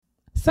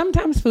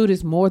Sometimes food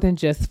is more than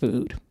just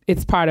food.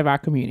 It's part of our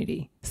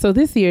community. So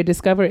this year,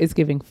 Discover is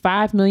giving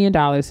 $5 million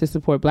to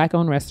support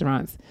Black-owned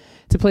restaurants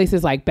to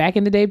places like Back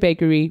in the Day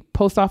Bakery,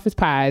 Post Office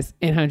Pies,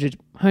 and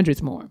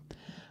hundreds more.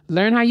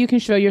 Learn how you can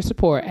show your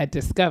support at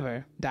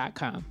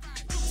discover.com.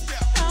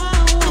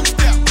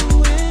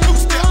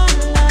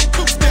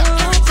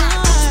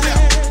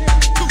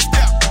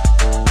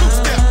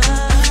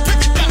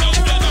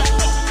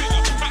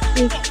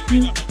 If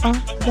you are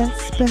that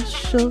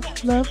special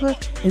lover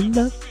and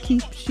love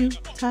keeps you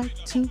tied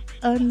to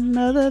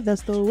another,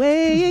 that's the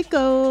way it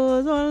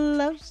goes on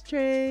Love's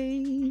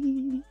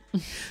Train.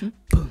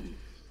 Boom,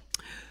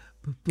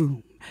 boom,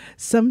 boom.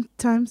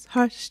 Sometimes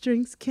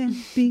heartstrings can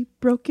be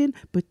broken,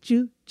 but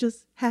you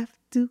just have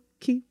to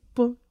keep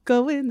on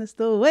going. That's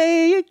the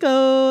way it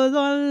goes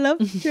on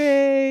Love's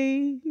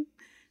Train.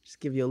 Just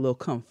give you a little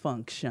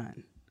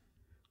confunction.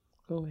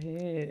 Go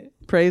ahead.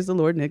 Praise the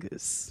Lord,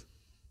 niggas.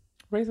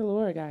 Praise the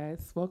Lord,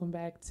 guys. Welcome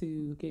back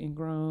to Getting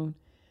Grown,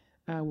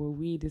 where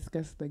we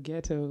discuss the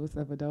ghettos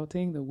of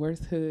adulting, the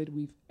worst hood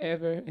we've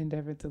ever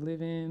endeavored to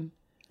live in,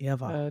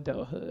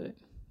 adulthood.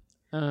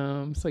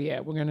 So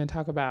yeah, we're going to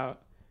talk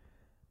about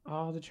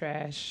all the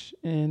trash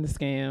and the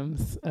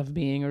scams of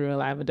being a real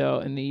live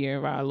adult in the year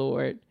of our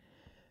Lord,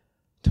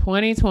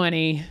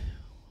 2020.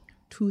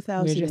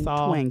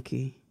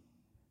 2020.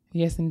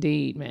 Yes,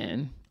 indeed,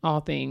 man.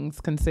 All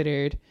things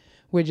considered,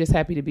 we're just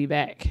happy to be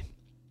back.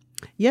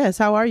 Yes.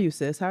 How are you,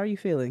 sis? How are you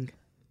feeling?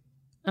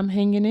 I'm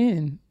hanging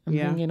in. I'm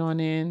hanging on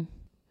in.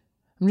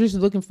 I'm just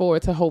looking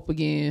forward to hope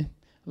again.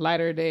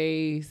 Lighter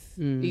days,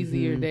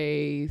 easier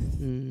days,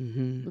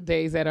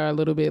 days that are a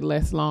little bit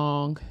less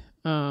long.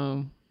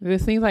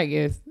 It seems like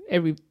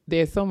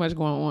there's so much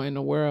going on in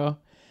the world,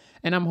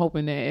 and I'm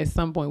hoping that at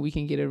some point we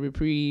can get a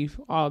reprieve.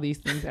 All these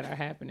things that are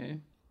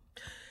happening.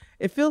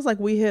 It feels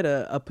like we hit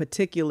a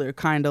particular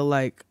kind of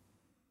like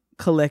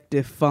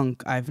collective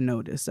funk. I've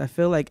noticed. I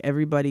feel like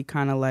everybody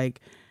kind of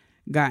like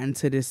got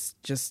into this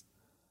just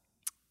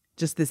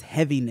this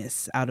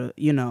heaviness out of,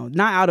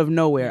 not out of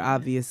nowhere,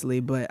 obviously,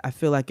 but I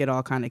feel like it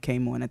all kind of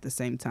came on at the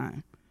same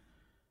time.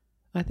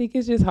 I think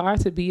it's just hard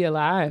to be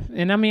alive.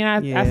 And I mean,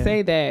 I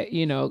say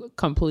that,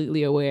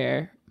 completely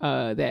aware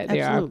that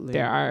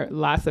there are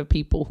lots of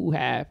people who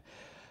have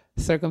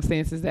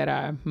circumstances that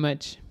are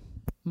much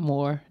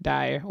more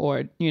dire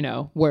or,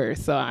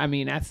 worse. So, I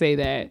mean, I say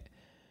that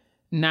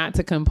not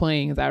to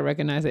complain, because I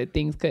recognize that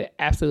things could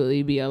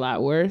absolutely be a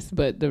lot worse.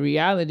 But the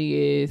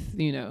reality is,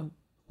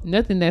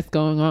 nothing that's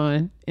going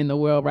on in the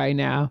world right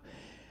now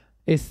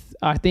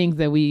are things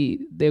that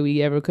we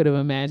ever could have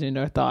imagined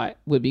or thought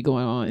would be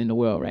going on in the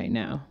world right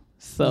now.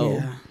 So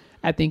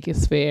I think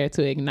it's fair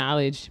to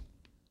acknowledge,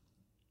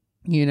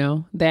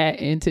 that,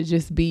 and to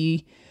just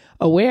be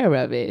aware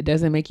of it. It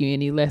doesn't make you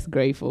any less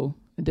grateful.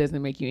 It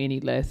doesn't make you any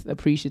less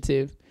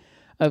appreciative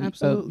of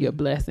your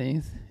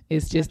blessings.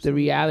 It's just the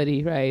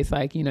reality, right? It's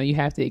like, you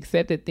have to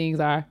accept that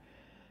things are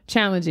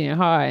challenging and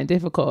hard and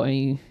difficult.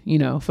 And,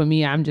 for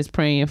me, I'm just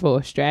praying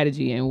for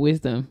strategy and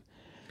wisdom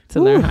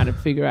to learn how to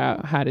figure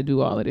out how to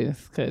do all of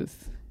this. Because,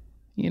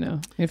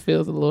 it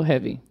feels a little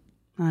heavy.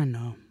 I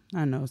know,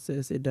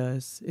 sis. It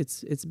does.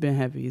 It's been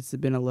heavy. It's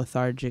been a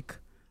lethargic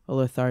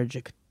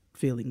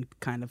feeling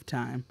kind of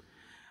time.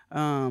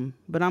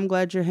 But I'm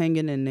glad you're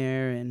hanging in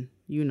there, and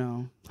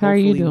how are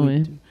you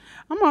doing?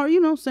 I'm all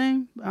right,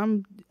 same.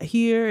 I'm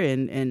here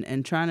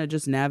and trying to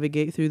just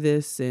navigate through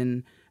this,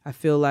 and I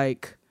feel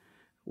like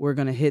we're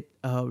gonna hit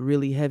a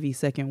really heavy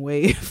second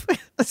wave.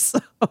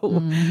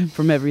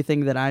 From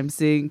everything that I'm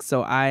seeing,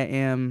 so I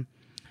am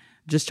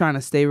just trying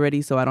to stay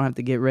ready so I don't have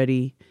to get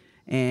ready,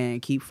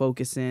 and keep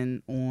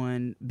focusing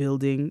on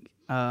building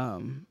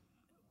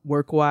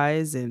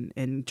work-wise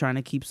and trying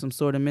to keep some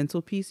sort of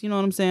mental peace. You know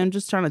what I'm saying?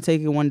 Just trying to take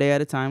it one day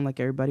at a time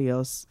like everybody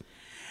else.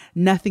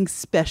 Nothing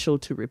special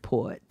to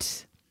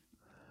report.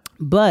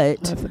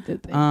 But that's a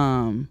good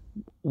thing.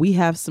 We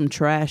have some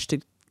trash to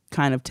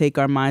kind of take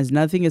our minds.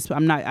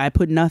 I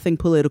put nothing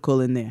political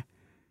in there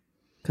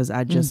because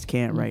I just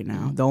can't right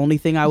now. The only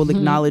thing I will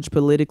acknowledge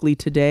politically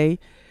today,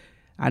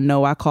 I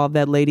know I called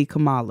that lady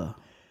Kamala.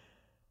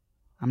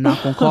 I'm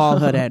not going to call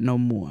her that no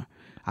more.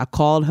 I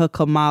called her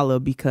Kamala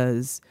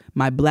because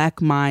my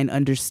black mind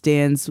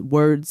understands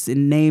words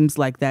and names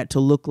like that to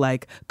look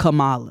like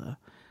Kamala.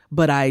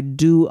 But I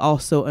do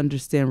also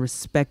understand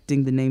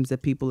respecting the names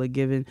that people are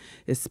given,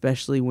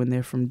 especially when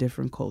they're from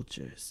different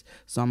cultures.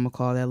 So I'm going to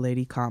call that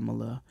lady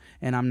Kamala.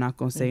 And I'm not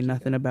going to say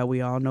nothing about, we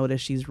all know that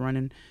she's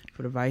running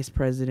for the vice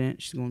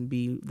president. She's going to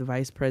be the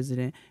vice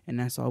president. And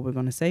that's all we're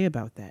going to say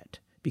about that,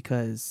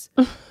 because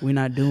we're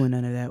not doing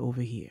none of that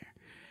over here.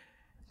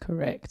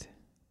 Correct.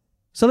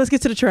 So let's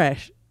get to the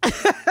trash.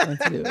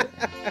 Let's do it.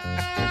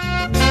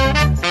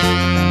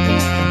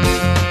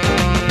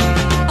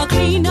 A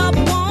clean-up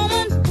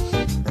woman.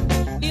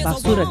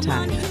 Basura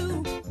time.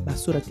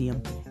 Basura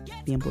tiempo.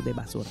 Tiempo de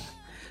basura.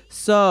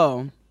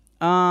 So,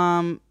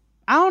 I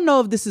don't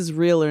know if this is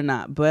real or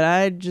not, but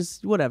I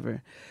just,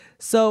 whatever.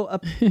 So,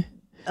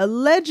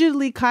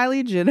 allegedly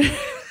Kylie Jenner.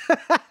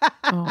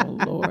 Oh,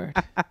 Lord.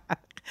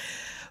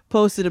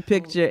 posted a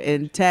picture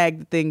and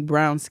tagged the thing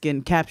brown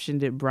skin,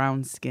 captioned it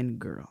brown skin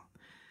girl.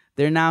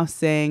 They're now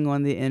saying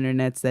on the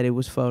internets that it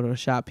was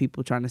Photoshop,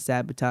 people trying to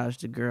sabotage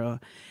the girl.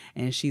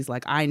 And she's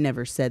like, I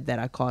never said that.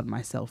 I called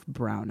myself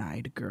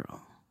brown-eyed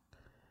girl.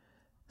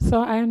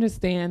 So I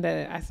understand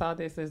that. I saw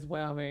this as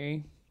well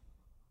very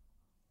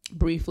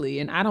briefly.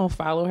 And I don't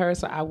follow her,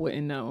 so I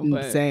wouldn't know.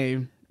 But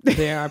same.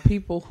 There are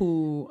people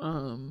who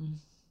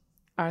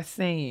are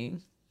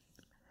saying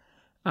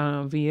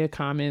via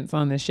comments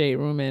on the Shade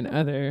Room and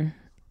other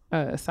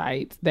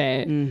sites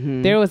that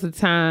there was a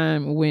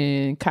time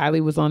when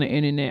Kylie was on the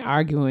internet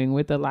arguing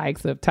with the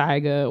likes of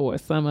Tyga or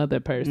some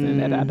other person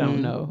that I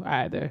don't know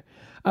either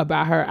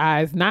about her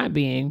eyes not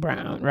being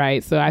brown,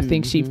 right? So I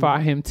think she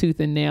fought him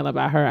tooth and nail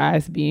about her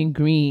eyes being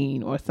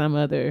green or some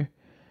other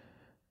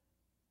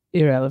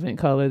irrelevant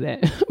color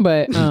that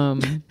but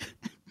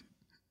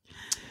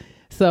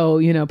so,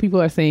 you know,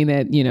 people are saying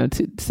that, you know,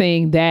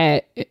 saying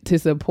that to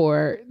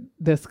support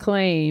this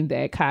claim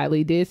that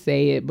Kylie did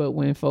say it, but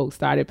when folks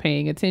started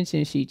paying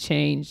attention, she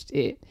changed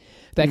it.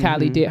 That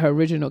Kylie did, her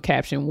original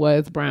caption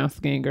was brown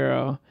skin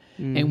girl.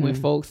 And when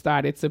folks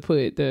started to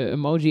put the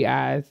emoji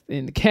eyes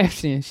in the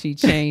caption, she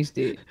changed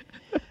it.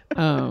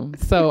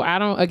 So I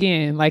don't,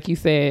 again, like you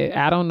said,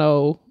 I don't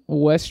know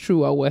what's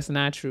true or what's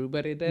not true,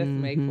 but it does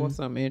make for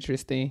some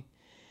interesting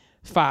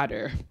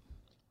fodder.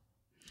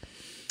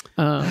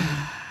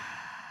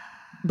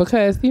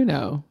 Because, you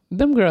know,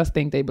 them girls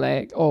think they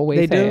black,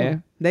 always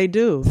have. They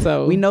do.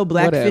 So we know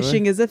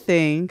blackfishing is a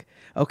thing.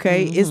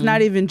 Okay, it's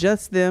not even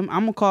just them.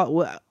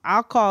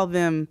 I'll call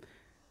them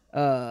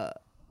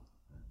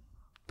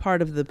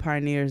part of the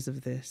pioneers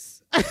of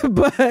this.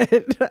 But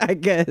I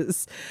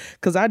guess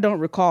because I don't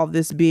recall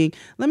this being.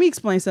 Let me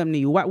explain something to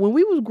you. When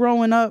we was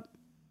growing up,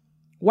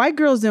 white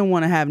girls didn't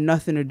want to have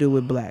nothing to do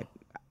with black.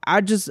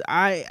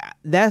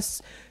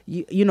 That's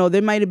you know,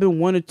 there might have been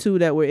one or two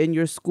that were in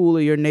your school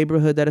or your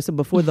neighborhood that I said,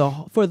 but for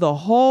the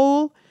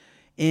whole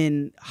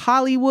in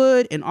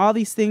Hollywood and all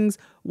these things,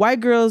 white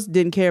girls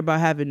didn't care about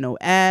having no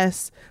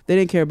ass. They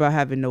didn't care about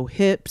having no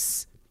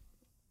hips.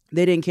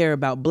 They didn't care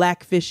about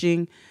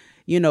blackfishing.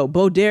 You know,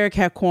 Bo Derek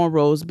had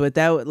cornrows, but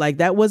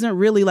that wasn't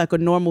really like a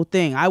normal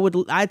thing.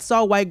 I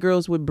saw white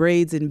girls with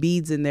braids and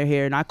beads in their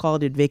hair, and I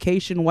called it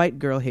vacation white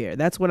girl hair.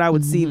 That's when I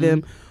would see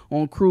them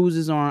on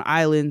cruises or on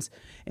islands,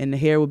 and the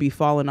hair would be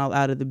falling all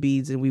out of the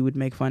beads, and we would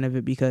make fun of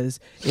it because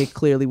it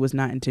clearly was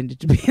not intended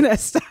to be in that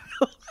style.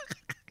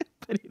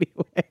 But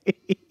anyway,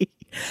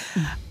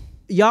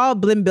 y'all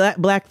been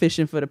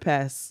blackfishing for the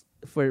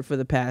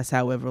past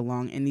however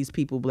long, and these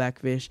people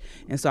blackfish,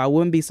 and so I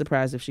wouldn't be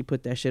surprised if she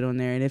put that shit on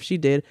there. And if she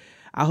did,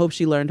 I hope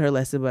she learned her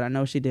lesson, but I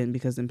know she didn't,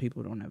 because then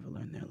people don't ever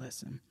learn their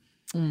lesson.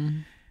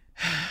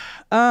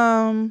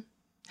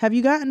 Have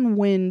you gotten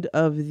wind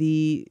of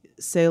the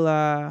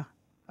Selah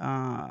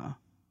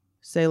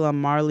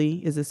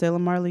Marley? Is it Selah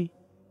Marley?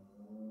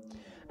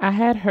 I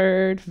had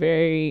heard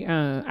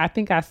I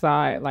think I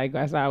saw it like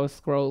as I was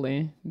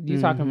scrolling. You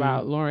talking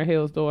about Lauryn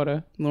Hill's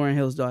daughter? Lauryn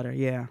Hill's daughter,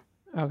 yeah.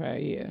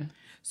 Okay, yeah.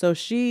 So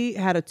she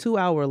had a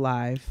 2-hour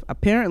live.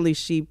 Apparently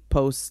she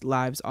posts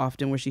lives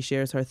often where she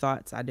shares her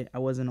thoughts. I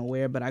wasn't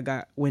aware, but I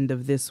got wind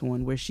of this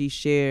one where she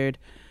shared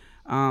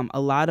a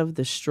lot of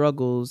the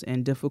struggles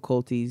and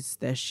difficulties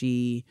that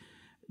she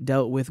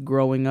dealt with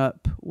growing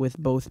up with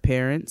both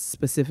parents,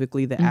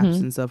 specifically the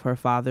absence of her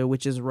father,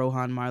 which is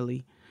Rohan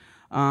Marley.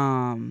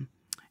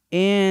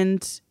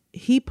 And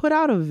he put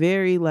out a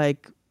very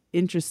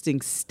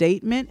interesting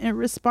statement in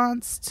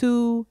response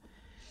to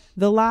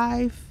the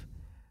live.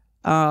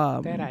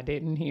 That I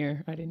didn't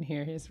hear. I didn't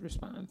hear his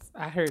response.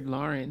 I heard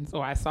Lauren's,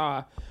 or I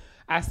saw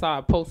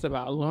a post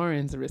about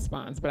Lauren's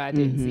response, but I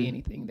didn't see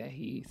anything that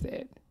he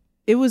said.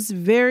 It was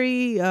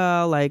very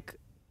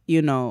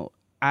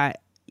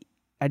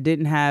I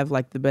didn't have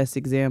the best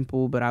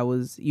example, but I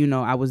was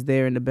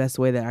there in the best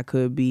way that I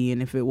could be.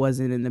 And if it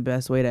wasn't in the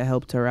best way that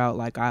helped her out,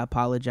 I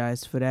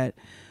apologized for that.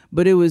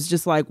 But it was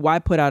just why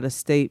put out a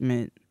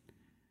statement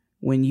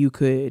when you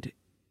could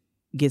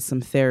get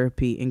some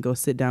therapy and go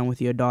sit down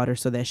with your daughter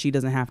so that she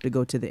doesn't have to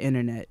go to the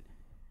internet.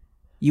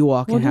 You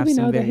all can have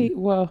some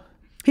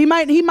he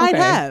might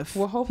have.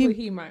 Well, hopefully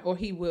he might, or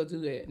he will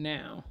do it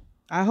now.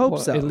 I hope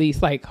so. At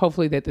least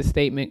hopefully that the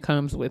statement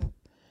comes with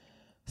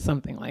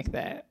something like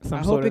that. I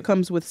hope it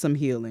comes with some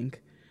healing.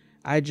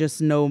 I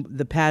just know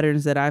the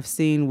patterns that I've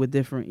seen with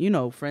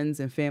different, friends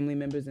and family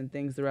members and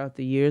things throughout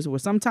the years, where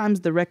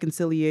sometimes the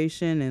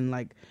reconciliation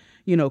and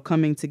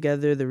coming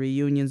together, the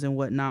reunions and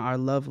whatnot are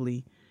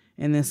lovely.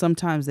 And then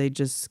sometimes they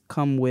just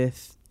come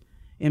with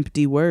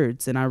empty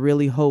words. And I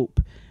really hope,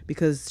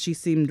 because she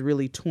seemed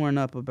really torn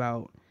up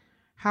about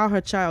how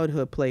her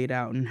childhood played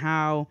out and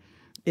how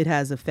it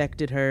has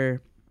affected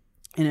her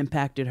and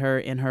impacted her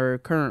in her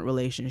current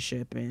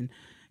relationship, and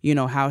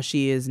how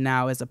she is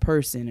now as a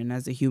person and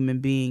as a human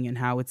being, and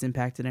how it's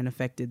impacted and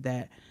affected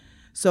that.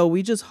 So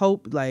we just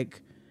hope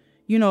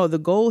the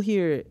goal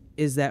here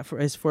is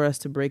for us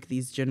to break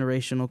these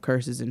generational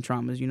curses and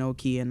traumas.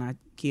 Key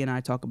and I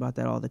talk about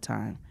that all the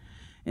time.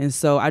 And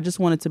so I just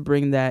wanted to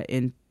bring that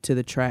into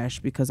the trash,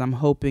 because I'm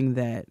hoping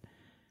that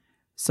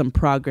some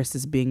progress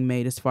is being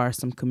made as far as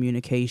some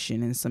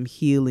communication and some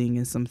healing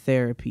and some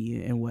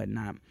therapy and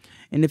whatnot.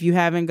 And if you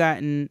haven't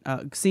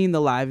seen the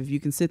live, if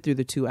you can sit through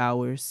the 2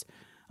 hours,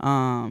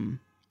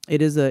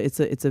 it's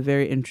a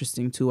very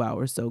interesting 2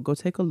 hours. So go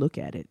take a look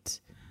at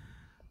it.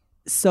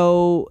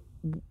 So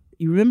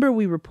you remember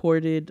we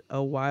reported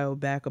a while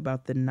back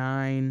about the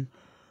 9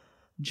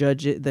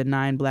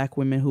 Black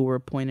women who were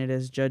appointed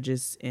as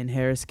judges in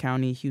Harris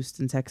County,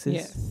 Houston, Texas?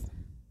 Yes.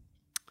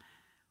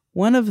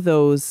 One of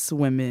those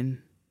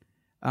women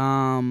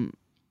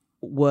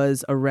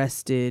was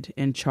arrested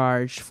and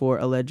charged for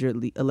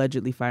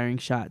allegedly firing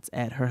shots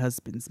at her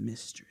husband's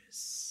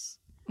mistress.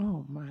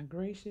 Oh my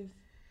gracious.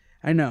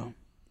 I know.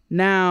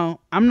 Now,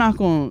 I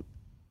don't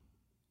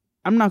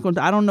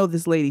know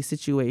this lady's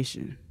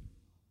situation,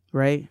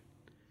 right?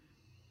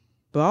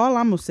 But all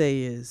I'm going to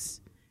say is,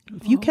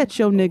 if you catch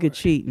your nigga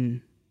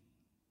cheating,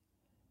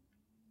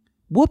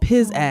 whoop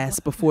his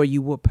ass before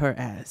you whoop her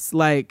ass.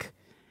 Like,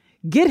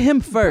 get him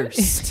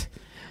first.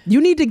 You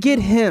need to get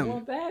him. Well,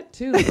 that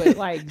too, but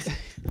like,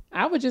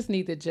 I would just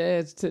need the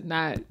judge to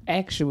not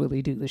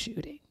actually do the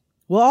shooting.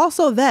 Well,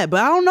 also that, but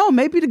I don't know.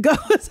 Maybe the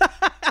ghost.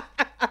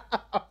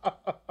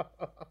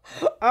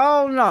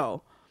 Oh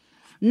no.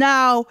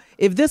 Now,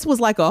 if this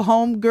was like a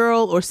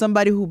homegirl or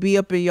somebody who be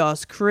up in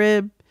y'all's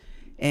crib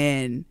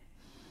and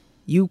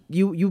you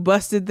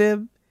busted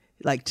them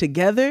like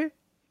together,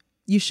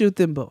 you shoot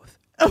them both.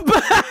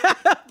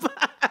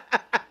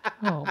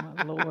 Oh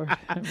my Lord.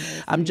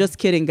 I'm just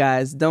kidding,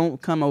 guys. Don't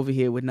come over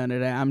here with none of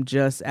that. I'm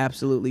just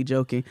absolutely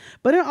joking.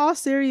 But in all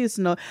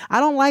seriousness,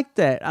 I don't like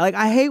that.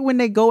 I hate when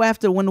the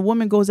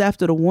woman goes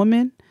after the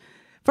woman.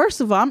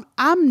 First of all,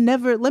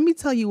 let me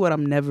tell you what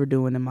I'm never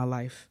doing in my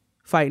life.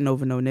 Fighting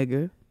over no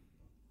nigga.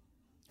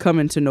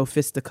 Coming to no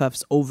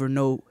fisticuffs over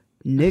no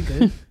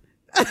nigga.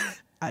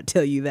 I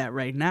tell you that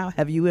right now.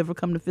 Have you ever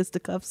come to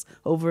fisticuffs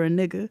over a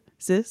nigga,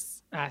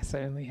 sis? I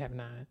certainly have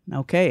not.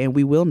 Okay, and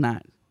we will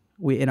not.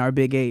 We in our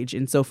big age.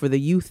 And so for the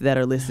youth that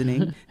are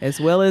listening,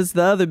 as well as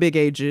the other big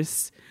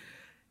ages,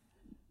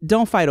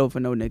 don't fight over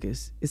no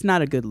niggas. It's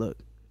not a good look.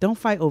 Don't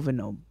fight over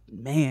no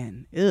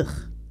man. Ugh.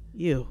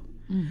 Ew.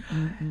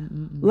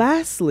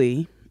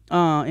 Lastly,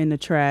 in the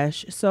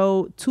trash,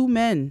 so 2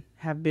 men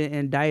have been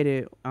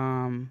indicted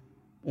on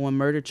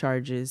murder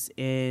charges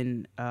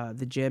in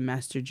the Jam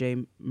Master Jay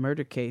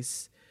murder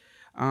case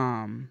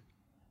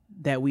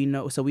that we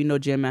know. So we know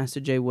Jam Master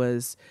Jay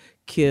was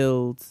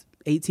killed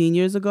 18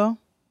 years ago.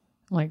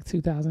 Like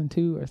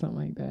 2002 or something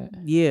like that.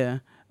 Yeah.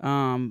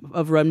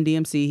 Of Run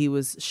DMC. He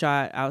was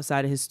shot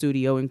outside of his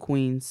studio in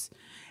Queens,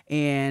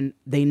 and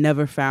they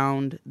never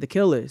found the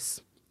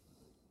killers.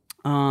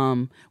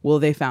 Well,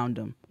 they found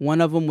them. One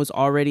of them was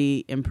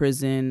already in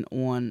prison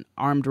on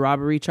armed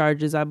robbery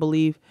charges, I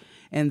believe,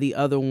 and the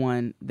other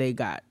one they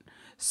got.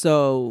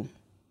 So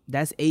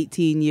that's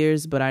 18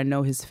 years, but I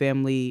know his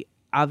family,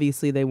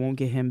 obviously they won't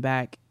get him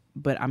back,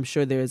 but I'm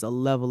sure there is a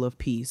level of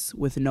peace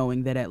with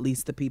knowing that at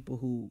least the people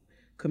who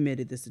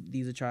committed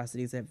these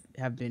atrocities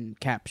have been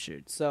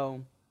captured.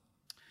 So,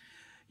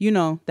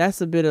 that's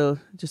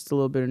just a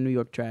little bit of New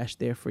York trash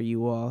there for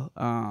you all.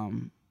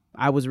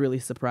 I was really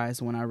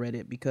surprised when I read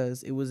it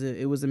because it was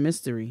a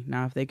mystery.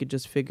 Now, if they could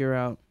just figure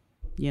out,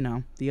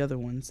 the other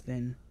ones,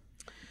 then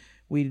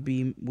we'd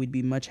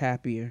be much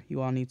happier.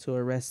 You all need to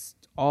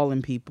arrest all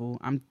them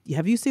people.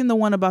 Have you seen the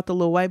one about the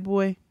little white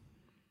boy?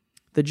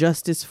 The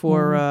justice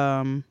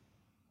for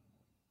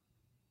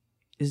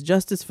it's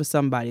justice for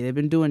somebody. They've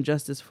been doing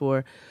justice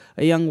for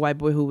a young white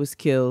boy who was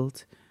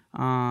killed,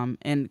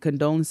 and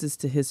condolences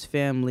to his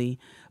family.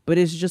 But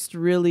it's just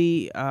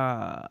really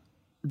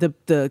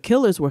the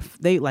killers were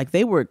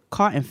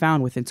caught and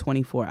found within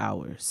 24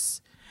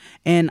 hours,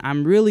 and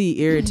I'm really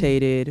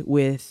irritated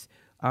with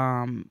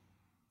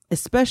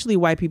especially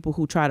white people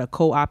who try to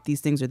co-opt these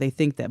things, or they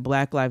think that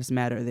Black Lives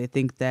Matter. They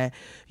think that,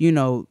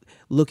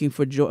 looking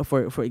for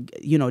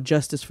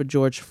justice for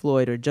George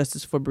Floyd, or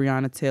justice for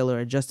Breonna Taylor,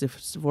 or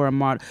justice for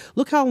Ahmaud.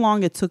 Look how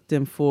long it took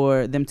them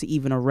for them to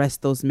even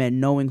arrest those men,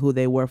 knowing who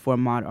they were for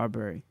Ahmaud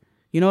Arbery.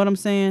 You know what I'm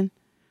saying?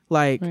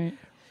 Right.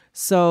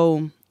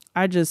 So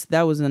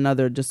that was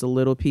just a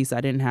little piece. I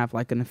didn't have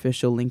like an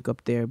official link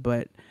up there,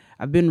 but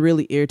I've been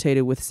really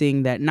irritated with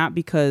seeing that, not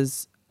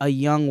because a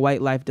young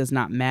white life does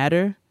not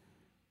matter,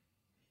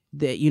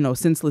 that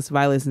senseless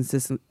violence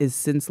is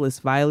senseless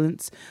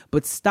violence,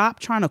 but stop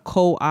trying to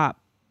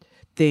co-opt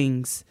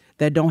things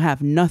that don't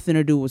have nothing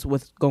to do with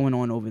what's going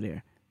on over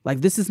there.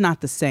 Like, this is not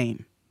the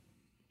same.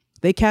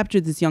 They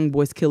captured this young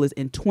boy's killers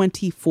in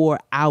 24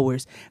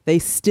 hours. They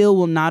still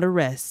will not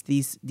arrest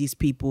these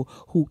people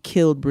who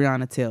killed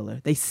Breonna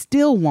Taylor. They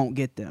still won't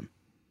get them.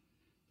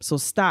 So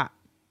stop.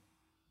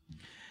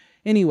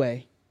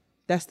 Anyway,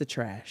 that's the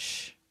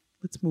trash.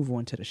 Let's move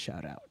on to the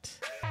shout out.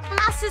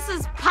 My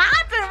sister's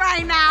popping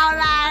right now,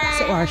 like.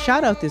 So our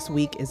shout out this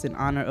week is in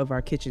honor of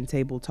our kitchen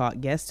table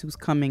talk guest who's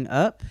coming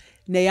up,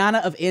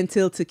 Nayana of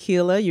Antil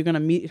Tequila. You're going to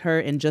meet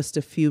her in just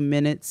a few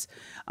minutes,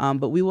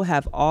 but we will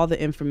have all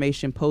the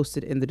information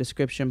posted in the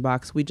description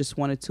box. We just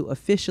wanted to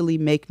officially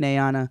make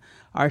Nayana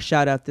our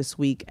shout out this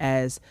week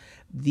as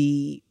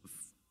the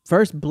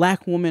first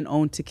Black woman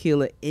owned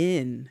tequila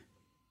in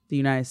the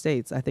United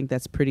States. I think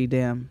that's pretty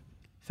damn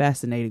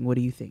fascinating. What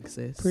do you think,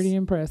 sis? Pretty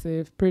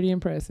impressive. Pretty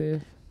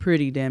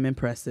damn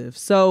impressive.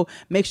 So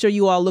make sure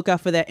you all look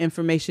out for that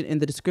information in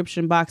the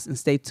description box and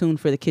stay tuned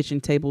for the kitchen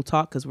table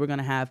talk, because we're going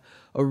to have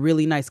a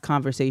really nice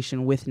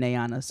conversation with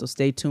Nayana. So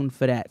stay tuned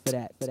for that.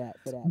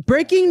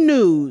 Breaking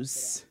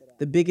news.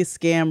 The biggest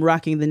scam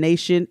rocking the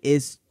nation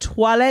is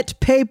toilet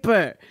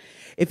paper.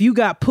 If you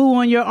got poo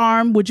on your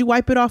arm, would you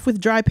wipe it off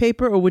with dry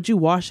paper or would you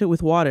wash it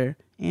with water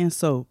and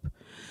soap?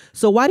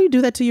 So why do you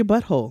do that to your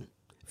butthole?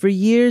 For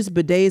years,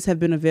 bidets have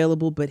been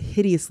available, but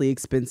hideously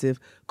expensive,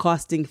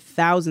 costing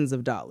thousands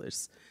of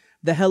dollars.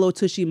 The Hello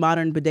Tushy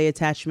modern bidet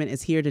attachment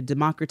is here to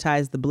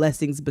democratize the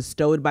blessings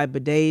bestowed by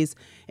bidets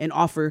and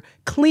offer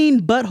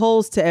clean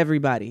buttholes to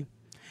everybody.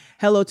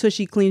 Hello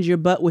Tushy cleans your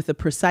butt with a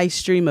precise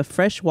stream of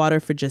fresh water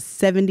for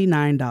just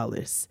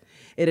 $79.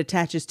 It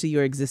attaches to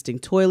your existing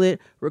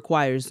toilet,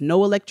 requires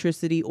no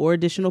electricity or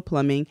additional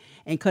plumbing,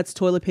 and cuts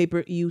toilet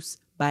paper use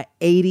by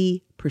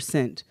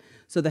 80%.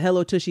 So the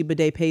Hello Tushy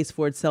bidet pays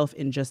for itself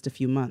in just a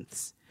few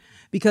months.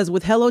 Because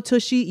with Hello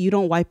Tushy, you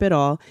don't wipe at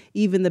all.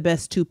 Even the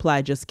best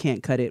 2-ply just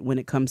can't cut it when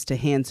it comes to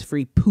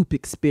hands-free poop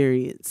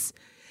experience.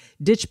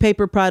 Ditch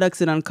paper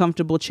products and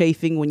uncomfortable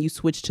chafing when you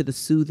switch to the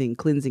soothing,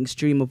 cleansing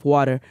stream of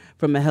water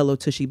from a Hello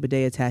Tushy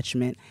bidet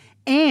attachment.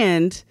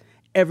 And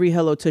every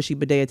Hello Tushy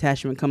bidet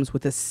attachment comes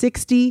with a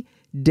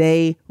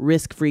 60-day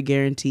risk-free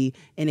guarantee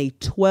and a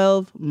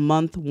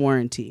 12-month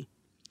warranty.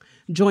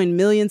 Join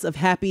millions of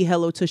happy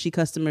Hello Tushy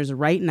customers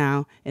right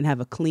now and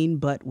have a clean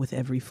butt with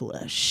every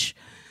flush.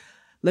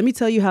 Let me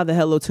tell you how the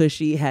Hello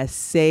Tushy has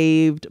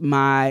saved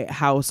my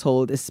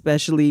household,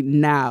 especially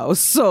now.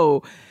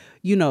 So,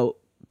 you know,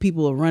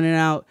 people are running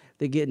out.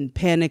 They're getting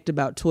panicked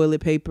about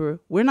toilet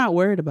paper. We're not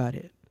worried about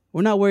it.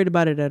 We're not worried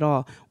about it at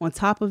all. On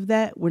top of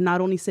that, we're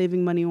not only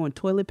saving money on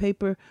toilet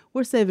paper,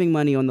 we're saving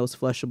money on those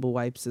flushable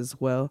wipes as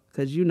well.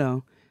 Because, you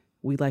know,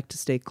 we like to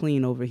stay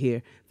clean over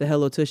here. The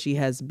Hello Tushy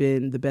has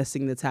been the best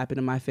thing that's happened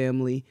to my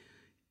family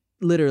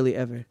literally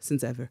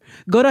since ever.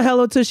 Go to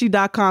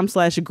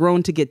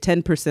hellotushy.com/grown to get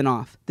 10%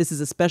 off. This is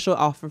a special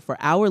offer for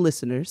our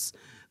listeners.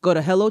 Go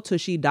to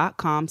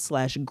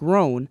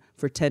hellotushy.com/grown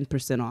for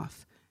 10%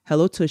 off.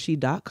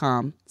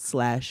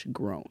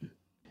 hellotushy.com/grown.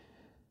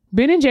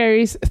 Ben &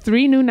 Jerry's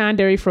 3 new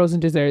non-dairy frozen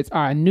desserts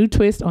are a new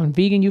twist on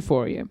vegan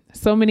euphoria.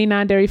 So many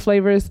non-dairy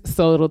flavors,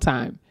 so little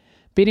time.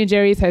 Ben &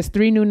 Jerry's has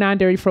 3 new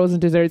non-dairy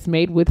frozen desserts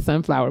made with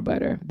sunflower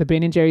butter. The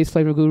Ben & Jerry's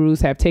flavor gurus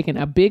have taken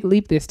a big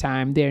leap this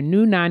time. Their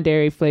new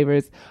non-dairy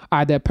flavors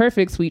are the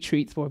perfect sweet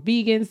treats for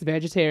vegans,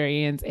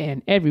 vegetarians,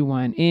 and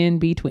everyone in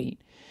between.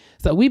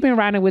 So we've been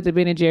riding with the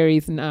Ben &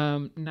 Jerry's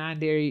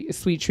non-dairy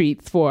sweet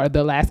treats for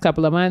the last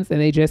couple of months,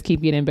 and they just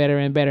keep getting better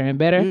and better and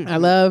better. I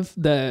love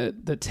the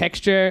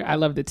texture. I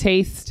love the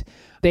taste.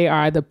 They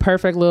are the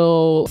perfect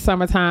little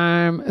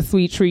summertime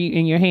sweet treat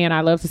in your hand.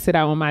 I love to sit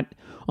out on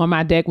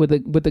my deck with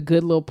a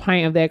good little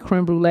pint of that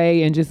creme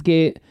brulee and just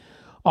get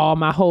all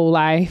my whole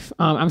life.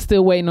 I'm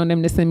still waiting on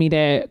them to send me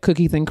that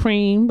cookies and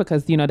cream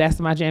because, you know, that's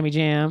my jammy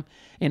jam.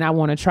 And I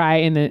want to try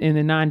in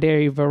the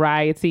non-dairy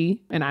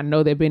variety. And I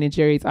know that Ben &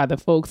 Jerry's are the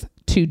folks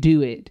to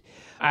do it.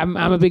 I'm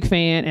a big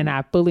fan and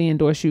I fully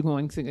endorse you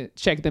going to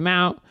check them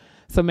out.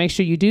 So make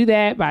sure you do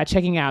that by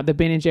checking out the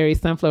Ben &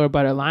 Jerry's sunflower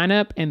butter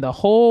lineup and the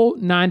whole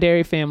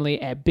non-dairy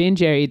family at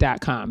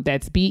benjerry.com.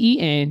 That's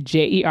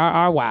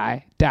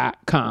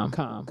benjerry.com.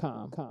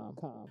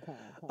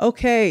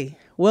 Okay,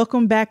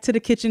 welcome back to the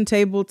Kitchen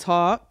Table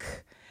Talk.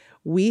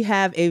 We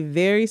have a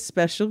very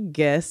special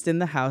guest in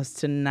the house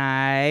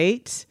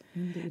tonight.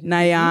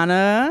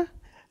 Nayana.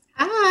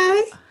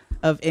 Hi.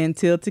 Of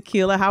Until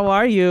Tequila. How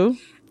are you?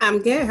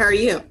 I'm good. How are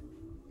you?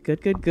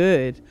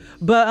 Good.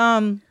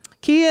 But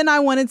Kia and I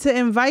wanted to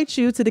invite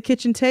you to the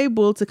kitchen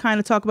table to kind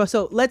of talk about.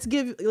 So let's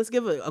give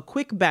a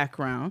quick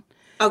background.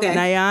 Okay.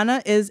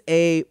 Nayana is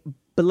a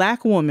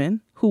Black woman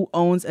who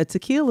owns a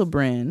tequila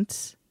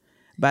brand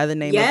by the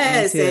name of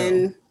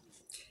Until.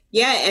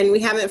 And we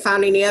haven't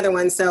found any other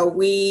ones. So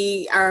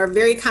we are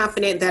very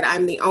confident that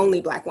I'm the only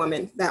Black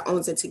woman that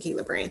owns a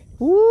tequila brand.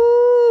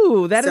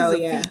 Ooh, that is I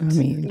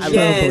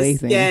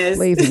love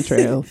blazing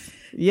trails.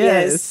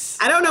 Yes.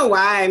 I don't know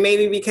why.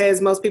 Maybe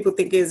because most people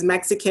think it's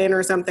Mexican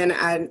or something.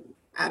 I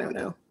don't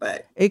know,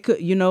 but it could.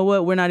 You know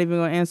what? We're not even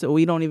going to answer.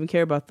 We don't even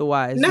care about the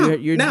whys. No,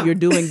 you're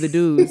doing the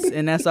do's,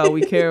 and that's all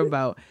we care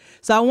about.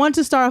 So I want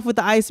to start off with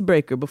the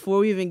icebreaker before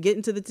we even get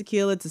into the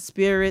tequila, to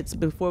spirits,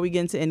 before we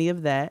get into any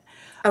of that.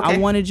 Okay. I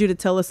wanted you to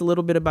tell us a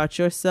little bit about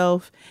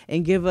yourself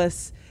and give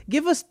us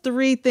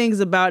 3 things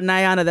about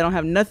Nayana that don't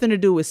have nothing to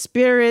do with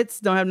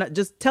spirits.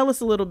 Just tell us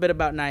a little bit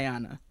about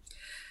Nayana.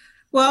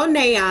 Well,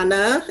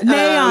 Nayana.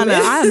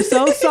 I'm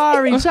so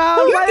sorry,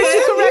 child. Why did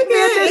you correct me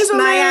It's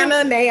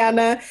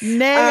Nayana.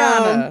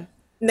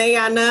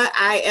 Nayana,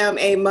 I am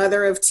a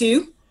mother of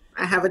 2.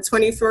 I have a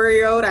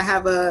 24-year-old, I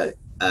have a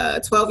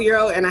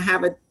 12-year-old, and I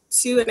have a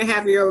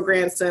 2.5-year-old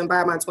grandson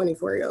by my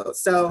 24-year-old.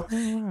 So,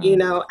 you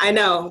know, I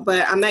know,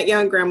 but I'm not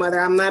young grandmother.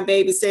 I'm not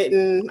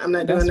babysitting. I'm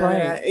not doing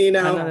that. You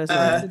know,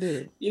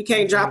 you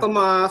can't drop them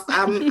off.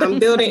 I'm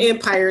building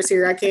empires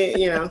here. I can't,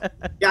 you know,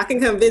 y'all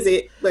can come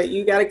visit, but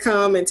you got to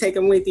come and take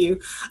them with you.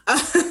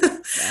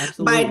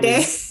 By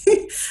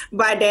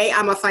day,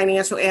 I'm a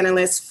financial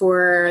analyst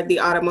for the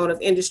automotive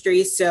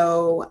industry.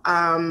 So,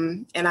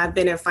 and I've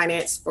been in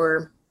finance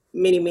for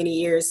many, many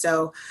years.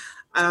 So,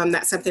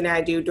 that's something that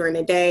I do during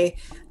the day.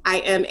 I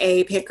am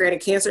a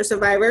pancreatic cancer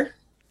survivor,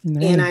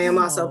 and I am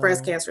also a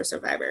breast cancer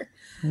survivor.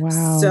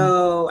 Wow.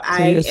 So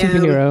you're a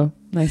superhero.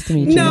 Nice to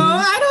meet you. No,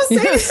 I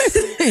don't say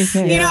this.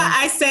 You know,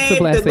 I say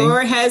the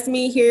Lord has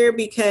me here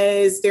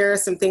because there are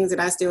some things that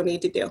I still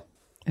need to do.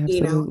 Absolutely.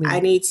 You know, I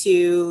need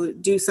to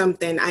do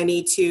something. I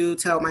need to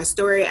tell my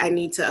story. I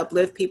need to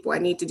uplift people. I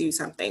need to do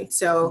something.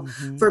 So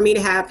for me to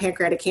have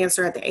pancreatic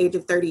cancer at the age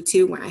of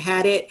 32 when I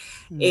had it,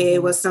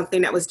 it was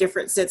something that was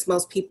different since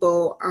most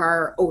people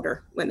are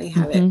older when they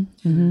have it.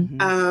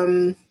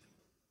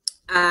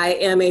 I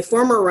am a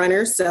former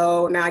runner,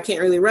 so now I can't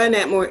really run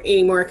that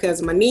anymore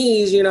because my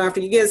knees, you know, after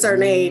you get a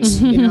certain age,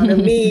 you know, the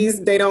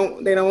knees, they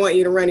don't want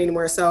you to run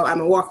anymore. So I'm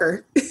a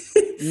walker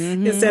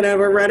instead of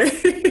a runner.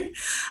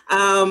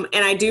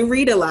 And I do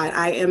read a lot.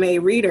 I am a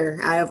reader.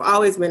 I have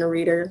always been a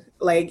reader.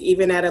 Like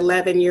even at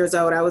 11 years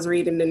old, I was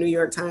reading the New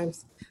York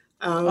Times.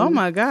 Oh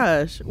my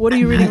gosh. What are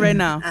you reading right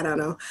now? I don't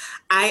know.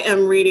 I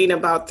am reading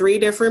about 3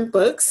 different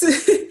books.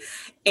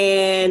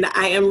 And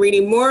I am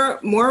reading more.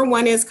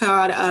 One is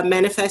called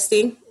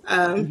Manifesting.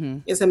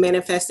 It's a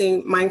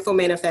mindful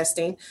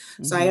manifesting.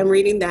 So I am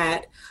reading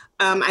that.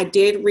 I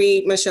did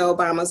read Michelle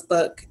Obama's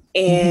book,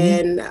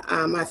 and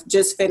I've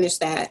just finished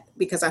that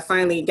because I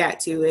finally got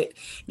to it.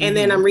 And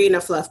then I'm reading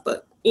a fluff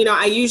book. You know,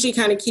 I usually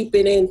kind of keep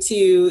it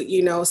into,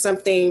 you know,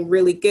 something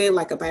really good,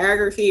 like a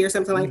biography or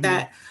something like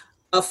that.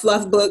 A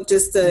fluff book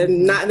just to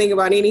not think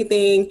about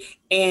anything,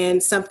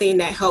 and something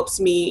that helps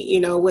me, you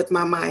know, with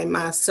my mind,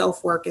 my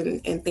self-work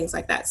and things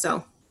like that.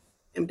 So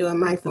I'm doing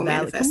mindful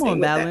manifesting. Come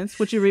on, Balance.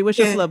 What you read? What's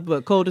your fluff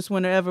book? Coldest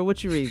Winter Ever?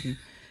 What you reading?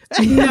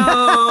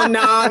 No,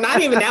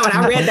 not even that one.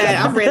 I read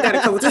that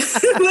a couple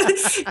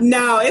times.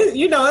 No,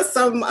 it's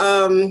some,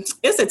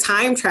 it's a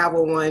time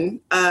travel one.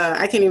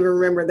 I can't even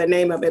remember the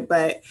name of it,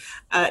 but,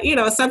 you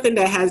know, something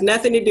that has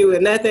nothing to do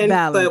with nothing.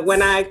 Balance. But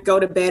when I go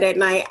to bed at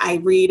night, I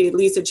read at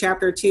least a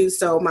chapter or 2.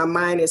 So my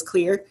mind is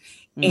clear.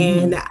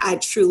 And I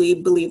truly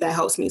believe that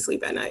helps me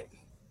sleep at night.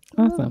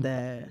 Awesome. I love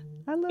that.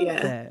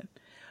 Yeah.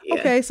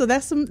 Okay, so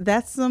that's some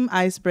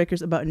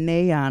icebreakers about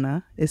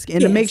Nayana.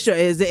 To make sure,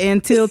 is it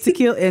Until to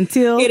Kill?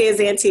 Until? It is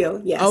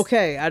Until, yes.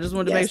 Okay, I just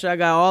wanted to make sure I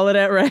got all of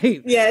that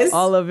right. Yes.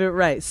 All of it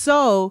right.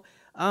 So,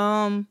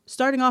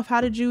 starting off,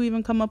 how did you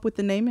even come up with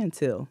the name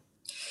Until?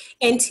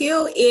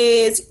 Until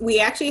is, we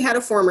actually had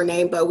a former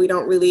name, but we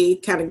don't really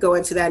kind of go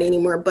into that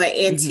anymore. But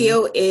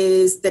Until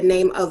is the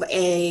name of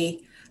a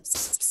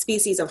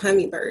species of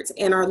hummingbirds,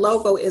 and our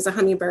logo is a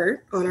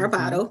hummingbird on our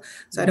bottle.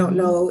 So I don't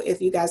know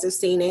if you guys have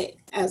seen it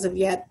as of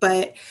yet,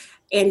 but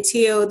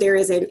Until, there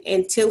is an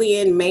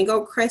Antillean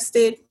mango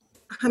crested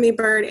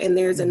hummingbird, and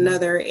there's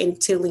another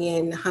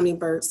Antillean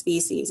hummingbird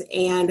species.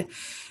 And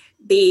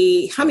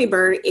the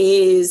hummingbird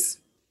is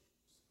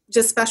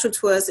just special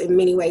to us in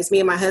many ways. Me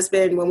and my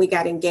husband, when we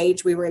got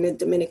engaged, we were in the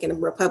Dominican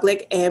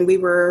Republic, and we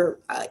were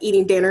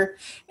eating dinner,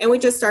 and we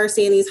just started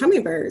seeing these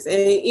hummingbirds.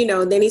 And, you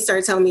know, then he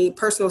started telling me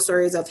personal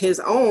stories of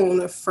his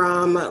own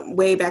from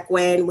way back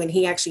when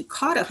he actually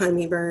caught a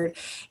hummingbird.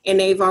 And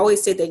they've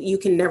always said that you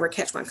can never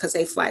catch one because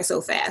they fly so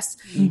fast.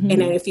 And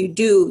then if you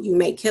do, you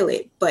may kill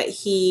it. But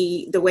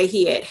the way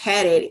he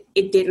had it,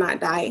 it did not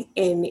die.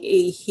 And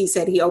he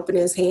said he opened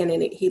his hand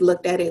and he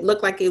looked at it. It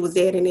looked like it was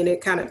dead, and then it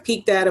kind of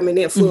peeked at him and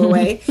it flew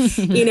away.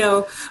 You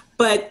know,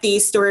 but the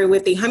story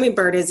with the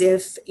hummingbird is,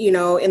 if, you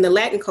know, in the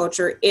Latin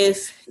culture,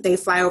 if they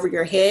fly over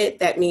your head,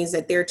 that means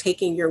that they're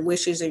taking your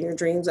wishes and your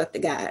dreams up to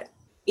God,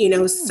 you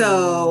know,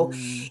 so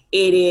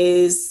it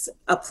is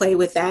a play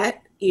with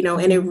that, you know,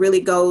 and it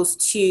really goes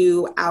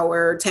to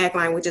our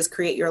tagline, which is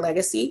create your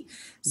legacy.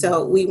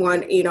 So we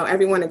want, you know,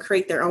 everyone to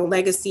create their own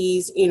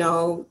legacies. You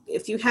know,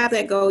 if you have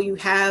that goal, you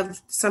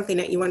have something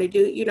that you want to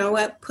do, you know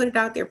what, put it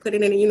out there, put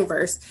it in the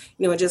universe,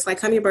 you know, just like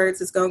hummingbirds,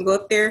 it's going to go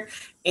up there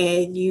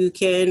and you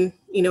can,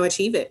 you know,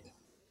 achieve it.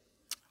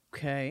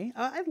 Okay.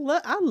 I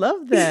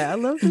love that. I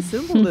love the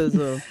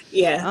symbolism.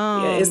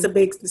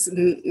 It's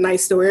a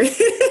nice story.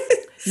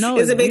 No,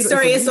 it's a big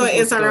story.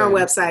 It's on our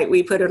website.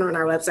 We put it on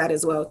our website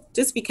as well,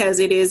 just because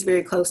it is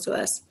very close to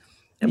us.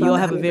 You'll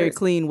have a very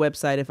clean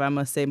website, if I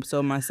must say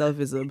so myself.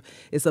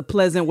 It's a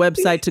pleasant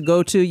website to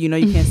go to. You know,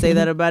 you can't say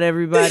that about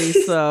everybody.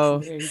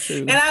 So,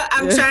 and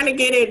I'm trying to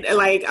get it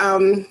like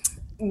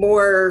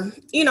more,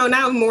 you know,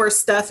 not more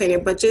stuff in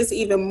it, but just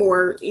even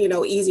more, you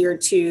know, easier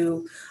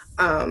to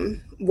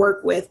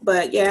work with.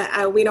 But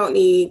yeah, we don't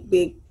need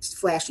big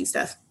flashy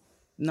stuff.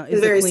 No,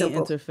 it's very a clean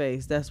simple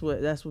interface. That's what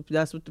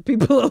the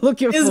people are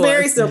looking for. It's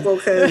very simple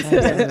because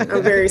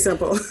I'm very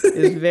simple.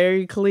 It's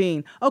very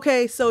clean.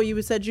 Okay, so you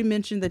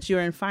mentioned that you're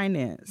in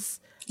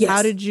finance. Yes.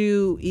 How did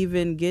you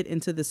even get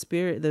into the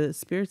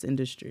spirits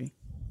industry?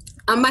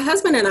 My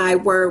husband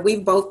and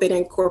we've both been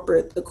in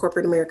the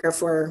corporate America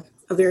for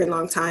a very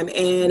long time.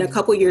 And a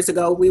couple years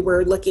ago, we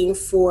were looking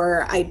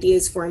for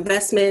ideas for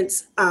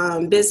investments,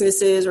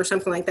 businesses, or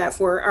something like that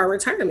for our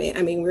retirement.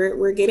 I mean,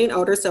 we're getting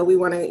older, so we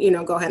want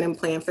to, go ahead and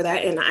plan for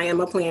that. And I am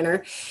a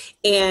planner.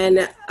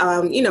 And,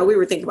 we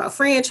were thinking about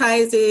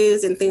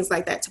franchises and things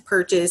like that to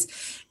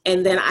purchase.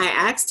 And then I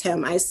asked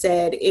him, I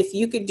said, if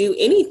you could do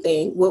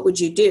anything, what would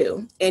you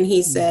do? And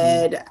he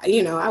said,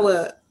 I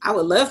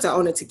would love to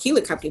own a tequila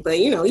company, but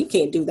you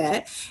can't do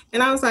that.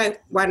 And I was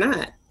like, why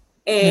not?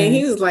 And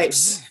he was like,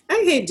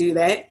 I can't do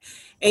that.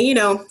 And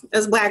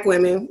as Black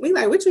women, we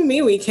like, what you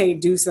mean we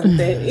can't do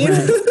something?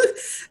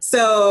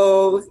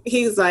 So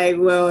he's like,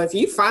 well, if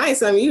you find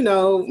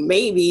something,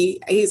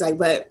 maybe. He's like,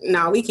 but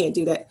no, we can't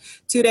do that.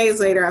 2 days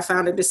later, I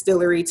found a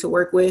distillery to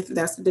work with.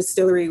 That's the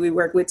distillery we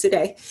work with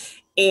today.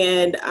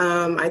 And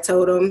I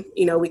told him,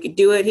 we could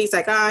do it. He's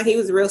like, he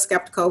was real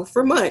skeptical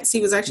for months. He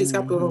was actually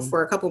skeptical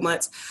for a couple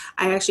months.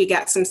 I actually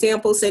got some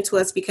samples sent to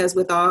us because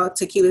with all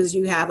tequilas,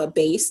 you have a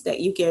base that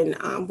you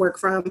can work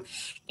from.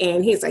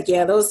 And he's like,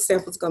 yeah, those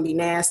samples are going to be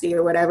nasty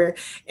or whatever.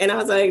 And I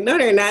was like, no,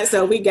 they're not.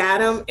 So we got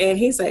them. And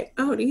he's like,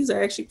 oh, these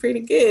are actually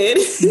pretty good.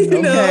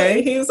 Okay.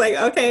 And he was like,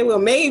 okay, well,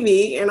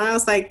 maybe. And I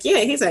was like,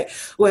 yeah. He's like,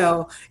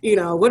 well,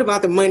 what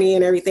about the money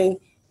and everything?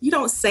 You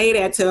don't say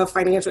that to a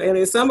financial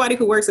analyst, somebody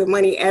who works with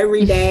money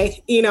every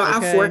day. Okay.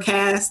 I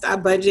forecast, I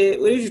budget.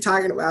 What are you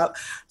talking about?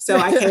 So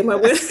I came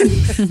up with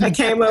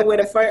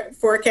a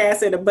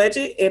forecast and a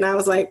budget, and I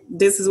was like,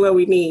 this is what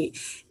we need,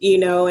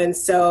 And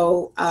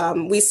so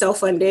we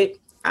self-funded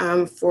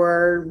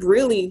for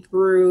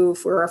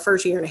our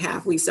first year and a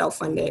half. We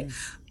self-funded,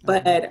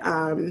 but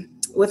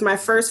with my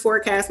first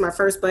forecast, my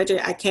first budget,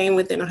 I came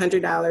within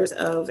 $100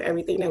 of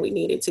everything that we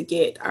needed to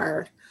get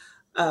our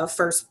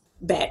first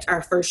batch,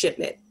 our first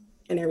shipment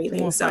and everything.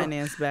 More so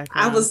finance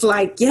background. I was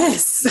like,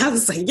 yes. I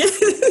was like,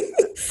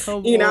 yes. I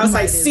was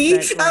like,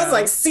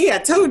 see, I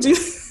told you.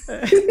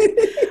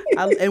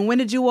 And when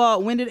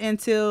did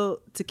Until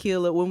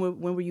Tequila, when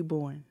were you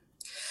born?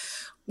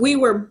 We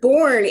were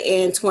born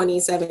in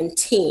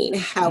 2017.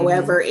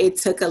 However, it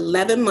took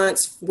 11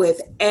 months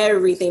with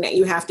everything that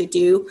you have to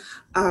do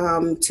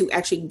to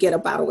actually get a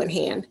bottle in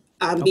hand.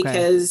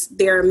 Because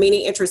there are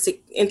many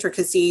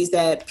intricacies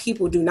that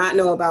people do not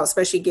know about,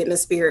 especially getting a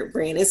spirit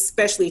brand,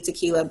 especially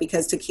tequila,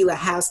 because tequila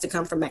has to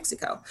come from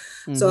Mexico.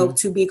 So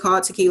to be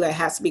called tequila, it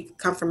has to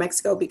come from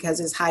Mexico because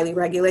it's highly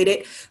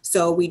regulated.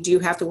 So we do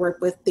have to work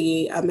with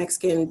the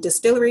Mexican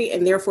distillery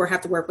and therefore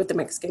have to work with the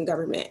Mexican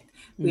government.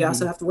 We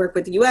also have to work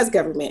with the U.S.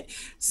 government.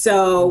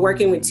 So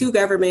working with two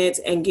governments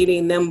and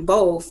getting them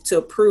both to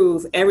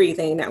approve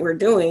everything that we're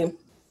doing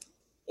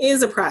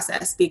is a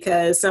process,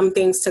 because some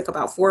things took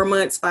about 4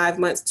 months, 5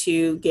 months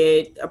to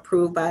get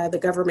approved by the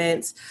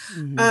government.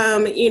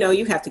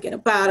 You have to get a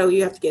bottle,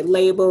 you have to get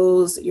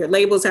labels, your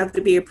labels have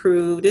to be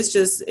approved. It's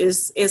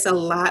a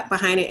lot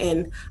behind it.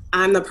 And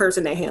I'm the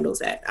person that handles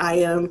that. I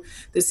am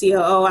the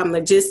COO, I'm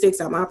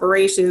logistics, I'm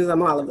operations,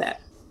 I'm all of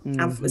that.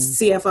 I'm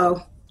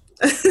CFO.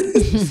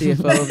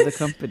 CFO of the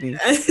company.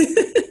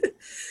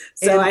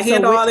 So I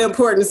handle all the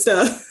important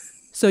stuff.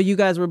 So you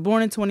guys were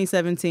born in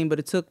 2017, but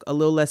it took a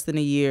little less than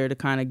a year to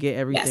kind of get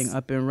everything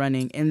up and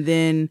running. And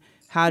then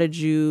how did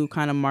you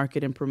kind of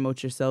market and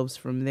promote yourselves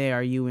from there?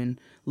 Are you in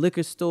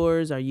liquor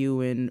stores? Are you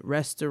in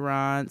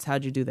restaurants?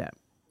 How'd you do that?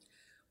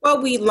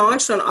 Well, we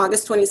launched on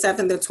August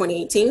 27th of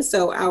 2018.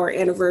 So our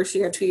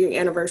 2-year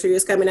anniversary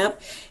is coming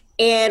up.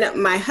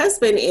 And my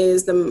husband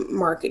is the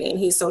marketing.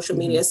 He's social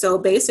media. So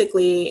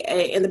basically,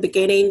 in the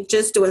beginning,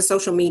 just doing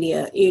social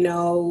media,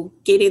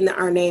 getting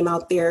our name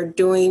out there,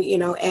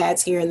 doing,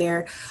 ads here and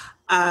there.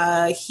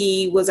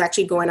 He was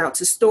actually going out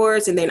to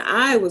stores, and then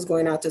I was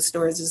going out to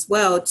stores as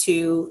well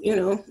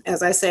to,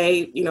 as I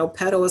say,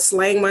 peddle or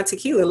slang my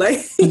tequila,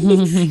 like,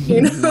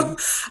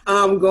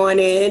 going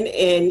in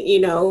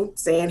and,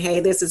 saying, hey,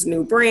 this is a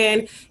new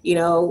brand,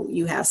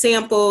 you have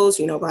samples,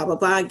 blah, blah,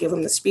 blah, give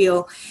them the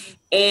spiel.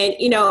 And,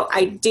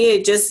 I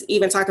did, just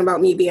even talking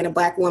about me being a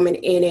Black woman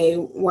in a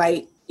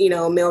white,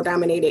 male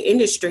dominated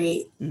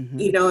industry,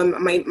 and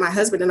my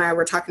husband and I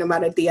were talking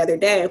about it the other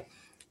day.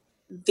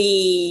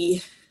 The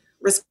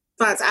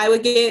response I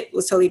would get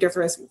was totally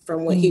different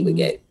from what he would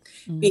get,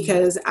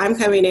 because I'm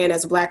coming in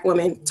as a Black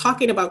woman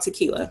talking about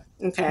tequila.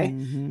 Okay.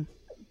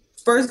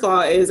 First of all,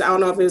 I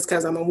don't know if it's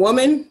because I'm a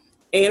woman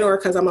or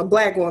because I'm a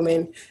Black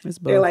woman.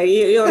 They're like,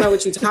 you don't know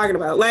what you're talking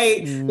about.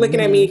 Like looking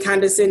at me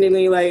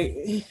condescendingly,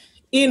 like,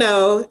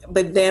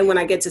 but then when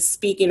I get to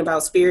speaking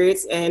about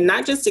spirits, and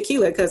not just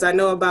tequila, because I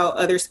know about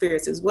other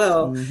spirits as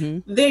well,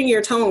 then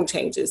your tone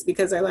changes,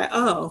 because they're like,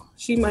 oh,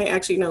 she might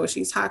actually know what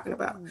she's talking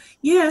about.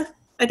 Yeah,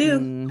 I do.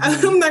 I'm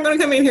not going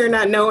to come in here and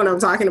not know what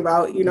I'm talking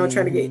about,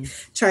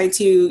 try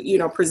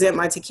to present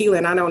my tequila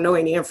and I don't know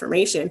any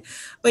information.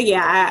 But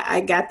yeah,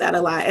 I got that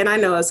a lot. And I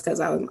know it's because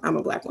I'm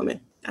a Black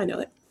woman. I know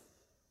it.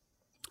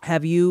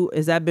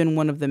 Has that been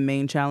one of the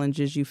main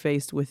challenges you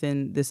faced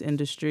within this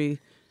industry?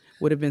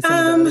 Would have been some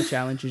of the other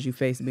challenges you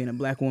faced being a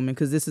Black woman?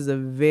 Because this is a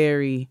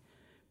very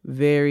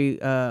very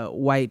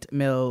white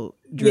male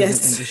driven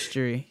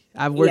industry.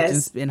 I've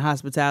worked in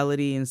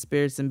hospitality and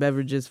spirits and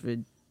beverages for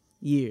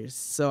years,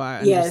 so I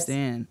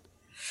understand.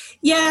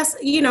 Yes,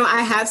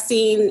 I have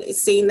seen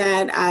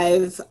that.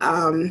 I've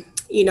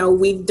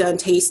we've done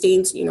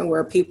tastings,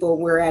 where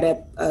we're at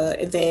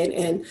a event,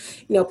 and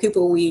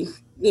people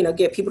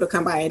get people to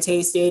come by and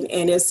taste it,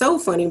 and it's so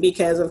funny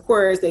because of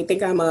course they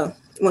think I'm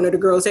one of the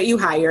girls that you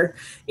hire,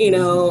 and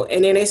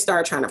then they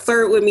start trying to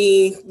flirt with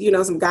me,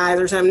 some guys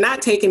or something,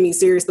 not taking me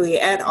seriously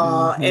at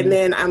all. And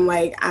then I'm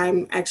like,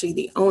 I'm actually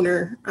the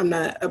owner. I'm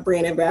not a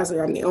brand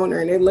ambassador. I'm the owner.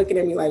 And they're looking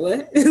at me like,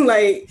 what?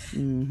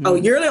 Oh,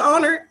 you're the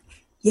owner?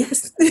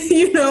 Yes.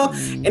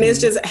 And it's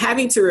just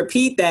having to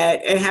repeat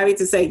that and having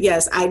to say,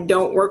 yes, I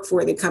don't work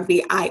for the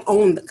company. I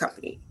own the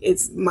company.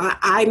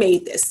 I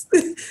made this.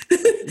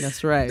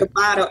 That's right. The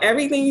bottle,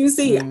 everything you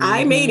see,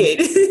 I made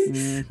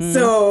it.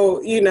 So,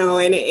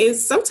 and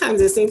sometimes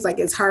it seems like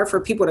it's hard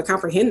for people to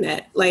comprehend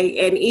that.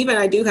 And even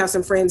I do have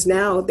some friends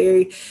now,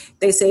 they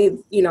say,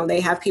 they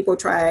have people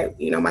try,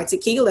 my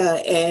tequila,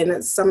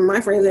 and some of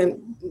my friends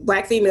and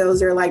Black females,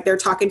 they're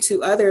talking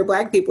to other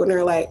Black people and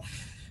they're like,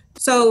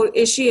 so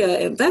is she an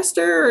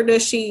investor or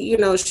does she,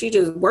 she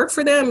just work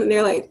for them? And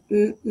they're like,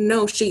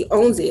 no, she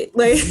owns it.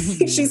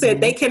 She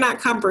said, they cannot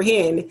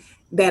comprehend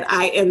that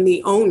I am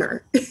the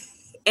owner.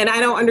 And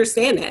I don't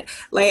understand that.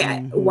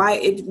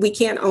 Why we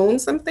can't own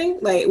something?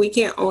 We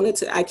can't own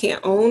it. I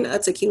can't own a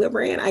tequila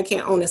brand. I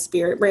can't own a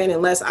spirit brand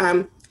unless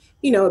I'm,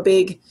 a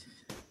big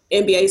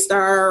NBA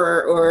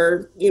star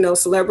or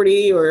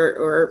celebrity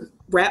or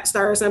rap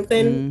star or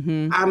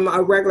something. I'm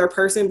a regular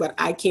person, but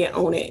I can't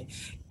own it.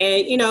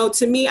 And,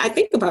 to me, I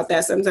think about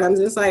that sometimes.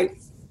 It's like,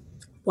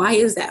 why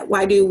is that?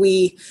 Why do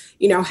we,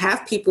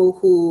 have people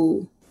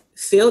who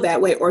feel that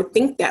way or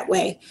think that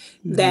way,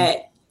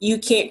 that you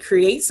can't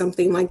create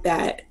something like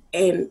that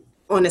and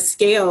on a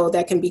scale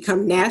that can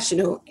become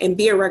national and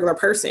be a regular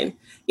person?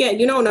 Yeah,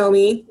 you don't know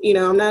me.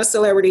 I'm not a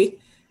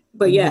celebrity,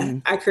 but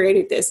I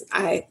created this.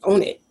 I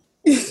own it.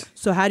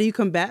 So how do you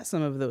combat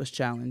some of those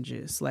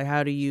challenges?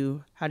 How do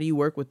you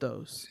work with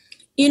those?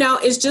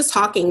 It's just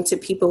talking to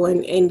people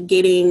and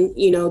getting,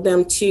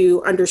 them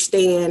to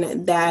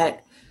understand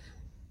that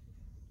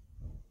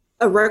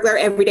a regular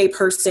everyday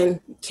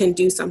person can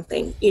do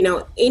something.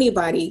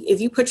 Anybody, if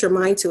you put your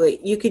mind to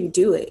it, you can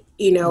do it.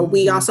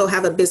 We also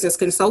have a business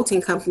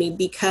consulting company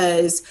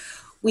because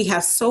we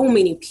have so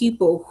many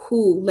people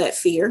who let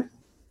fear.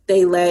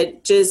 They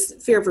let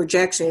just fear of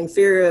rejection,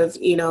 fear of,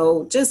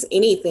 just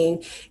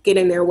anything get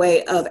in their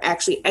way of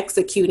actually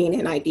executing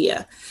an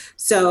idea.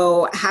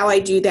 So how I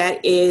do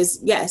that is,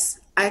 yes,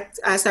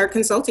 I start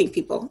consulting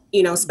people,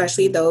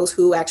 especially those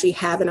who actually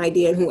have an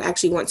idea and who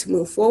actually want to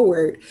move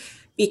forward.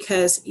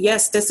 Because,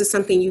 yes, this is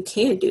something you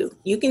can do.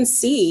 You can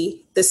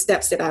see the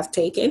steps that I've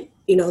taken,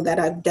 that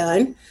I've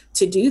done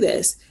to do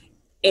this.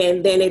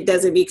 And then it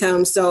doesn't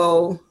become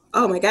so,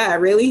 oh, my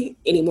God, really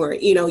anymore.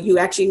 You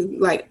actually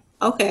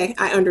okay,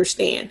 I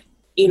understand,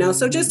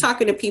 so just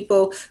talking to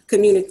people,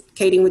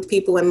 communicating with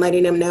people and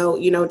letting them know,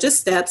 just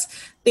steps,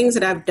 things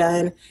that I've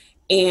done,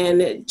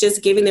 and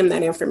just giving them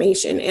that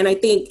information. And I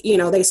think,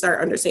 they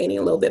start understanding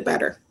a little bit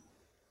better.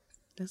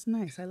 That's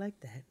nice. I like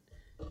that.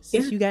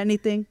 Sis, you got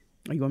anything?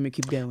 Or you want me to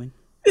keep going?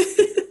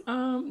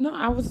 No,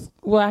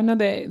 I know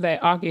that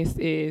August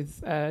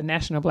is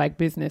National Black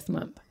Business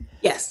Month.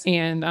 Yes.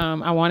 And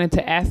I wanted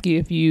to ask you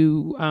if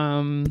you,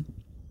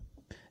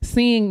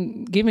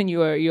 given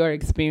your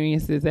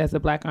experiences as a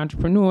Black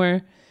entrepreneur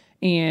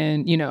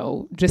and,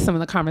 just some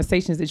of the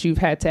conversations that you've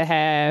had to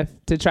have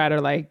to try to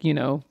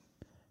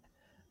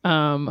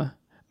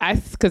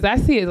because I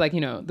see it like,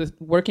 the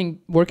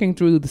working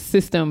through the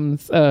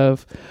systems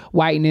of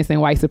whiteness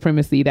and white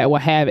supremacy that will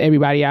have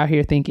everybody out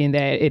here thinking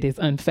that it is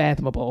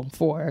unfathomable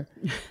for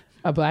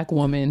a Black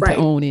woman to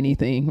own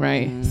anything.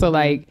 Right. So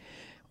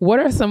what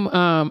are some,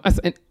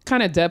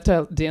 kind of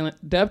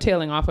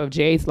dovetailing off of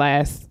Jay's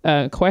last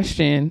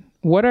question,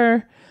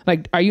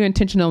 are you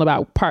intentional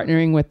about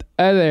partnering with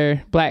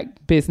other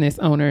Black business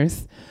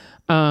owners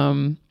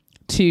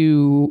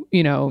to,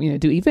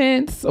 do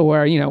events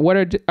or,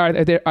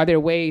 are there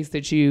ways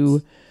that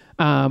you,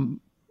 are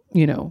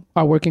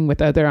working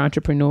with other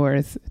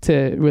entrepreneurs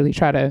to really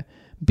try to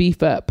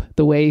beef up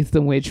the ways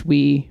in which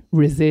we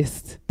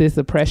resist this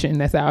oppression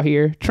that's out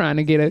here trying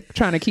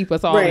to keep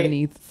us all in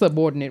these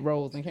subordinate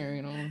roles and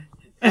carrying on?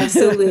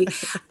 Absolutely.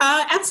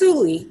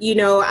 Absolutely.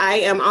 I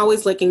am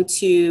always looking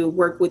to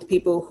work with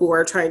people who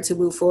are trying to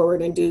move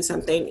forward and do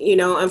something.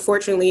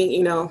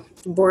 Unfortunately,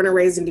 born and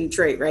raised in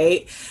Detroit,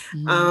 right?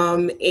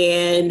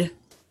 And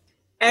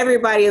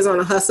everybody is on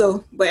a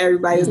hustle, but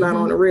everybody is not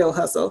on a real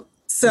hustle.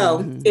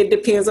 So it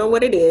depends on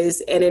what it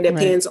is. And it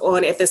depends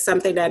on if it's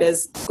something that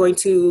is going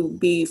to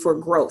be for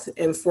growth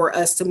and for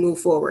us to move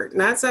forward.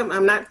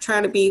 I'm not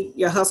trying to be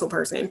your hustle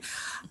person.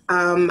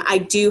 I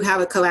do have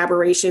a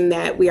collaboration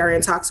that we are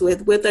in talks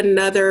with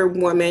another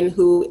woman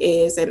who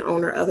is an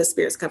owner of a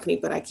spirits company,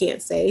 but I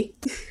can't say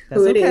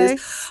who it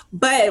is.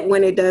 But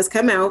when it does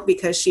come out,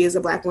 because she is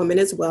a Black woman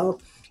as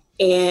well,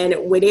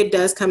 And when it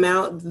does come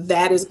out,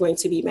 that is going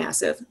to be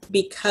massive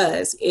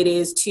because it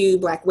is 2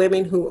 Black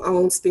women who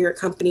own spirit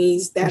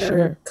companies that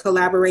are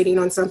collaborating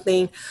on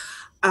something.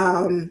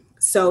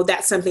 So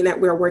that's something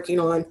that we're working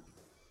on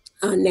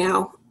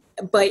now.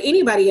 But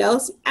anybody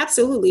else,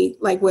 absolutely.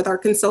 Like with our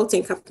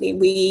consulting company,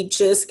 we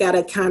just got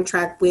a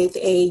contract with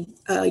a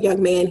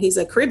young man. He's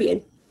a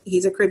Caribbean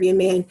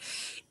man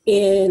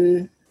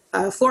in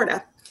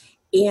Florida.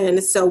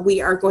 And so we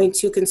are going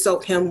to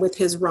consult him with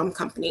his rum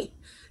company,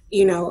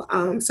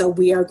 so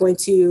we are going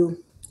to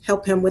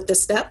help him with the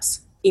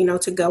steps,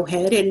 to go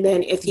ahead. And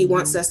then if he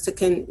wants us to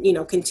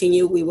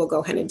continue, we will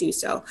go ahead and do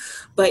so.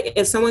 But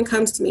if someone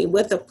comes to me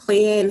with a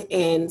plan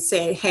and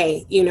say,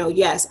 hey,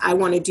 yes, I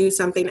want to do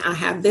something. I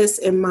have this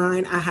in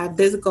mind. I have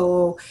this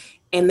goal,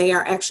 and they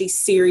are actually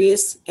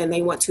serious and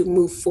they want to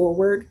move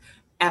forward.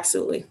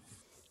 Absolutely.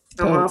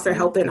 I'm all for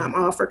helping. I'm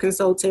all for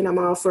consulting. I'm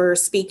all for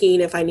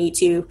speaking if I need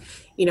to,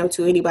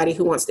 to anybody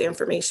who wants the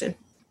information.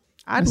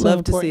 I'd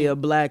love to see a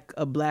black.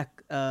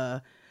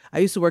 I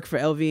used to work for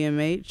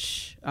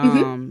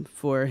LVMH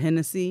for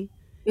Hennessy,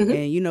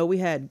 and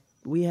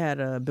we had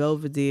a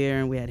Belvedere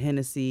and we had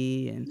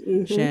Hennessy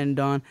and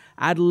Shandon.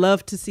 I'd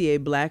love to see a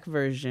black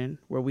version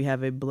where we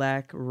have a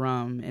black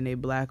rum and a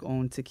black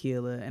owned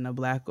tequila and a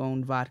black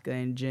owned vodka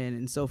and gin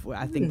and so forth.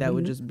 I think that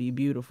would just be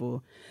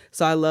beautiful.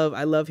 So I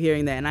love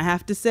hearing that. And I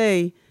have to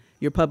say,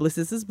 your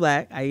publicist is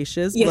black. Aisha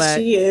is black. Yes,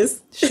 she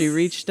is. She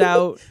reached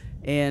out.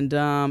 And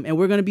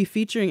we're going to be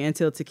featuring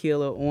Antioch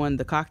Tequila on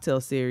the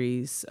cocktail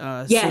series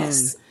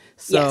soon.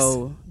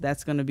 So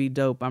that's going to be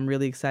dope. I'm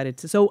really excited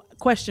to. So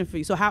question for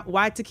you. So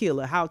why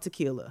tequila? How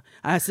tequila?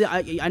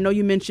 I know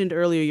you mentioned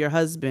earlier your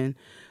husband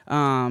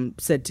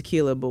said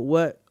tequila,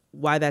 but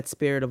why that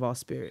spirit of all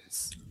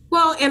spirits?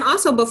 Well, and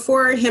also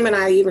before him and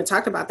I even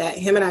talked about that,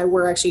 him and I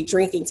were actually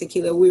drinking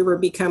tequila. We were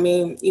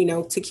becoming,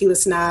 tequila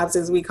snobs,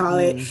 as we call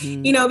it,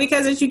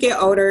 because as you get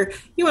older,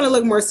 you want to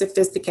look more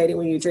sophisticated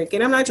when you drink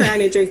it. I'm not trying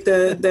to drink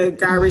the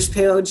garbage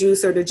pail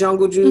juice or the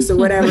jungle juice or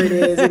whatever it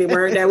is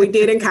anymore that we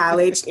did in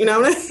college.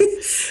 I'm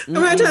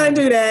not trying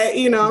to do that.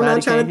 I'm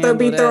not trying to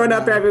be throwing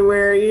up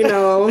everywhere,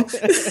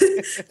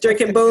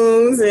 drinking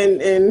booze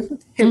and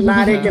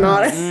hypnotic and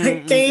all that.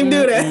 Can't even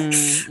do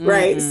that.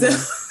 Right. So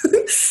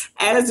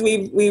as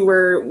when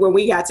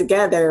we got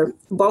together,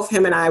 both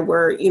him and I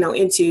were,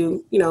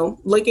 into,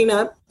 looking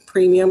up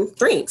premium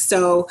drinks.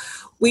 So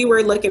we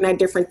were looking at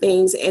different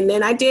things. And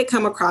then I did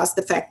come across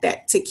the fact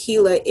that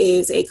tequila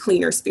is a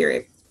cleaner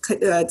spirit.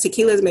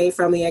 Tequila is made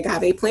from the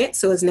agave plant,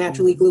 so it's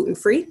naturally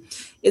gluten-free.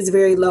 It's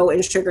very low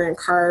in sugar and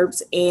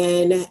carbs.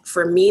 And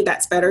for me,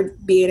 that's better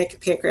being a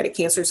pancreatic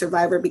cancer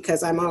survivor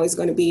because I'm always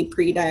going to be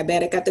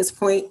pre-diabetic at this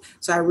point.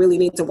 So I really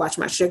need to watch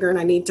my sugar and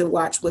I need to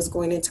watch what's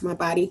going into my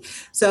body.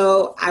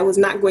 So I was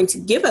not going to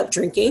give up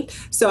drinking.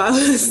 So I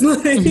was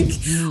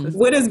like,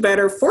 what is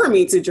better for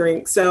me to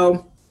drink?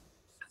 So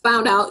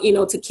found out,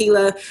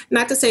 tequila,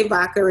 not to say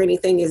vodka or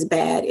anything is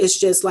bad. It's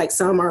just like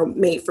some are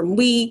made from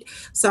wheat,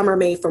 some are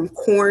made from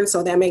corn.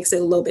 So that makes it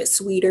a little bit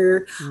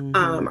sweeter.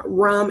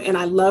 Rum, and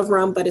I love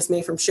rum, but it's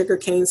made from sugar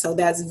cane. So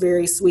that's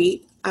very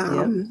sweet.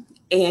 And,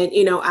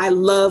 I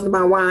loved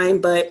my wine,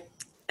 but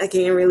I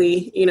can't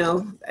really,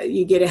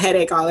 you get a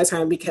headache all the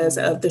time because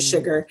of the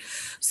sugar.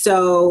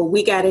 So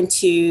we got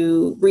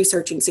into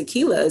researching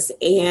tequilas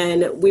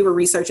and we were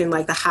researching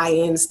like the high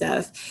end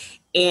stuff.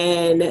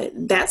 And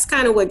that's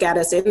kind of what got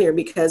us in there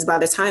because by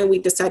the time we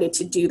decided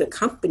to do the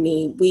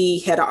company,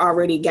 we had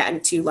already gotten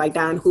to like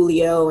Don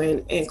Julio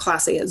and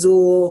Clase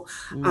Azul.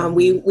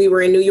 We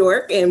were in New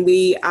York and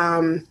we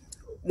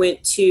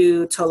went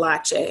to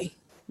Tolache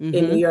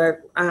in New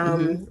York,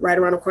 right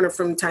around the corner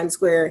from Times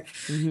Square.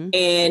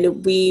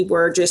 And we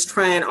were just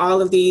trying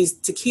all of these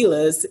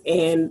tequilas.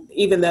 And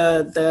even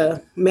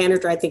the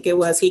manager, I think it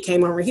was, he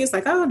came over, he was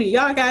like, oh, do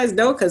y'all guys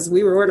know? Because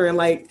we were ordering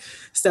like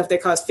stuff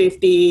that cost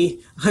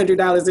 $50,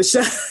 $100 a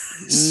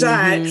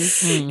shot.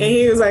 And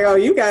he was like, oh,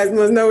 you guys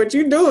must know what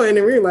you're doing.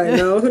 And we were like,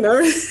 no.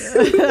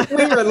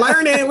 we were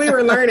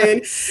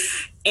learning.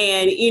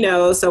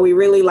 And, so we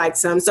really liked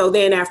some. So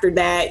then after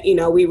that,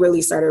 we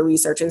really started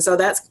researching. So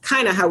that's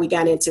kind of how we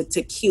got into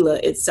tequila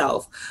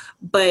itself.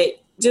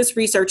 But just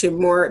researching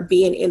more,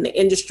 being in the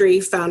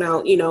industry, found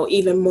out,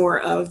 even more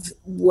of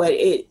what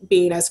it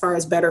being as far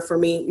as better for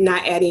me,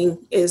 not adding,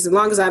 as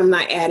long as I'm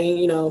not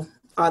adding,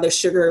 all the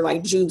sugar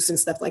like juice and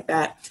stuff like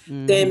that,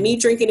 then me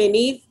drinking it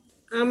neat,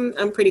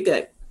 I'm pretty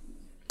good.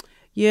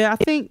 Yeah,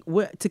 I think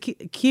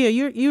Kia,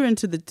 you're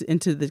into the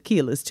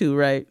tequilas too,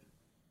 right?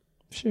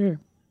 Sure.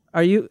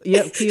 Are you?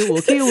 Yeah, Kia.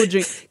 Well, Kia will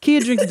drink. Kia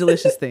drinks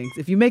delicious things.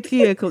 If you make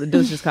Kia a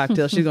delicious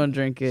cocktail, she's gonna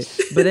drink it.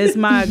 But it's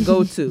my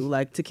go-to.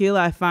 Like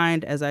tequila, I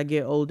find as I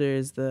get older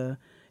is the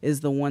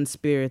one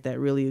spirit that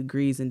really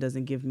agrees and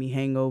doesn't give me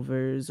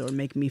hangovers or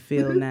make me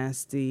feel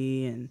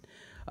nasty. And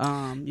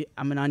I'm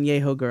an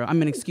añejo girl.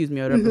 Excuse me,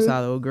 a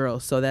reposado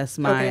girl. So that's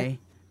my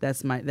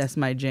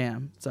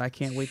jam. So I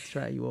can't wait to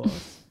try you all.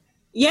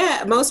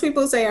 Yeah, most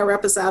people say our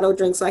reposado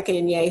drinks like an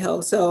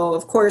añejo. So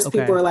of course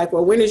people are like,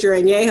 well, when is your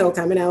añejo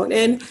coming out?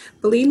 And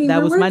believe me,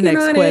 that was my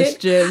next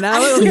question.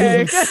 Now,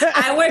 okay.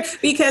 I would,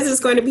 because it's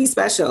going to be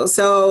special.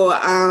 So,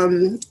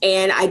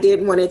 and I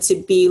did want it to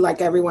be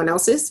like everyone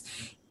else's,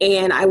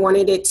 and I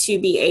wanted it to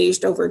be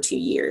aged over 2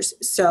 years.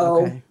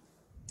 So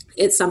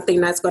it's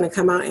something that's going to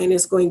come out, and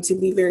it's going to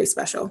be very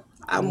special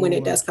when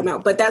it does come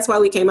out. But that's why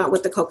we came out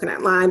with the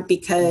coconut lime,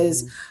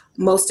 because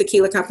most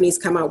tequila companies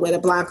come out with a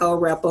Blanco,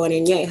 Repo,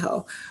 and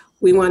Añejo.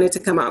 We wanted to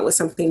come out with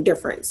something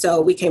different.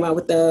 So we came out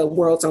with the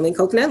world's only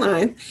coconut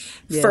lime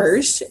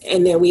first.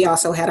 And then we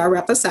also had our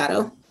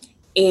Reposado.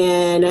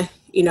 And,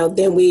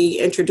 then we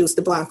introduced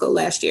the Blanco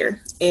last year.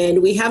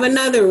 And we have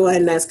another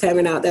one that's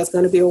coming out that's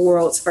going to be a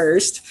world's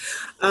first.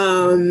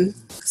 Soon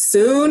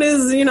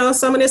as,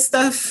 some of this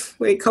stuff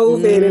with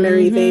COVID and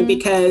everything,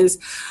 because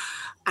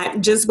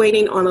I'm just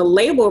waiting on a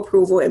label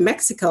approval in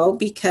Mexico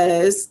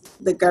because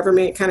the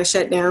government kind of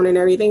shut down and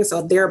everything.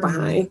 So they're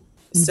behind.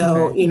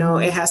 So,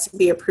 it has to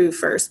be approved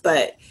first,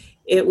 but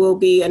it will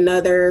be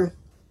another,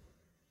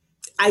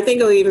 I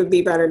think it'll even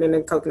be better than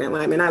the coconut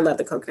lime. And I love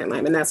the coconut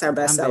lime, and that's our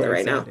best seller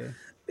right now.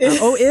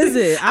 Oh, is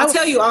it? I'll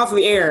tell you off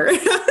the air.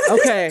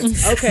 Okay.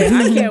 I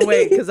can't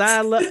wait, because I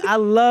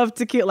love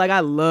tequila. Like, I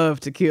love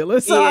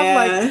tequila. So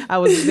I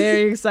was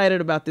very excited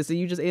about this. And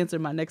you just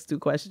answered my next two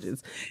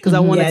questions, because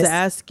I wanted to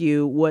ask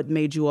you what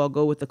made you all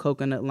go with the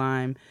coconut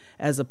lime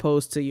as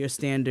opposed to your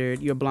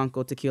standard, your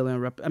Blanco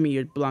tequila and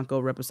your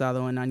Blanco,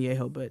 Reposado, and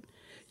Añejo. But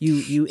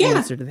you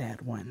answered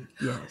that one.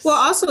 Yes. Well,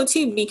 also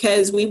too,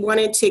 because we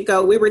wanted to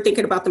go, we were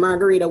thinking about the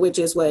margarita, which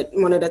is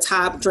one of the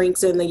top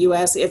drinks in the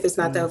U.S. If it's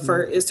not the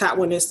first, it's top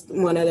one, is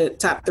one of the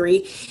top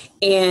three.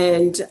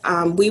 And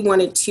we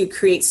wanted to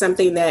create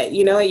something that,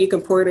 you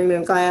can pour it in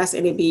a glass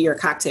and it'd be your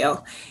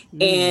cocktail.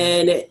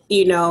 And,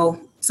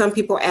 some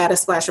people add a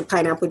splash of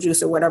pineapple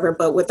juice or whatever,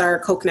 but with our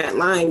coconut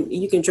lime,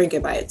 you can drink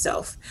it by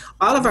itself.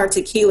 All of our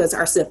tequilas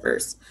are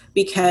sippers,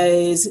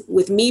 because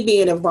with me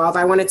being involved,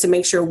 I wanted to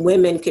make sure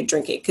women could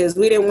drink it, because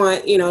we didn't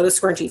want, the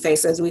scrunchy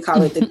face, as we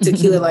call it, the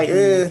tequila, like,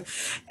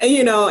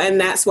 and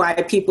that's why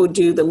people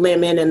do the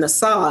lemon and the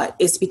salt.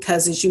 It's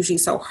because it's usually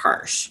so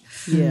harsh.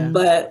 Yeah.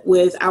 But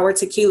with our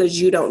tequilas,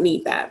 you don't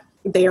need that.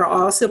 They are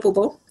all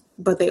sippable,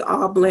 but they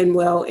all blend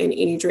well in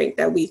any drink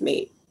that we've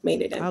made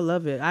it in. I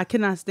love it. I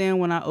cannot stand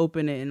when I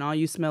open it and all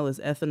you smell is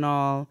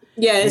ethanol.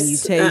 Yes. And you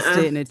taste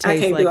it and it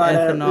tastes like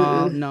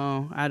ethanol.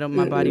 No, I don't.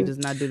 My body does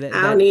not do that.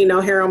 I don't need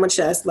no hair on my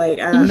chest. Like,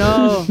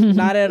 no,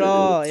 not at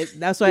all.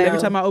 That's why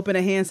every time I open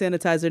a hand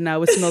sanitizer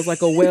now, it smells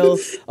like a well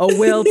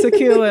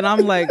tequila, and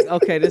I'm like,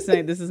 okay, this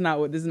is not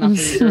for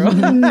me, girl.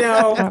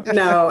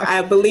 No.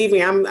 I believe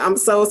me, I'm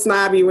so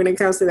snobby when it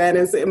comes to that.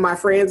 And my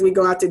friends, we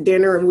go out to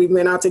dinner, and we've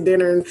been out to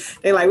dinner, and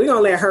they're like, we're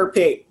gonna let her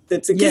pick the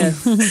tequila.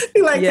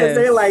 Because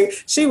they're like,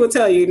 she will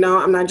tell you, no,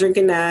 I'm not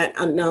drinking that.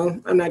 No,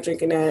 I'm not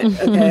drinking that.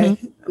 Okay,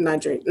 I'm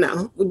not drinking.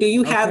 No, do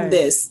you have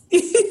this?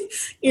 Have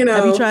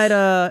you tried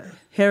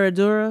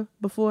Herradura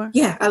before?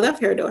 Yeah, I love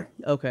Herradura.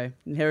 Okay,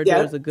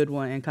 Herradura is a good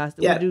one, and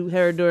we do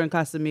Herradura and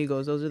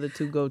Casamigos. Those are the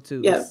two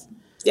go-tos.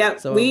 Yeah.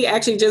 So, we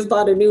actually just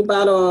bought a new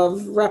bottle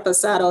of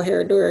Reposado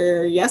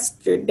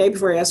Herradura day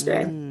before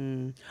yesterday.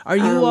 Are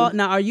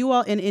you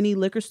all in any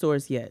liquor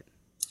stores yet?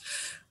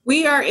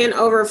 We are in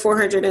over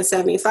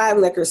 475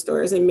 liquor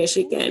stores in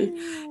Michigan,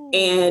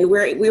 and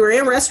we were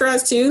in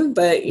restaurants too,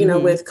 but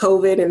with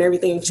COVID and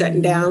everything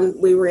shutting down,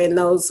 we were in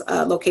those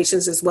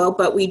locations as well.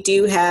 But we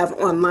do have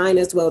online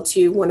as well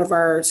too. One of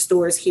our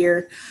stores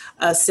here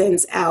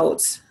sends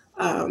out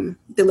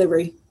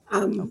delivery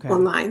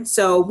online,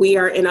 so we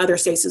are in other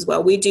states as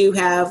well. We do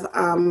have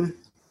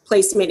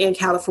placement in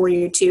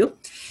California too.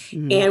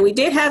 And we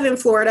did have in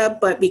Florida,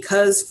 but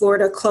because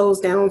Florida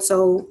closed down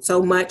so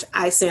much,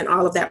 I sent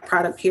all of that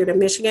product here to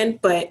Michigan.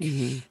 But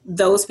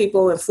those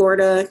people in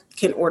Florida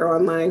can order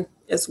online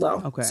as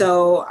well. Okay.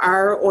 So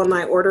our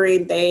online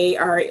ordering, they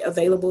are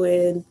available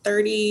in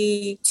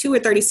 32 or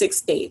 36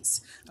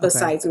 states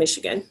besides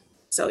Michigan.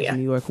 So yeah.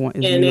 New York one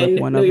of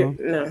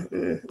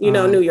them?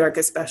 No, New York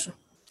is special.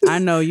 I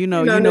know,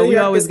 we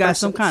always got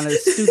some kind of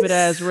stupid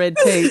ass red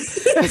tape.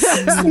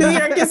 New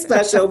York is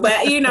special, but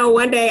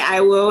one day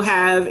I will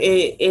have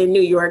it in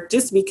New York,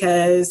 just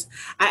because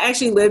I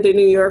actually lived in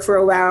New York for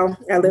a while.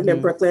 I lived in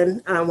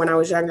Brooklyn when I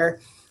was younger.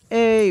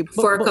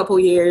 For a couple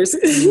years.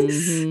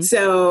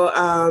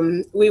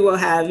 So we will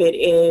have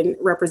it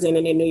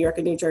represented in New York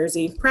and New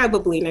Jersey,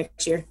 probably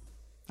next year.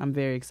 I'm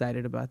very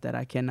excited about that.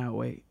 I cannot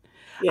wait.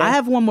 Yeah. I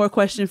have one more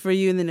question for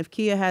you, and then if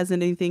Kia has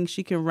anything,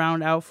 she can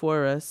round out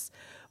for us.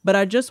 But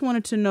I just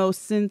wanted to know,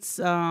 since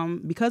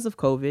because of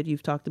COVID,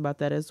 you've talked about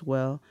that as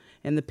well,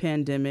 and the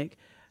pandemic,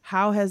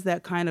 how has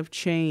that kind of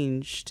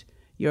changed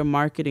your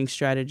marketing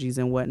strategies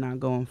and whatnot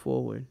going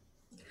forward?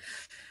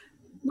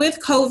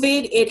 With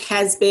COVID, it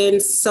has been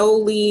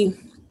solely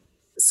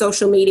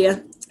social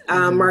media.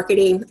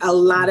 marketing, a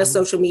lot of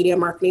social media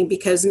marketing,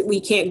 because we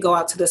can't go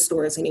out to the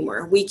stores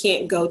anymore. We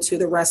can't go to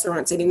the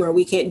restaurants anymore.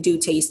 We can't do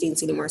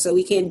tastings anymore. So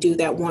we can't do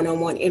that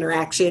one-on-one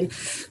interaction.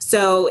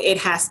 So it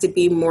has to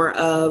be more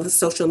of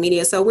social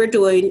media. So we're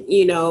doing,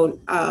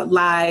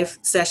 live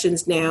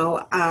sessions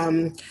now.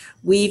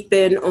 We've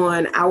been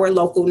on our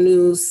local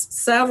news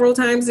several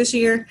times this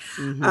year,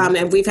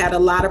 and we've had a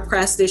lot of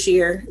press this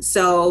year.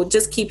 So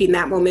just keeping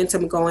that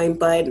momentum going,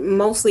 but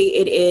mostly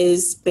it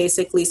is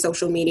basically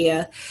social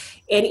media.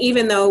 And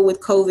even though with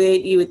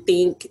COVID, you would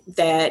think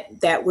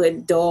that that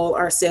would dull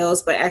our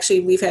sales, but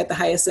actually we've had the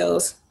highest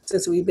sales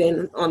since we've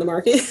been on the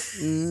market.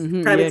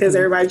 Probably because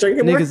everybody's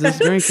drinking more. Niggas is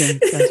drinking.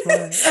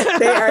 That's why.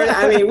 They are.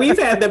 I mean, we've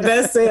had the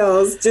best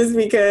sales just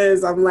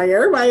because I'm like,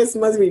 everybody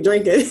must be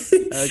drinking.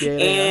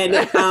 Okay, and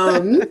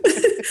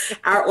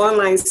our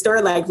online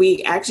store, like,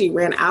 we actually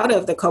ran out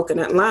of the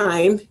coconut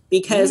lime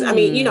because, I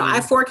mean,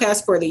 I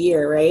forecast for the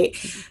year, right?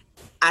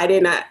 I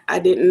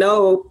didn't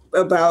know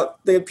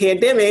about the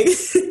pandemic.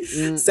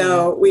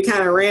 So we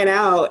kind of ran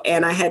out,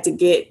 and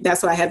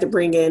that's why I had to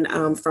bring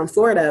in from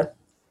Florida.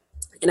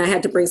 And I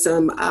had to bring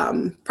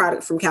some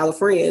product from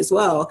California as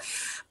well.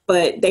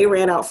 But they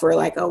ran out for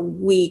like a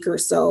week or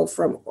so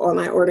from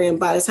online ordering.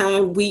 By the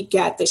time we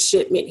got the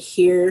shipment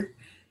here,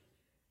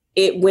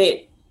 it went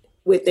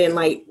within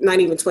like not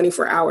even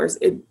 24 hours.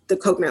 The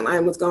coconut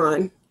lime was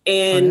gone.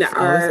 And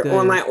our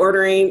online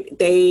ordering,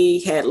 they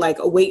had like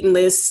a waiting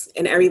list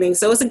and everything.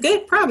 So it's a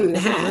good problem to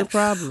have. No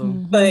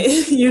problem. But,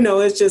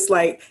 it's just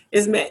like,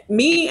 it's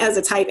me as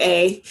a type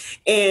A,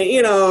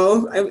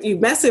 and, you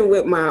messing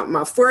with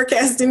my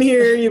forecasting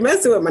here, you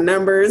messing with my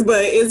numbers,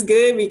 but it's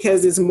good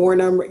because it's more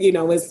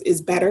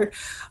it's better.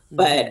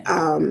 But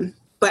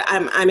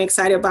I'm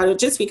excited about it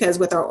just because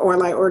with our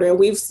online order,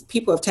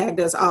 people have tagged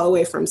us all the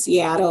way from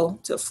Seattle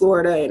to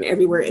Florida and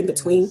everywhere in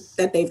between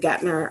that they've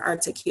gotten our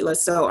tequila.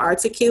 So our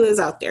tequila is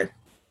out there.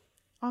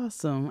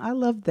 Awesome. I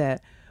love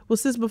that. Well,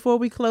 sis, before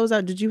we close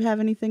out, did you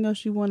have anything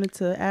else you wanted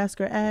to ask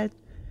or add?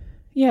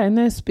 Yeah, in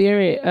the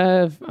spirit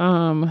of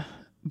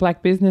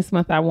Black Business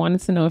Month, I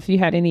wanted to know if you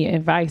had any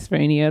advice for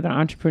any other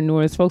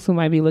entrepreneurs, folks who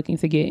might be looking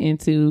to get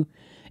into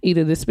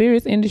either the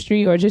spirits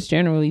industry or just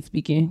generally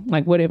speaking.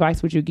 Like, what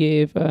advice would you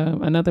give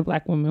another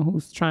Black woman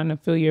who's trying to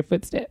fill your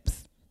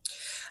footsteps?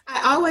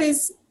 I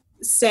always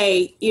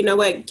say,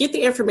 get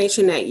the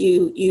information that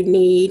you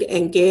need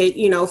and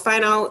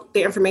find out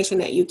the information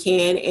that you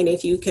can. And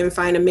if you can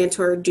find a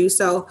mentor, do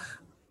so,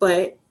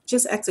 but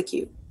just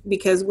execute.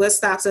 Because what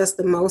stops us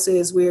the most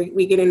is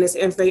we get in this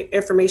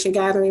information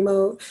gathering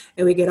mode,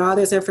 and we get all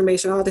this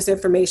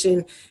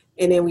information,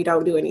 and then we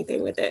don't do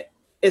anything with it.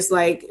 It's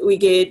like we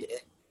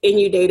get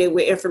inundated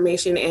with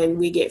information and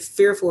we get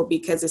fearful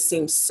because it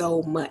seems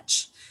so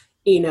much,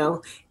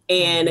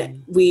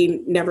 and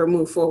we never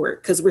move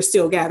forward because we're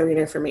still gathering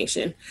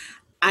information.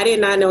 I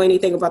did not know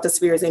anything about the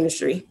spirits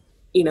industry,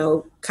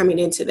 coming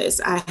into this.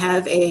 I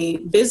have a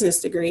business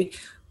degree,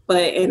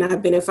 and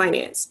I've been in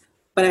finance,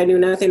 but I knew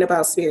nothing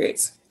about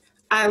spirits.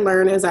 I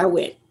learned as I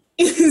went.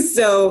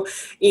 So,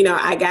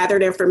 I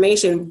gathered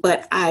information,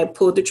 but I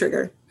pulled the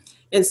trigger.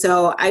 And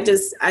so I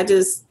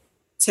just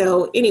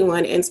tell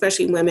anyone, and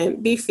especially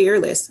women, be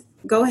fearless.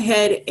 Go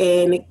ahead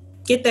and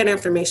get that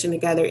information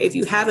together. If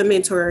you have a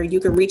mentor, you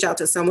can reach out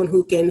to someone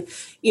who can,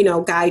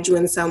 guide you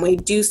in some way,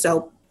 do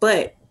so,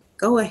 but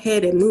go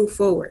ahead and move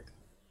forward.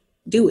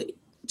 Do it.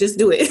 Just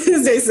do it.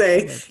 As they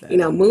say,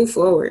 move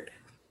forward.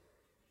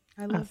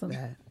 I love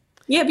that.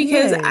 Yeah,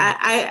 because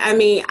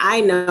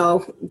I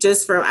know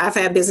just from, I've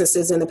had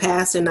businesses in the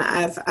past, and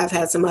I've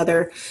had some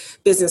other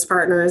business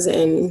partners,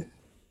 and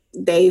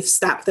they've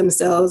stopped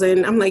themselves.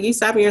 And I'm like, you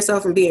stopping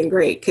yourself from being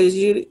great because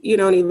you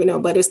don't even know.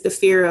 But it's the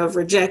fear of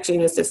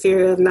rejection. It's the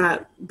fear of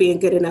not being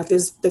good enough.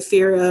 It's the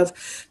fear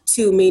of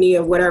too many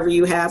of whatever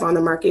you have on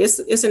the market.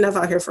 It's enough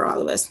out here for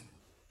all of us.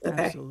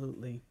 Okay.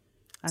 Absolutely.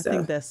 I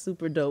think that's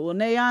super dope. Well,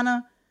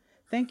 Nayana,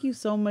 thank you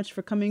so much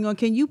for coming on.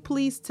 Can you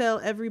please tell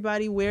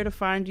everybody where to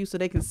find you so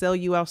they can sell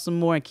you out some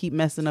more and keep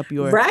messing up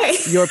your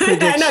predictions?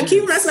 I know,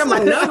 keep messing up my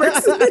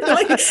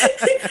numbers.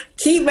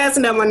 Keep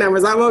messing up my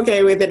numbers. I'm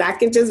okay with it. I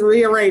can just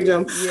rearrange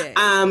them.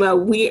 Yeah.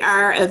 We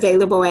are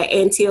available at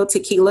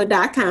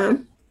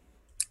antiltequila.com.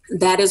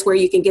 That is where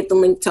you can get the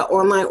link to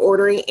online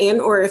ordering,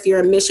 or if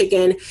you're in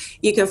Michigan,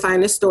 you can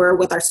find a store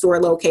with our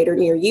store locator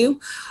near you.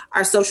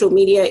 Our social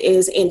media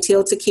is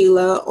Antil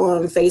Tequila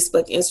on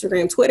Facebook,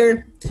 Instagram,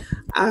 Twitter.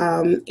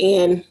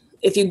 And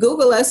if you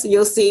Google us,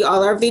 you'll see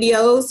all our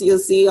videos, you'll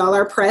see all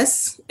our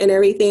press and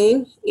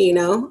everything,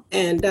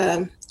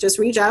 and just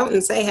reach out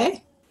and say,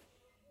 hey.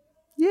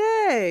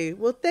 Yay.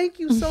 Well, thank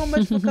you so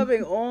much for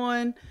coming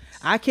on.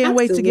 I can't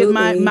wait to get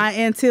my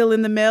Antil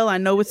in the mail. I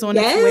know it's on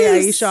its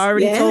way. Aisha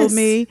already told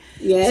me.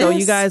 Yes. So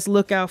you guys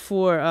look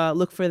for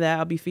that.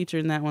 I'll be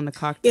featuring that on the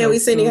cocktail. Yeah, we're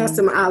sending out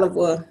some olive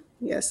oil.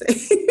 Yes.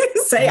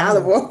 Say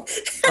olive oil.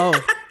 Oh,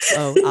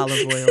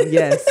 olive oil.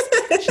 Yes.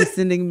 She's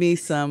sending me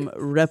some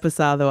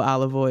Reposado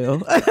olive oil.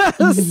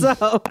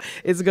 So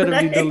it's going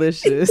to be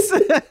delicious.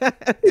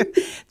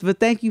 But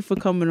thank you for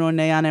coming on,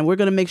 Nayana. And we're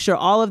going to make sure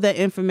all of that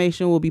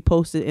information will be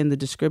posted in the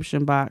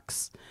description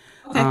box.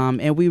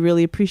 And we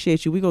really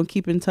appreciate you. We're going to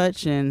keep in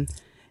touch and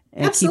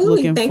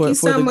Absolutely. keep looking Thank you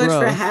so much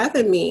growth. for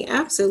having me.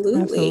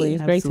 Absolutely.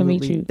 It's great to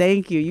meet you.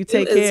 Thank you. You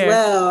take care. As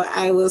well.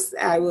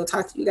 I will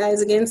talk to you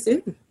guys again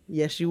soon.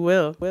 Yes, you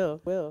will.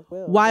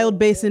 Wild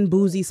Basin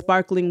Boozy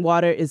Sparkling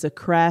Water is a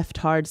craft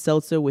hard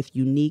seltzer with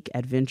unique,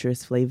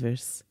 adventurous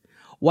flavors.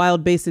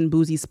 Wild Basin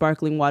Boozy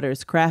Sparkling Water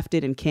is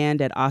crafted and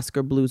canned at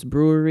Oscar Blues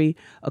Brewery,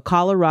 a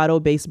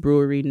Colorado-based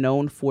brewery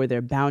known for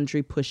their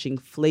boundary-pushing,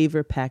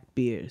 flavor-packed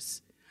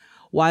beers.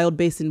 Wild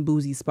Basin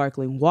Boozy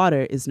Sparkling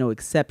Water is no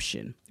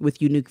exception,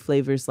 with unique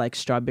flavors like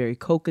strawberry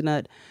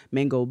coconut,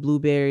 mango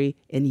blueberry,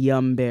 and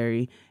yum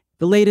berry.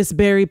 The latest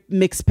berry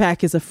mix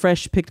pack is a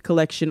fresh-picked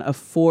collection of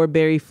 4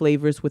 berry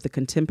flavors with a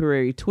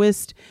contemporary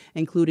twist,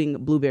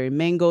 including blueberry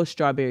mango,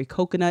 strawberry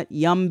coconut,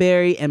 yum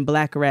berry, and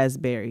black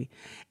raspberry.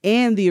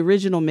 And the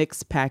original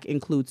mix pack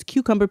includes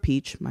cucumber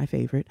peach, my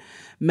favorite,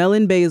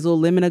 melon basil,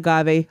 lemon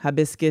agave,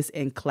 hibiscus,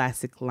 and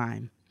classic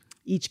lime.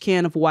 Each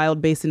can of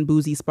Wild Basin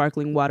Boozy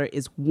Sparkling Water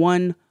is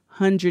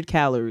 100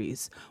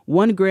 calories,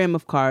 1 gram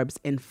of carbs,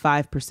 and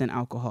 5%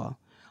 alcohol.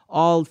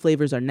 All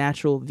flavors are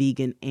natural,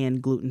 vegan,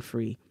 and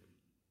gluten-free.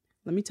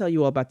 Let me tell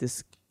you all about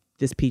this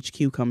peach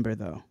cucumber,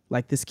 though.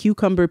 Like this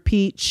cucumber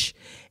peach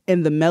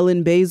and the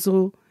melon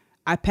basil,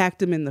 I packed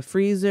them in the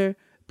freezer,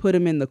 put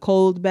them in the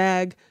cold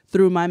bag,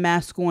 threw my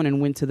mask on,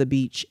 and went to the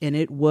beach. And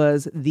it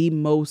was the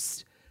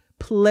most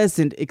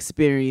pleasant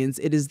experience.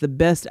 It is the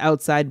best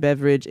outside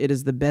beverage. It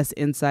is the best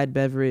inside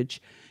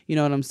beverage. You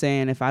know what I'm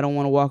saying? If I don't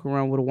want to walk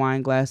around with a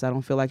wine glass, I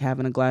don't feel like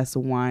having a glass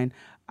of wine,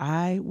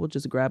 I will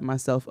just grab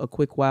myself a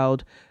quick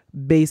Wild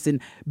Basin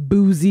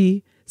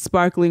Boozy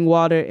Sparkling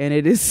Water, and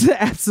it is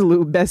the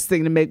absolute best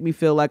thing to make me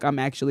feel like I'm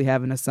actually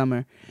having a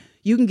summer.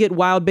 You can get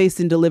Wild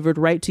Basin delivered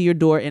right to your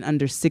door in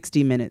under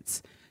 60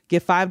 minutes.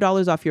 Get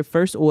 $5 off your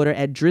first order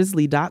at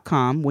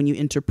drizzly.com when you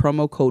enter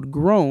promo code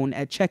GROWN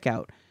at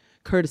checkout,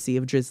 courtesy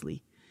of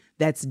Drizzly.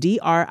 That's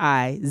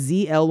DRIZLY.com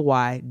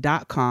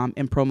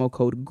and promo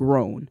code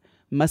GROWN.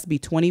 Must be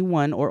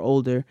 21 or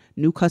older.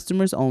 New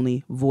customers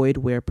only. Void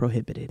where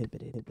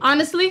prohibited.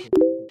 Honestly?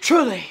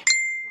 Truly.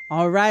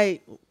 All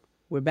right.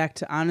 We're back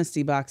to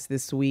Honesty Box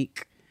this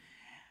week.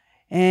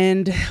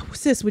 And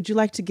sis, would you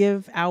like to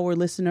give our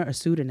listener a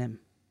pseudonym?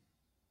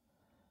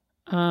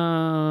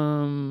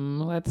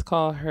 Let's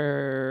call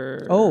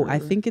her. Oh, I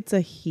think it's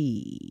a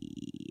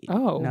he.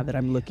 Oh, now that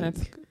I'm looking.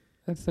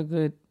 That's a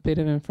good bit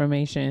of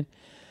information.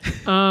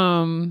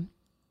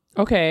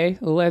 Okay,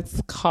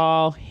 let's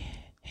call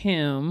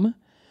him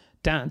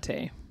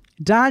Dante.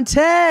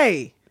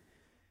 Dante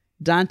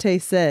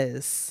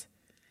says,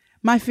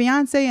 my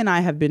fiance and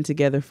I have been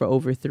together for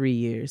over 3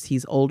 years.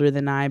 He's older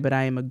than I, but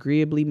I am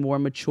agreeably more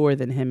mature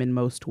than him in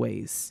most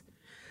ways.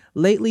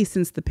 Lately,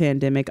 since the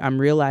pandemic, I'm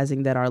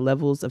realizing that our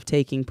levels of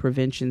taking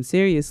prevention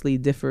seriously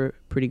differ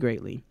pretty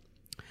greatly.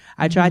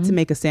 I tried to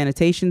make a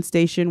sanitation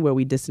station where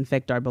we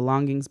disinfect our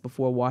belongings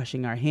before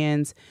washing our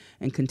hands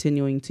and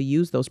continuing to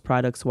use those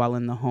products while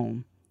in the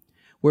home.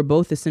 We're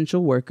both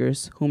essential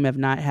workers whom have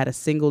not had a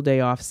single day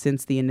off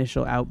since the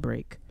initial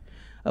outbreak.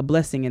 A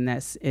blessing in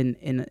that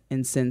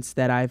in sense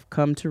that I've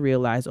come to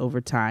realize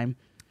over time.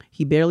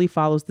 He barely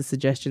follows the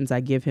suggestions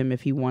I give him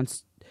if he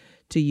wants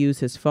to use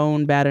his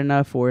phone bad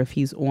enough or if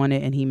he's on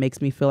it and he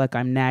makes me feel like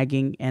I'm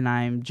nagging and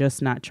I'm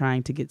just not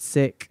trying to get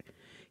sick.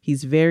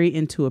 He's very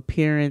into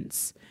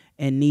appearance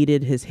and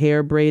needed his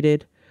hair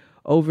braided.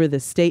 Over the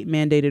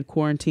state-mandated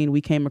quarantine,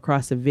 we came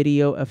across a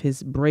video of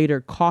his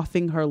braider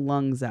coughing her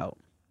lungs out.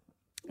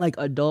 Like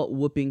adult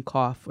whooping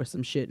cough or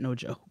some shit, no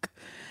joke.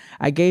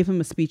 I gave him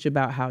a speech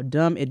about how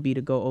dumb it'd be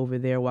to go over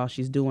there while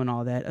she's doing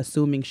all that,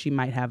 assuming she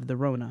might have the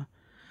Rona.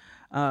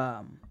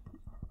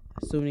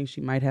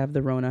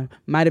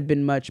 Might have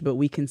been much, but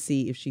we can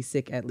see if she's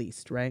sick at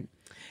least, right?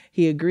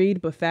 He agreed,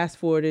 but fast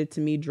forwarded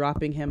to me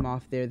dropping him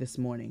off there this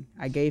morning.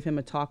 I gave him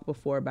a talk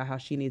before about how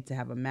she needed to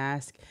have a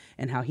mask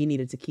and how he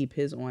needed to keep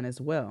his on as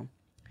well.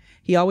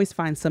 He always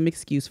finds some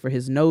excuse for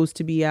his nose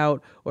to be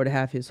out or to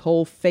have his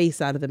whole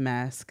face out of the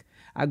mask.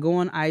 I go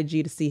on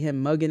IG to see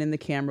him mugging in the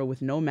camera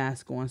with no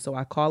mask on, so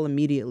I call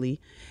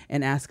immediately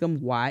and ask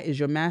him, why is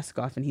your mask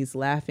off? And he's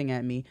laughing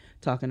at me,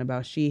 talking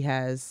about she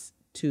has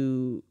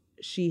to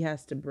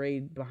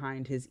braid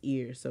behind his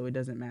ear, so it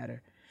doesn't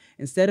matter.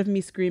 Instead of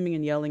me screaming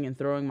and yelling and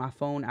throwing my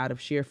phone out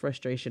of sheer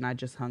frustration, I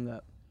just hung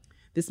up.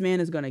 This man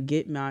is going to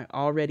get my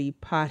already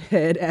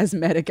pothead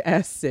asthmatic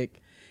ass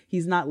sick.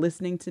 He's not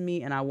listening to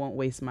me, and I won't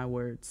waste my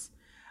words.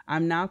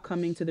 I'm now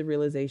coming to the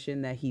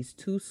realization that he's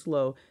too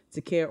slow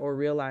to care or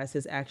realize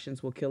his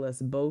actions will kill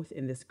us both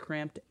in this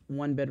cramped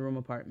one-bedroom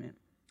apartment.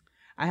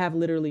 I have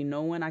literally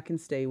no one I can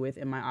stay with,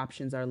 and my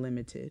options are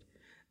limited.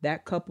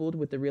 That coupled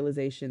with the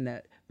realization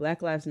that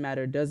Black Lives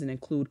Matter doesn't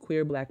include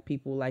queer Black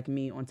people like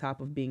me, on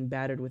top of being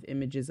battered with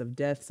images of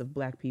deaths of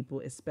Black people,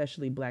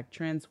 especially Black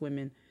trans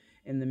women,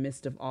 in the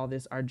midst of all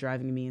this, are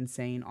driving me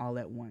insane all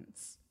at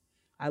once.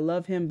 I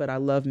love him, but I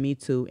love me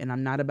too, and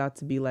I'm not about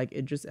to be like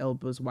Idris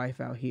Elba's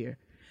wife out here.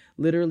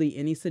 Literally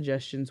any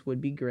suggestions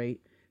would be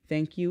great.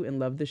 Thank you and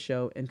love the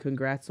show, and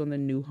congrats on the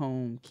new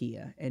home,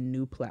 Kia, and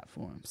new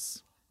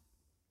platforms.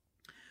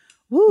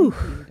 Woo.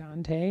 Thank you,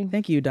 Dante.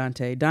 Thank you,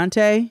 Dante.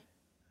 Dante,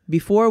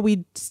 before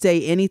we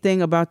say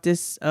anything about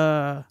this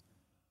about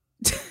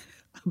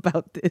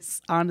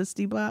this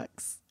honesty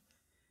box,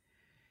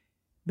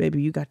 baby,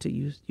 you got to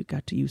use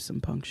some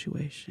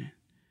punctuation.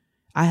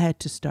 I had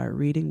to start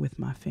reading with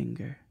my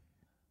finger.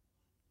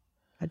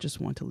 I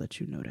just want to let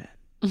you know that.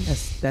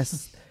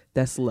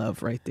 That's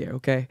love right there,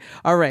 okay?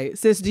 All right.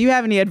 Sis, do you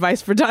have any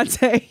advice for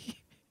Dante?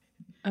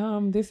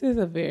 This is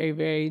a very,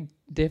 very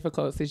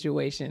difficult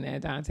situation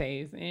that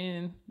Dante is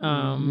in.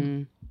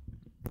 And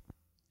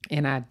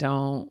I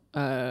don't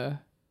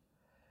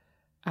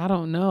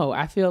know.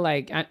 I feel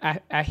like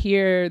I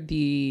hear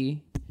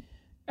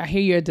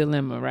your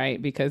dilemma,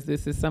 right? Because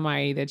this is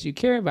somebody that you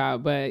care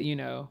about, but you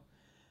know,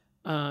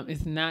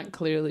 it's not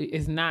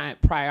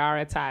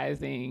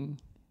prioritizing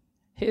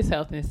his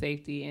health and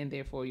safety and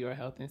therefore your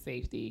health and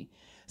safety.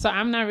 So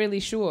I'm not really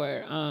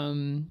sure,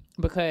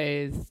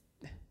 because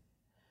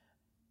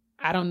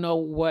I don't know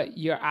what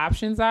your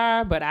options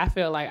are, but I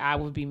feel like I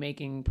would be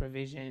making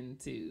provision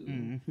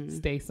to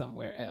stay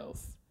somewhere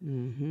else.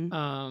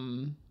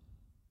 And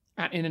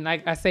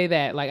like I say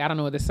that, like, I don't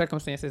know what the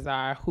circumstances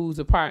are, whose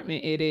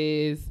apartment it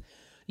is,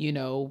 you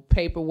know,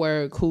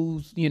 paperwork,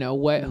 who's, you know,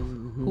 what,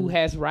 who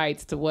has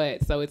rights to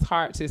what. So it's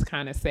hard to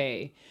kind of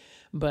say,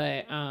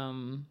 but,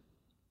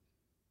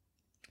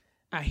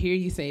 I hear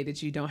you say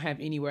that you don't have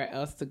anywhere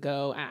else to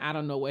go. I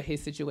don't know what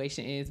his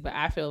situation is, but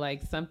I feel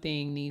like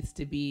something needs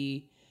to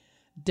be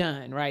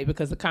done, right?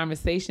 Because the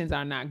conversations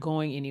are not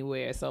going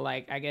anywhere. So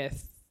like, I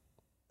guess,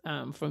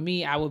 for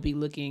me, I would be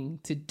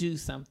looking to do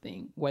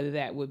something, whether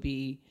that would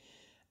be,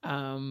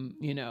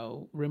 you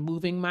know,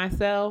 removing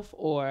myself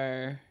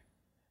or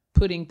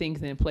putting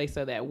things in place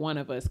so that one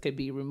of us could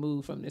be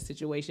removed from the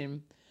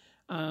situation.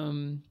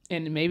 And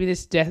maybe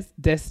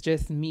that's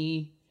just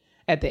me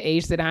at the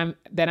age that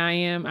I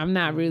am. I'm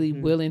not really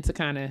willing to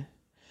kind of,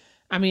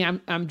 I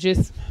mean, I'm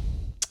just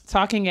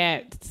talking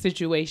at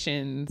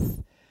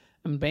situations.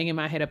 I'm banging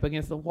my head up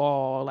against the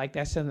wall. Like,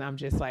 that's something I'm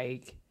just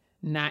like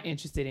not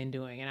interested in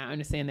doing. And I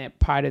understand that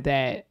part of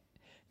that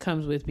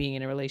comes with being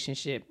in a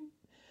relationship.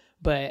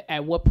 But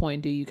at what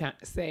point do you kind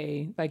of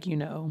say, like, you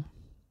know,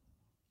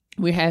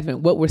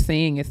 what we're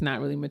saying is not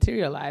really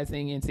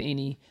materializing into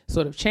any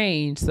sort of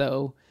change.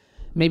 So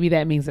maybe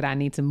that means that I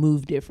need to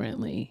move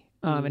differently.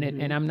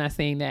 And I'm not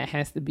saying that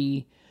has to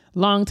be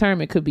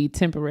long-term. It could be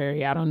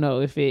temporary. I don't know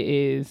if it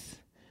is.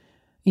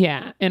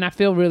 Yeah. And I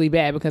feel really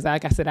bad because,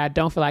 like I said, I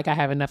don't feel like I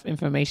have enough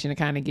information to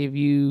kind of give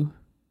you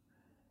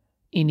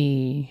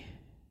any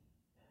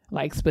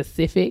like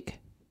specific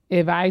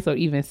advice or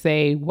even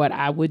say what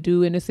I would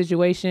do in a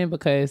situation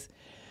because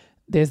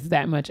there's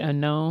that much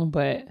unknown.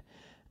 But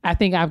I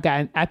think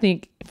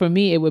for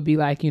me, it would be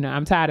like, you know,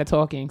 I'm tired of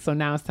talking. So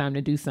now it's time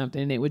to do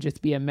something. It would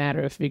just be a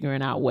matter of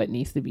figuring out what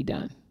needs to be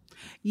done.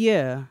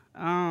 Yeah.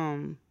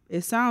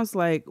 It sounds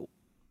like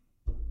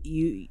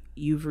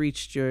you've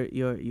reached your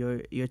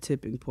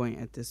tipping point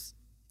at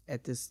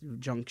this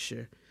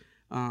juncture.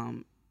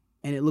 And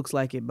it looks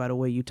like it by the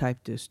way you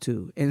typed this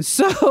too. And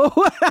so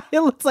it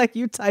looks like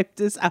you typed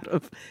this out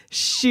of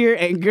sheer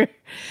anger.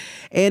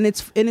 And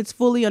it's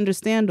fully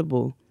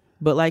understandable.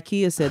 But like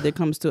Kia said, there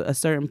comes to a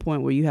certain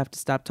point where you have to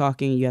stop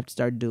talking and you have to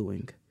start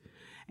doing.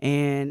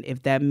 And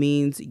if that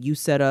means you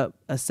set up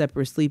a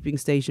separate sleeping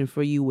station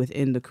for you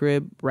within the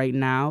crib right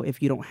now,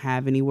 if you don't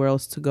have anywhere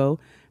else to go,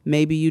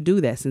 maybe you do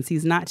that. Since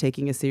he's not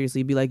taking it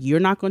seriously, be like, you're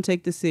not going to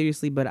take this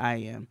seriously, but I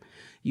am.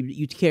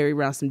 You carry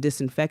around some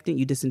disinfectant.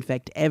 You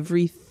disinfect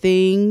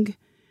everything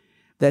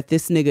that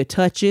this nigga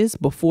touches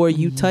before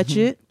you touch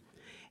it.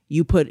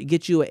 You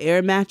get you an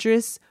air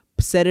mattress,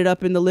 set it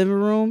up in the living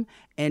room,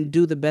 and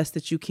do the best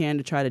that you can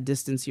to try to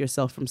distance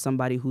yourself from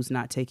somebody who's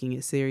not taking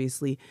it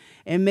seriously.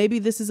 And maybe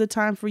this is a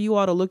time for you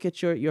all to look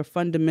at your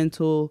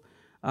fundamental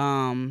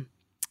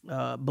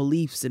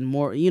beliefs and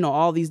more, you know,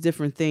 all these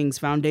different things,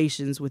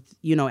 foundations with,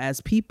 you know,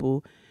 as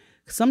people.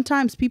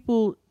 Sometimes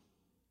people,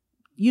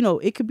 you know,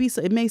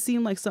 it may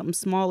seem like something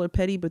small or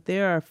petty, but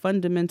there are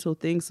fundamental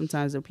things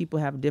sometimes that people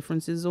have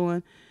differences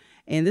on.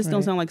 And this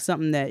don't sound like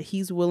something that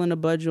he's willing to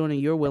budge on and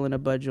you're willing to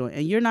budge on.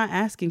 And you're not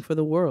asking for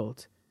the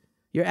world.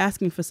 You're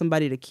asking for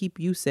somebody to keep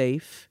you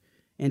safe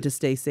and to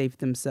stay safe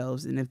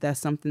themselves. And if that's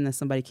something that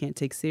somebody can't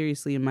take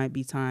seriously, it might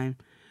be time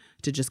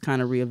to just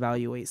kind of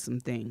reevaluate some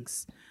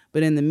things.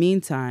 But in the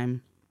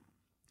meantime,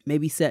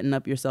 maybe setting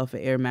up yourself an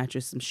air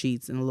mattress, some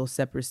sheets, and a little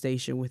separate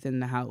station within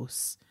the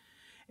house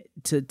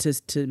to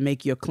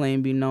make your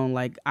claim be known.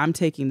 Like, I'm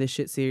taking this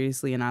shit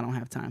seriously and I don't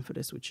have time for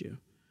this with you.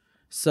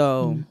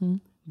 So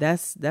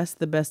that's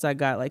the best I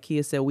got. Like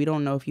Kia said, we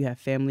don't know if you have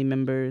family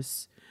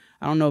members.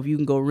 I don't know if you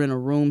can go rent a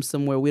room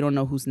somewhere. We don't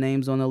know whose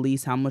name's on the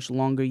lease, how much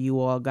longer you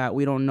all got.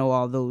 We don't know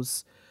all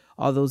those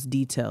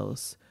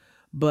details.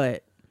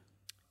 But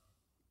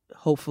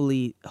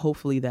hopefully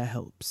that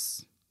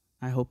helps.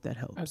 I hope that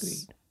helps.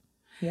 Agreed.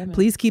 Yeah, man.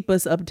 Please keep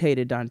us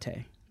updated,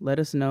 Dante. Let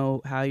us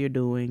know how you're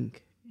doing.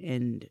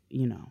 And,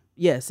 you know,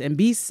 yes, and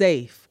be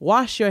safe.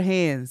 Wash your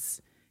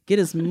hands. Get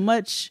as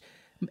much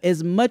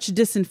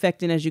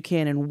disinfectant as you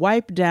can and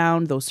wipe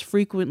down those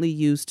frequently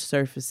used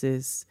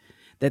surfaces.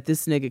 that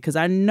this nigga, because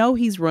I know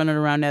he's running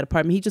around that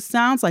apartment. He just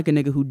sounds like a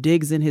nigga who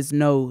digs in his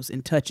nose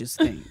and touches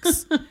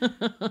things.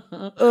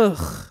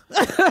 Ugh.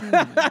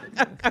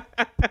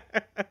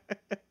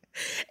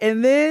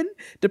 And then,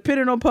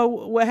 depending on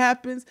what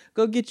happens,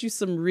 go get you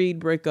some Reed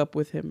Break Up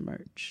With Him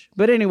merch.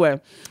 But anyway,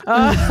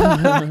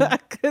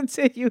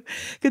 continue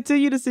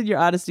to send your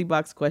Honesty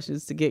Box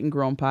questions to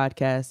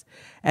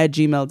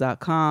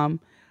gettinggrownpodcast@gmail.com.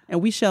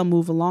 And we shall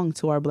move along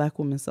to our Black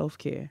woman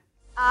self-care.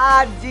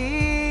 I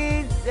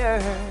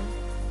deserve.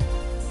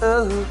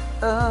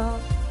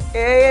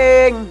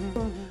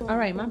 All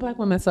right, my Black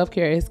woman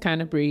self-care is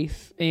kind of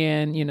brief,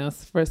 and you know,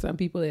 for some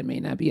people it may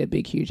not be a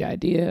big huge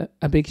deal,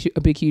 I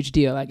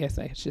guess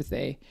I should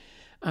say,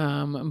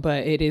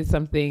 but it is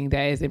something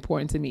that is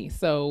important to me.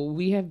 So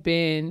we have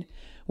been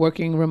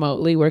working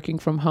remotely, working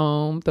from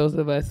home. Those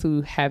of us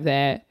who have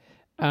that,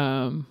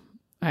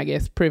 I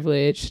guess,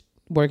 privilege,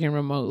 working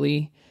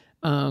remotely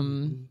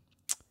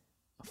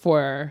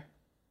for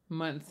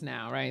months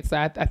now, right? So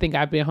I think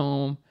I've been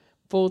home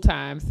full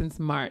time since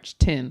March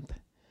 10th.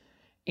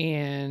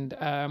 And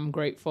I'm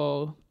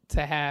grateful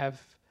to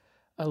have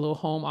a little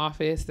home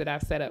office that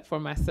I've set up for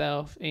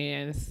myself.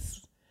 And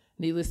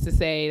needless to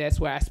say, that's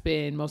where I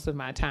spend most of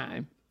my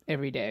time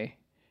every day,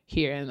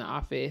 here in the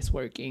office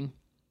working.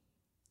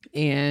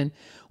 And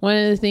one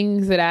of the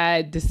things that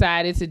I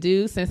decided to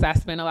do, since I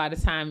spend a lot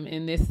of time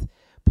in this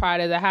part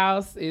of the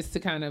house, is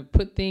to kind of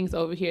put things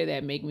over here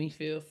that make me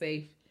feel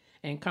safe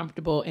and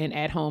comfortable and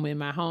at home in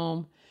my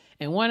home.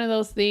 And one of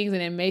those things,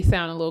 and it may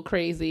sound a little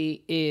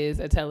crazy, is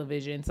a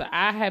television. So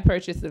I had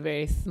purchased a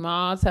very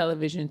small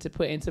television to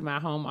put into my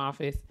home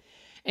office.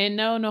 And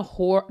no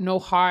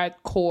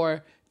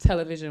hardcore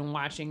television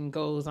watching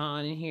goes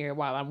on in here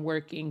while I'm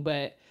working.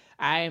 But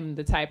I am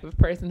the type of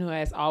person who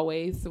has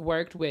always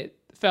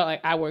felt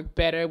like I work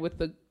better with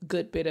a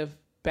good bit of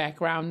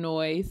background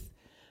noise.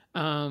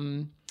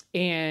 And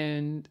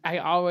I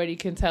already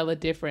can tell a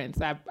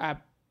difference. I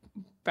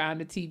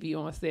found a TV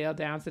on sale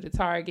down to the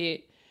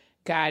Target.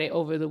 Got it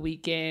over the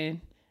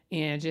weekend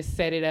and just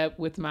set it up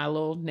with my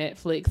little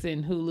Netflix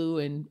and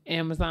Hulu and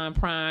Amazon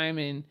Prime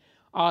and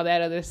all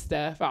that other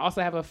stuff. I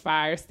also have a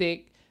Fire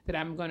Stick that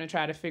I'm going to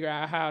try to figure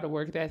out how to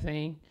work that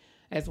thing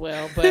as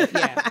well. But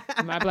yeah,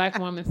 my Black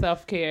woman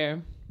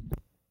self-care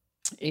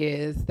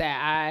is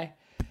that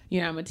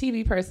I'm a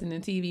TV person,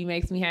 and TV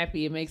makes me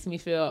happy. It makes me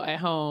feel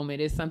at home. It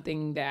is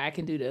something that I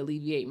can do to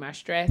alleviate my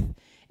stress.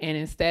 And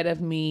instead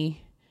of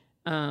me,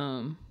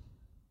 having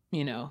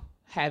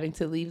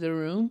to leave the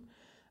room,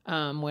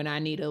 when I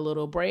need a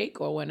little break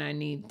or when I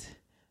need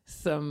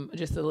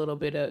just a little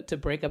bit to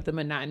break up the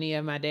monotony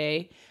of my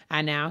day,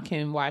 I now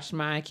can watch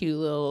my cute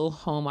little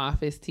home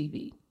office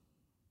TV.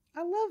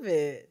 I love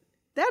it.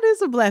 That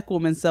is a Black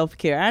woman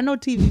self-care. I know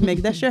TV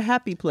makes, that's your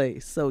happy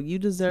place. So you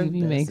deserve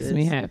TV makes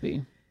me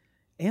happy.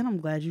 And I'm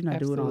glad you're not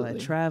doing all that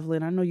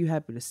traveling. I know you're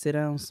happy to sit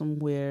down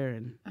somewhere.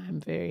 And I'm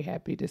very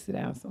happy to sit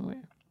down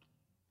somewhere.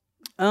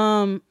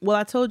 Well,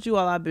 I told you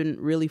all I've been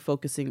really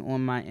focusing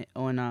on my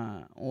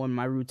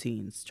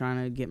routines,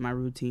 trying to get my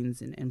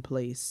routines in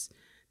place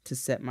to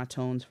set my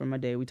tones for my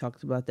day. We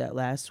talked about that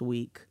last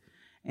week,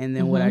 and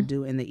then what I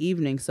do in the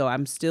evening. So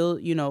I'm still,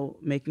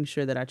 making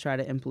sure that I try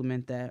to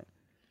implement that.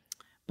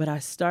 But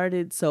I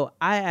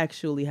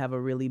actually have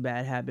a really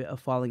bad habit of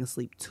falling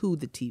asleep to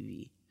the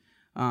TV.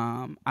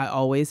 I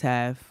always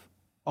have.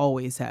 I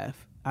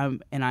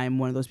am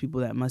one of those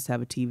people that must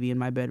have a TV in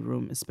my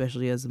bedroom,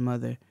 especially as a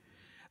mother.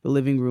 The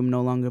living room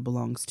no longer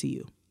belongs to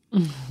you.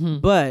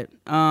 But,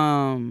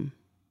 and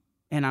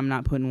I'm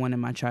not putting one in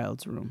my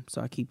child's room,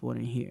 so I keep one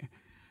in here.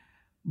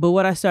 But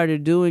what I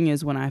started doing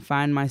is when I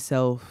find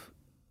myself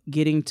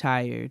getting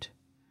tired,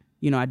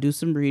 I do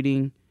some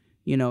reading,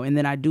 and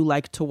then I do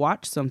like to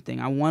watch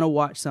something. I want to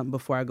watch something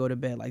before I go to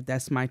bed. Like,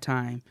 that's my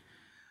time.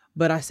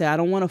 But I say I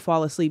don't want to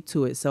fall asleep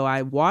to it. So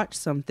I watch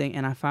something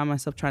and I find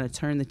myself trying to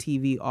turn the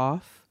TV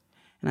off.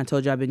 And I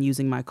told you I've been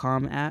using my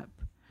Calm app.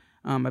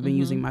 I've been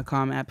using my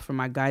Calm app for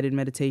my guided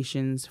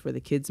meditations, for the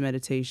kids'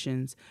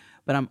 meditations,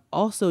 but I'm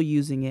also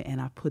using it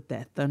and I put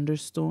that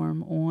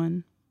thunderstorm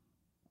on.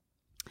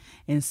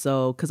 And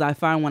so, because I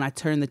find when I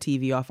turn the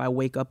TV off, I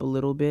wake up a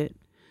little bit.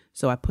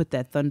 So I put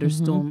that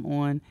thunderstorm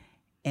on,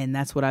 and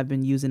that's what I've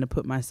been using to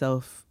put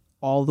myself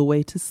all the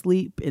way to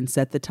sleep and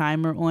set the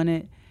timer on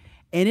it.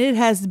 And it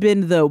has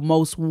been the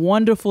most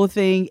wonderful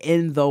thing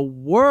in the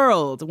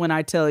world when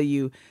I tell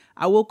you.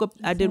 I woke up,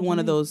 I did one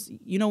of those,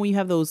 when you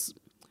have those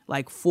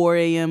like 4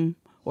 a.m.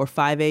 or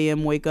 5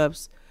 a.m. wake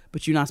ups,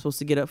 but you're not supposed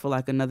to get up for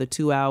like another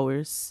 2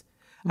 hours.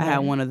 Right. I had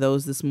one of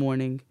those this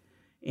morning,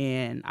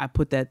 and I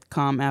put that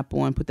Calm app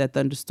on, put that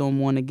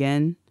thunderstorm on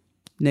again.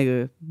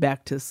 Nigga,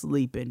 back to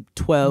sleep in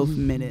 12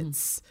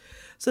 minutes.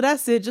 So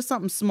that's it. Just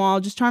something small.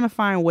 Just trying to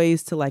find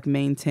ways to like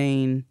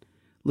maintain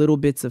little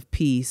bits of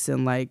peace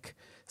and like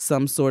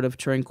some sort of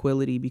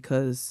tranquility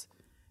because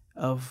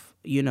of,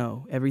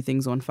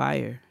 everything's on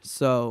fire.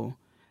 So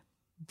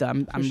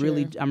I'm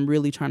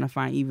really trying to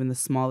find even the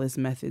smallest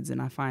methods,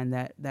 and I find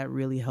that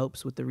really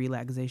helps with the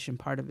relaxation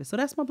part of it. So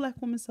that's my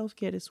Black woman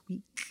self-care this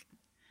week.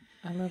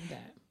 I love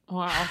that. Oh,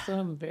 I also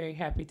am very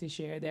happy to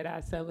share that I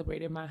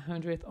celebrated my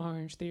 100th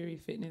Orange Theory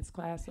fitness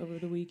class over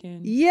the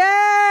weekend.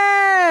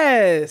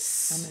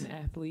 Yes! I'm an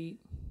athlete.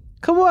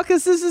 Come on,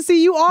 consistency,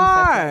 you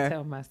are. I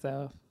tell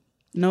myself.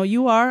 No,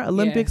 you are.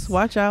 Olympics,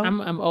 watch out.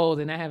 I'm old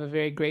and I have a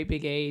very great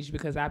big age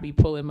because I be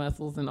pulling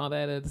muscles and all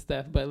that other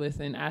stuff. But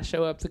listen, I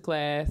show up to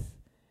class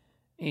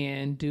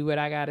and do what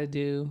I got to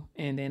do.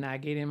 And then I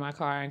get in my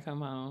car and come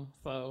home.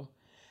 So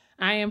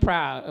I am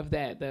proud of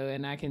that, though.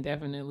 And I can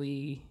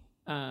definitely...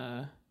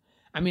 the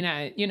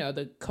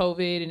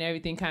COVID and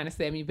everything kind of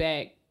set me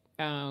back.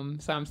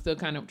 So I'm still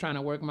kind of trying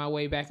to work my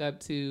way back up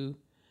to,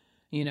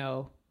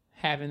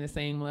 having the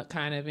same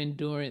kind of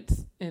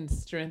endurance and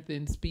strength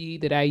and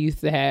speed that I used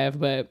to have.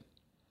 But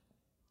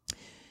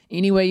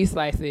any way you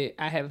slice it,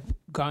 I have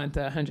gone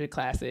to 100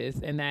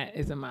 classes and that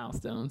is a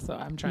milestone. So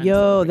I'm trying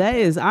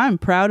I'm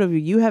proud of you.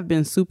 You have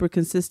been super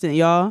consistent,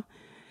 y'all.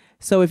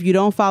 So if you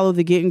don't follow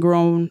the Getting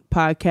Grown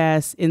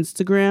podcast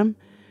Instagram,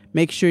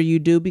 make sure you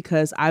do,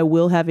 because I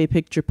will have a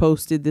picture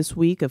posted this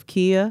week of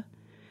Kia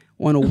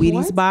on a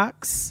Wheaties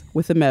box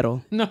with a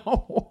medal. No.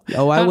 Oh,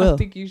 I will. don't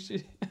think you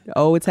should.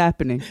 Oh, it's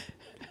happening.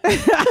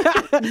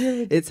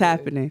 It's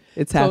happening.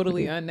 It's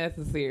totally happening.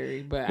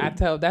 unnecessary. But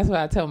that's what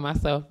I tell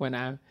myself when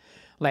I'm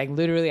like,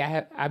 literally,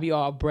 I be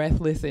all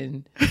breathless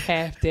and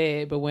half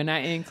dead. But when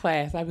I in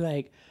class, I be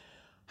like,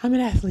 I'm an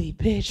athlete,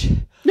 bitch.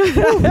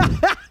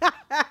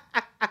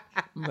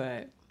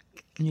 But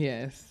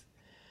yes.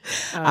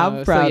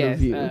 I'm proud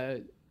of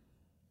you.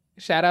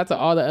 Shout out to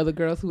all the other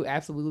girls who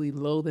absolutely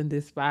loathe and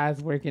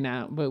despise working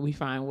out, but we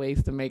find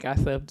ways to make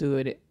ourselves do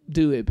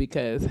it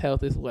because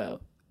health is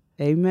wealth.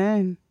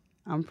 Amen.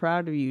 I'm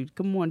proud of you.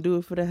 Come on, do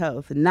it for the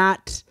health,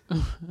 not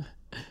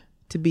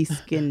to be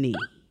skinny,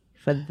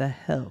 for the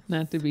health.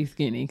 Not to be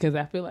skinny, because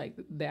I feel like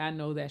I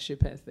know that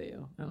ship has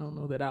sailed. I don't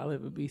know that I'll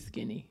ever be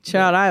skinny.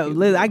 Child,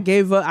 I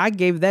gave up. I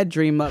gave that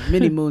dream up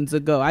many moons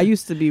ago. I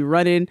used to be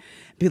running,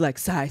 be like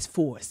size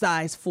 4.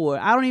 I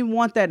don't even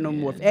want that no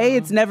more. A,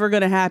 it's never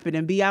gonna happen,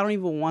 and B, I don't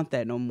even want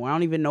that no more. I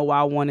don't even know why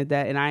I wanted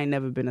that, and I ain't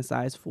never been a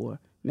size 4.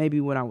 Maybe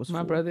when I was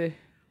 4.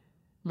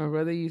 My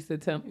brother used to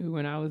tell me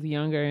when I was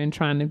younger and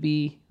trying to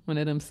be one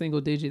of them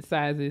single digit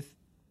sizes,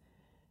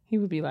 he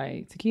would be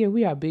like, Takia,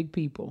 we are big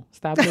people.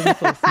 Stop living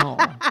so small.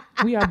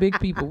 We are big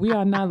people. We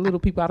are not little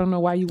people. I don't know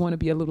why you want to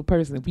be a little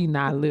person. We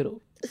not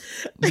little.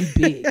 We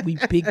big. We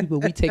big people.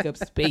 We take up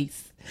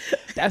space.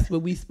 That's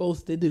what we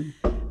supposed to do.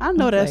 I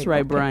know that's like,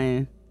 right, okay.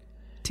 Brian.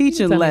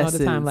 Teaching lessons. All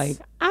the time, like,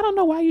 I don't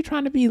know why you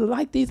trying to be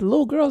like these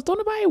little girls. Don't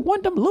nobody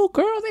want them little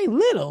girls. They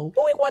little.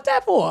 Who we want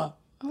that for?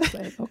 I was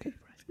like, okay, Brian.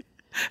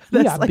 We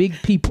are like, big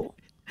people.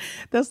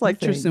 That's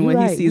like Tristan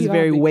when he sees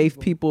very waif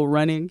people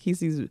running. He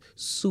sees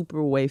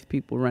super waif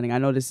people running. I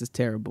know this is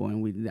terrible,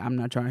 and I'm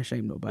not trying to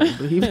shame nobody,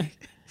 but he'd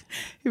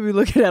be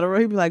looking at her.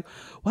 He'd be like,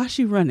 "Why is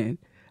she running?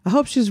 I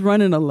hope she's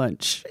running a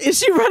lunch. Is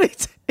she running?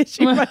 Is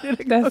she running?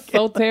 That's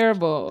so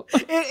terrible.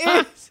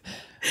 It is."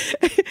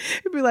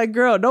 He'd be like,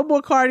 "Girl, no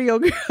more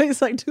cardio, girl." He's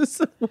like, "Do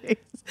some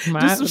weights, do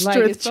some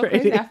strength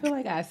training." I feel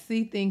like I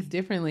see things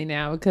differently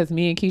now because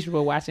me and Keisha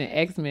were watching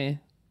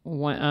X-Men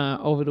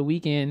over the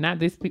weekend, not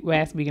this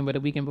last weekend, but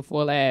the weekend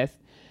before last.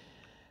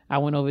 I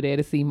went over there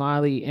to see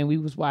Marley, and we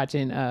was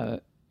watching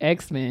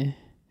X-Men,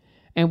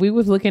 and we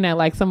was looking at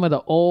like some of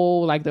the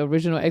old, like the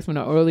original X-Men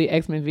or early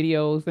X-Men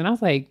videos, and I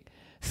was like,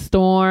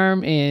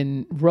 Storm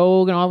and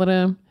Rogue and all of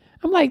them.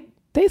 I'm like,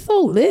 they so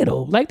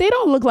little, like they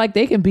don't look like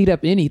they can beat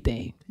up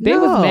anything. They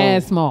was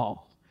mad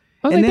small.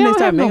 And like, then they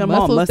start making them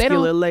all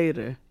muscular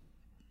later.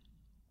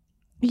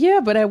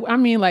 Yeah, but I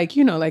mean, like,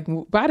 you know, like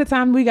by the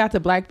time we got to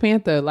Black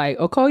Panther, like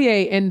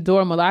Okoye and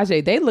Dora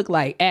Milaje, they look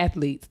like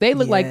athletes. They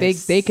look like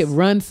they could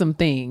run some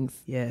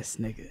things. Yes,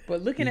 nigga.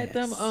 But looking at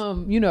them,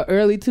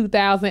 early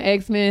 2000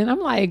 X-Men, I'm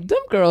like, them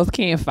girls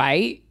can't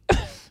fight.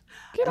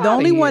 The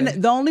only one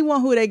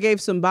who they gave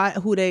some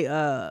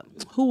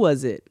who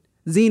was it?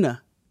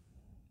 Xena.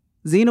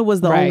 Xena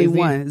was the only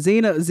one.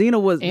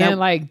 Xena was, and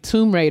like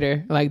Tomb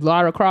Raider, like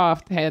Lara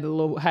Croft had a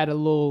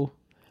little.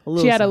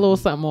 She had a little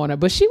something on her,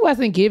 but she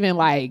wasn't giving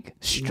like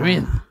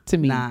strength to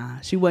me.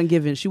 She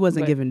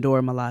wasn't giving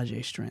Dora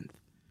Milaje strength.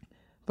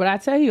 But I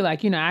tell you,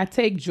 like, you know, I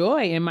take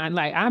joy in my,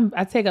 like,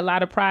 I take a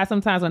lot of pride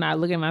sometimes when I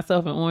look at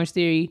myself in Orange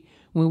Theory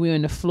when we're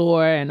on the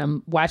floor and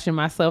I'm watching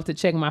myself to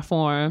check my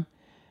form.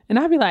 And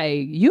I be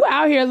like, you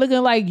out here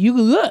looking like you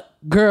look,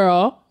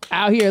 girl,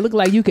 out here looking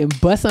like you can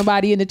bust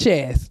somebody in the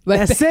chest.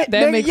 Like,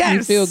 that makes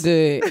me feel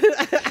good.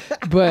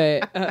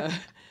 But,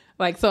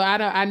 like, so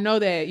I know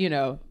that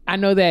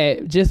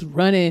just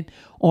running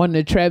on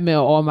the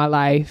treadmill all my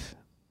life,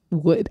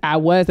 I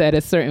was at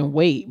a certain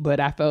weight, but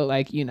I felt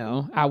like, you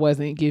know, I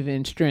wasn't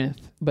given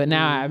strength. But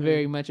now I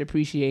very much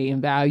appreciate and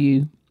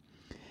value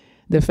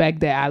the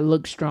fact that I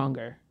look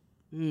stronger,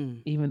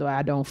 even though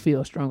I don't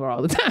feel stronger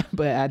all the time,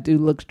 but I do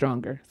look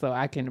stronger. So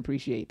I can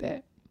appreciate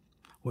that.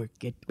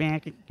 Work it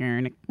back, make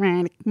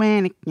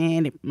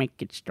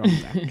it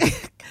stronger.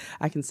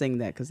 I can sing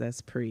that because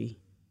that's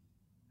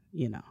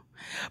you know.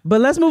 But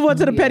let's move on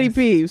to the petty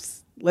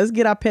peeves. Let's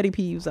get our petty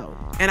peeves out.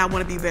 And I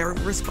want to be very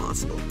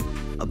responsible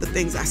of the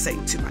things I say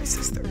to my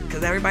sister.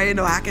 Because everybody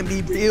know I can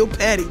be real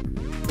petty.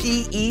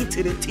 P-E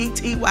to the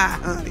T-T-Y,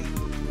 honey.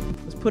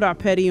 Let's put our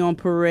petty on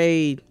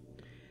parade.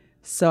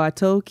 So I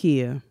told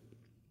Kia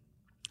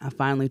I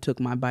finally took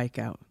my bike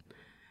out.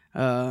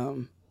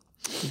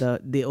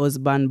 The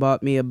husband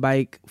bought me a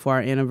bike for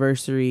our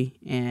anniversary,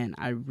 and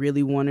I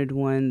really wanted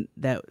one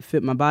that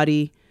fit my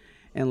body.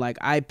 And like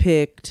I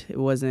picked, it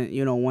wasn't,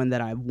 one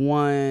that I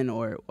won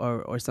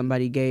or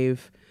somebody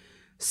gave.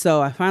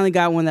 So I finally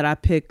got one that I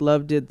picked,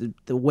 loved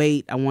it, the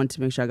weight. I wanted to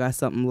make sure I got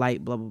something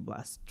light, blah, blah,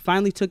 blah.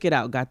 Finally took it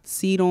out, got the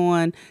seat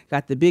on,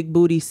 got the big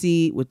booty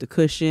seat with the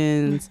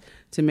cushions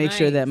to make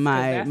sure that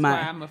that's why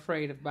I'm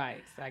afraid of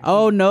bikes. My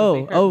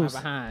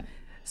behind.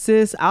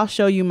 Sis, I'll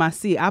show you my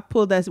seat. I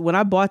pulled that when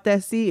I bought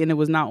that seat and it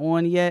was not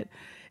on yet.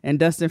 And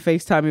Dustin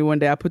FaceTimed me one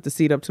day. I put the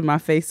seat up to my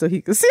face so he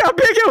could see how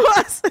big it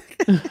was.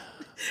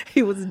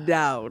 He was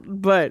down,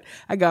 but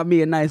I got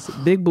me a nice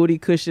big booty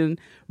cushion,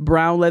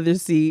 brown leather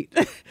seat.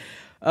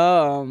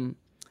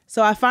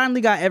 So I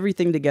finally got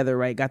everything together,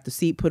 right? Got the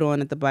seat put on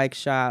at the bike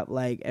shop.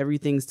 Like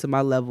everything's to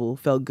my level,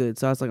 felt good.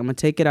 So I was like, I'm gonna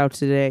take it out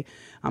today.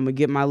 I'm gonna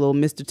get my little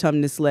Mr.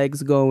 Tumnus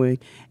legs going,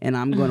 and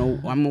I'm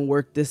gonna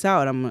work this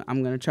out. I'm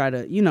gonna try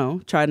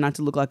to, try not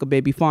to look like a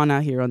baby fawn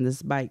out here on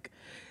this bike.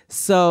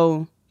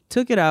 So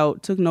took it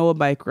out, took Noah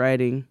bike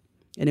riding,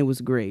 and it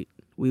was great.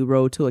 We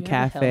rode to a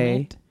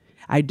cafe.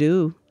 I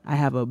do. I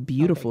have a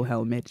beautiful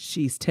helmet.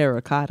 She's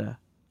terracotta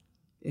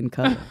in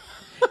color.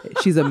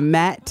 She's a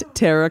matte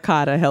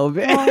terracotta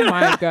helmet. Oh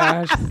my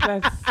gosh.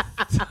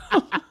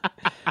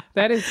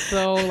 That is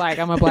so like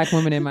I'm a black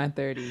woman in my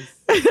 30s.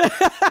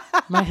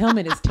 My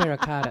helmet is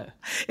terracotta.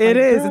 It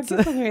is. Girl,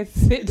 get somewhere and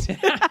sit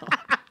down.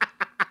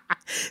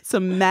 It's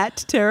a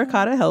matte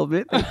terracotta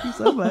helmet. Thank you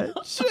so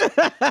much.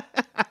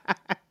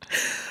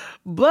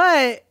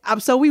 But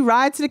so we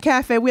ride to the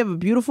cafe. We have a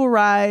beautiful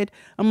ride.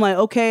 I'm like,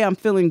 okay, I'm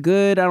feeling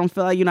good. I don't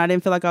feel like, I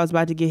didn't feel like I was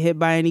about to get hit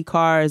by any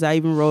cars. I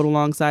even rode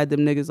alongside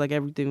them niggas. Like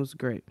everything was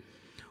great.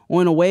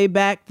 On the way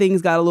back,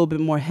 things got a little bit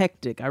more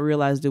hectic. I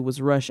realized it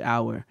was rush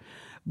hour,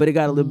 but it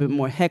got a little bit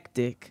more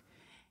hectic.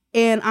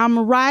 And I'm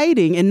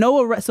riding, and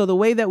Noah. So the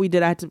way that we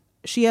did,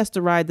 she has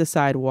to ride the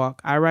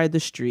sidewalk. I ride the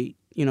street,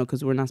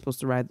 because we're not supposed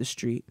to ride the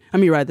street.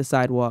 Ride the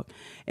sidewalk,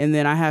 and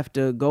then I have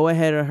to go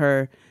ahead of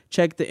her.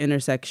 Check the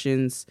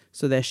intersections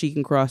so that she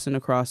can cross in the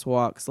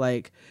crosswalks.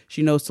 Like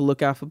she knows to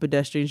look out for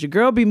pedestrians. Your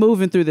girl be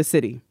moving through the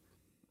city.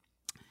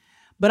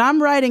 But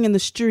I'm riding in the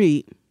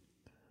street,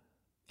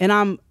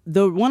 and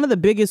one of the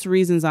biggest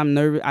reasons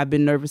I've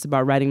been nervous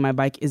about riding my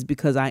bike is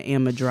because I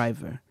am a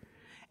driver.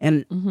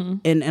 And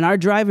and our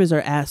drivers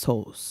are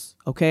assholes.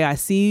 Okay, I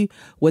see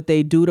what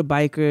they do to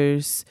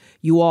bikers.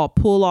 You all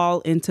pull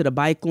all into the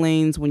bike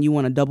lanes when you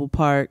want to double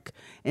park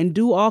and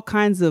do all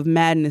kinds of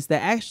madness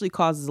that actually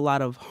causes a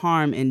lot of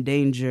harm and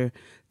danger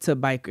to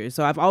bikers.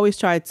 So I've always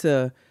tried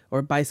to,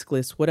 or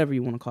bicyclists, whatever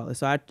you want to call it.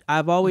 So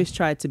I've always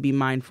tried to be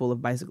mindful of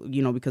bicycle,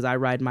 because I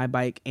ride my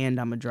bike and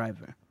I'm a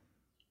driver.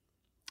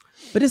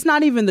 But it's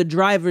not even the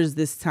drivers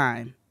this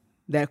time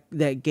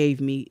that gave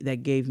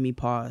me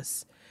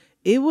pause.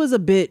 It was a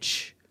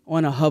bitch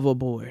on a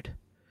hoverboard.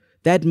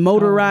 That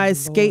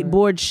motorized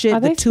skateboard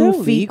shit, the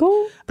 2 feet.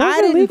 Legal?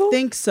 I didn't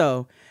think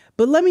so.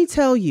 But let me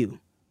tell you,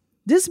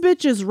 this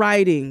bitch is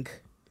riding.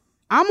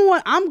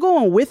 I'm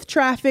going with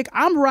traffic.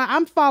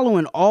 I'm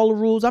following all the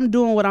rules. I'm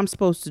doing what I'm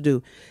supposed to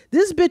do.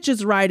 This bitch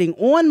is riding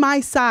on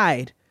my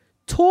side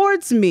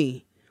towards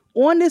me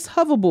on this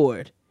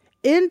hoverboard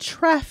in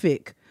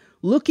traffic,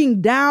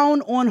 looking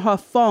down on her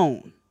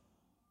phone.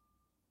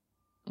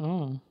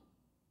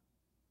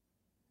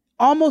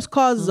 Almost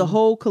causes a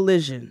whole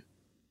collision.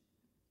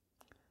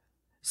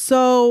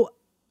 So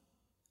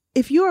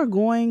if you are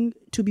going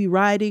to be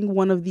riding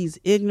one of these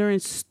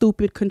ignorant,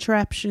 stupid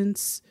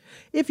contraptions,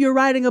 if you're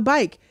riding a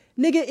bike,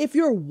 nigga, if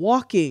you're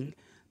walking,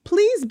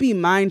 please be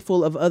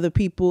mindful of other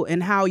people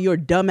and how your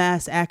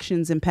dumbass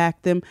actions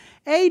impact them.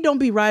 Don't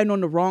be riding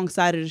on the wrong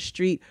side of the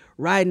street,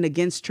 riding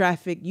against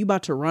traffic. You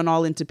about to run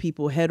all into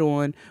people head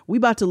on. We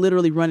about to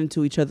literally run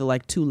into each other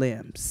like two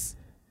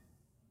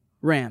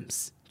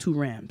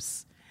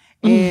rams.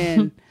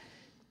 And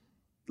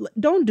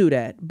don't do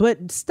that.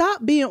 But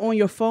stop being on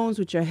your phones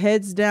with your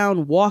heads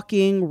down,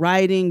 walking,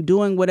 riding,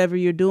 doing whatever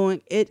you're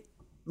doing. It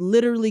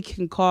literally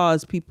can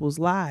cause people's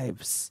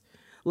lives.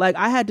 Like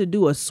I had to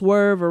do a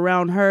swerve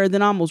around her,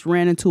 then I almost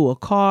ran into a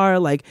car.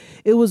 Like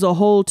it was a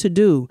whole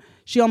to-do.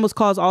 She almost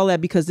caused all that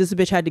because this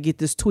bitch had to get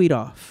this tweet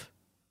off.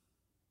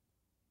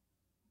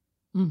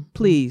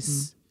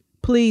 Please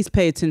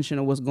pay attention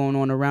to what's going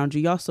on around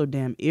you. Y'all so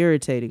damn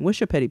irritating.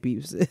 What's your petty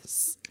peeve,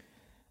 sis?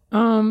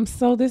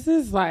 So this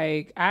is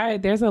like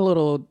there's a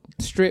little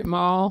strip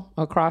mall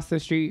across the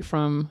street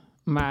from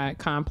my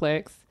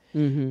complex,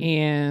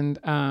 and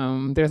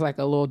there's like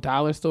a little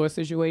dollar store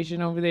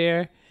situation over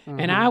there,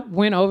 and I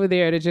went over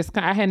there to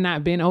I had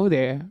not been over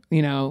there,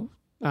 so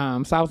I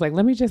was like,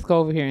 let me just go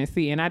over here and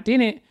see, and I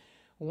didn't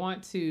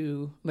want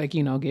to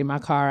get my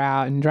car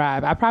out and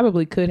drive. I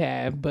probably could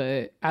have,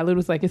 but I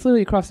was like, it's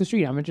literally across the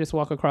street. I'm gonna just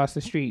walk across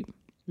the street.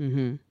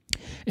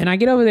 And I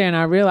get over there and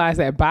I realize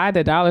that by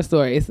the dollar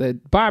store, it's a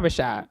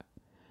barbershop.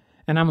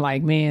 And I'm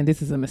like, man,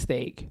 this is a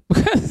mistake.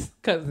 Because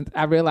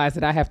I realized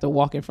that I have to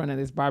walk in front of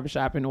this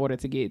barbershop in order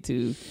to get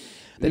to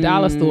the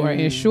dollar store.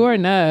 And sure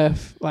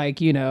enough, like,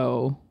 you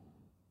know,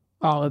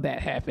 all of that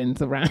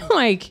happens around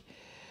like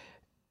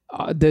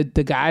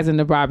the guys in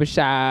the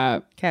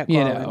barbershop,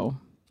 you know,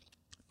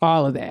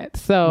 all of that.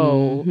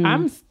 So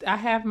I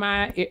have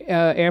my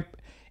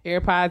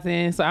AirPods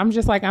in. So I'm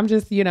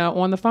just, you know,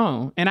 on the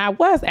phone. And I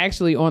was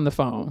actually on the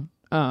phone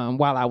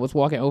while I was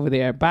walking over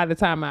there. By the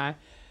time I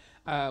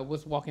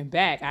was walking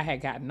back, I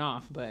had gotten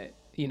off. But,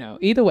 you know,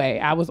 either way,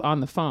 I was on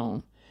the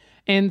phone.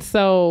 And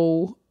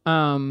so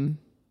a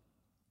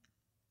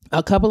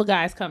couple of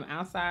guys come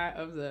outside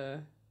of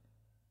the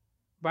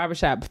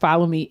barbershop,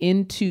 follow me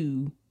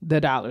into the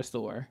dollar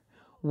store.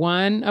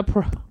 One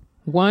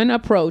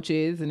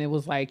approaches, and it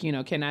was like, you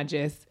know, can I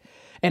just...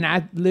 And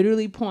I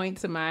literally point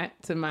to my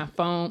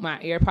phone, my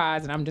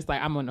AirPods, and I'm just like,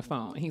 I'm on the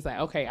phone. And he's like,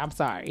 okay, I'm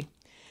sorry.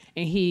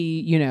 And he,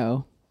 you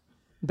know,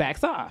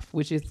 backs off,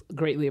 which is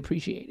greatly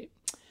appreciated.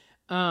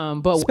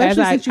 But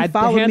especially since you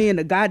followed me in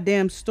the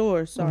goddamn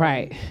store. Sorry.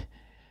 Right.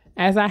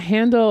 As I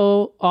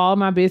handle all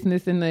my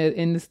business in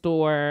the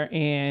store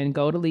and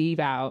go to leave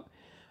out,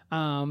 you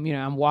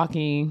know, I'm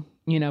walking,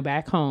 you know,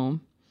 back home.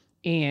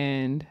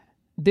 And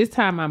this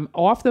time I'm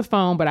off the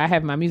phone, but I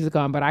have my music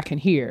on, but I can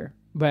hear.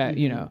 But,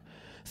 you know.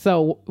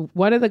 So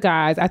one of the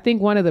guys, I think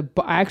one of the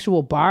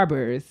actual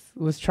barbers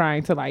was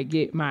trying to like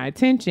get my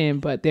attention,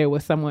 but there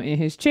was someone in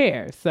his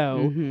chair.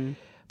 So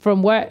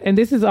from what, and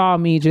this is all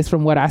me just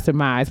from what I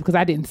surmised because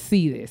I didn't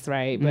see this,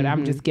 right? But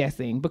I'm just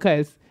guessing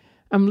because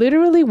I'm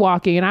literally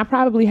walking, and I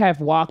probably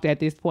have walked at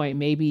this point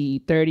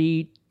maybe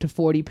 30 to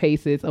 40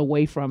 paces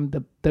away from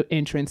the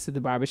entrance to the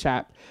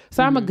barbershop.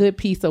 So I'm a good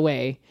piece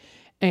away.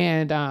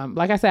 And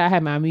like I said, I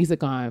had my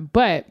music on.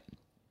 But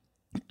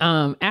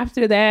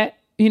after that,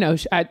 you know,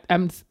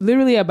 I'm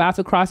literally about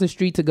to cross the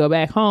street to go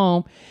back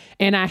home,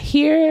 and I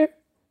hear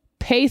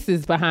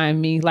paces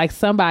behind me like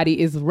somebody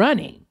is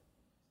running.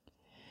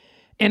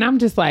 And I'm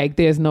just like,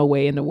 there's no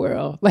way in the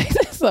world. Like,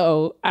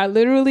 so I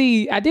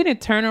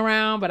didn't turn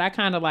around, but I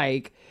kind of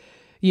like,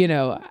 you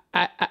know,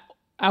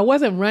 I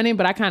wasn't running,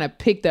 but I kind of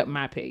picked up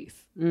my pace.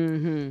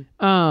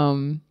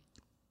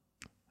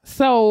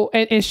 So,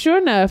 and sure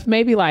enough,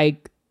 maybe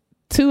like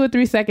 2 or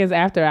 3 seconds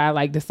after I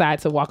like decide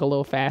to walk a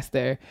little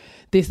faster,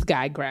 this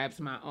guy grabs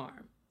my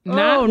arm.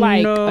 Not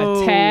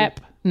a tap,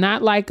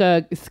 not like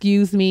a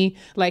excuse me.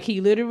 Like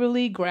he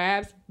literally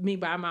grabs me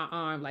by my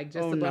arm, like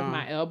just above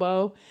my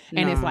elbow.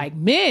 And it's like,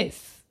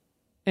 miss.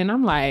 And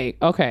I'm like,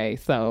 okay,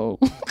 so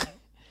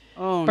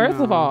first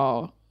of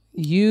all,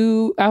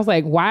 I was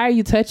like, why are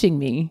you touching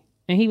me?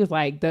 And he was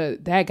like,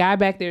 that guy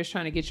back there is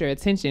trying to get your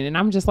attention. And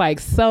I'm just like,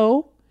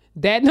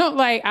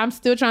 I'm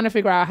still trying to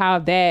figure out how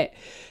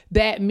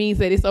that means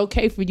that it's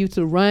okay for you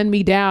to run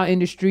me down in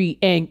the street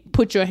and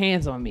put your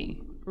hands on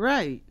me.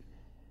 Right.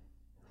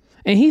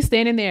 And he's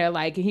standing there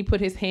like, and he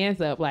put his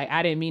hands up like,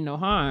 I didn't mean no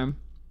harm.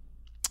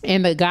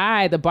 And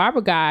the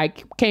barber guy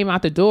came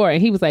out the door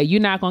and he was like,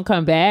 you're not going to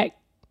come back?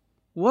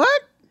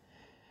 What?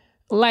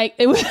 Like,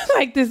 it was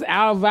like this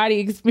out of body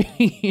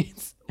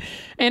experience.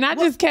 And I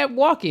just kept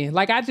walking.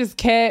 Like, I just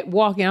kept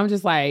walking. I'm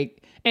just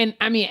like, and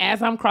I mean,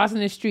 as I'm crossing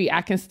the street,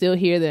 I can still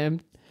hear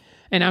them.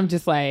 And I'm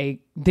just like,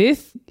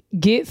 this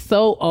gets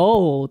so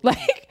old.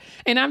 Like,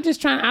 and I'm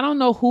just trying, I don't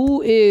know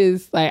who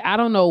is like, I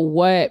don't know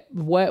what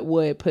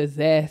would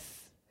possess,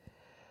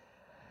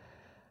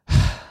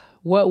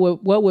 what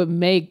would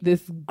make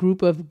this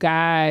group of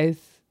guys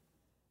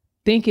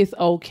think it's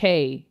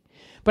okay.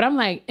 But I'm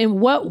like, in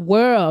what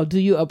world do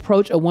you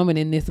approach a woman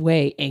in this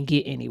way and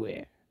get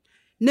anywhere?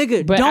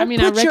 Nigga, but don't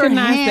put your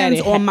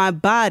hands on my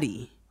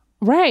body.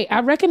 Right. I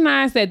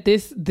recognize that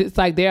this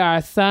like there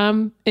are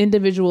some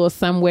individuals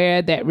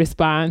somewhere that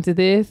respond to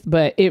this,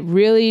 but it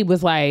really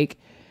was like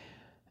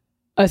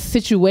a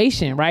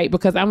situation, right?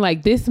 Because I'm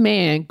like, this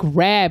man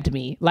grabbed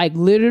me, like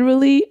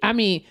literally, I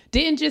mean,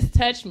 didn't just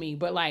touch me,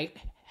 but like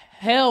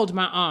held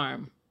my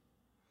arm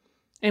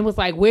and was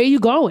like, where are you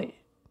going?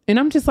 And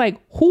I'm just like,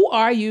 who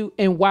are you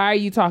and why are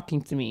you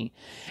talking to me?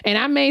 And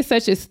I made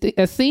such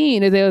a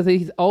scene as there was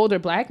these older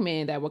black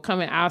men that were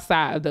coming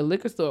outside of the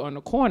liquor store on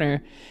the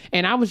corner.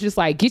 And I was just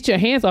like, get your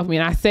hands off me.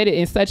 And I said it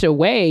in such a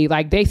way,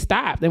 like they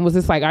stopped and was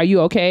just like, are you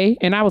okay?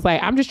 And I was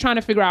like, I'm just trying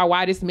to figure out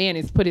why this man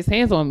has put his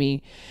hands on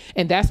me.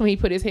 And that's when he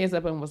put his hands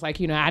up and was like,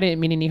 you know, I didn't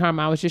mean any harm.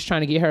 I was just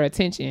trying to get her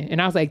attention.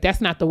 And I was like,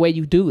 that's not the way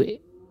you do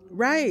it.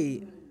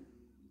 Right.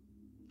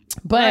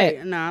 But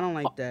right. No, I don't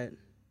like that.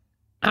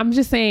 I'm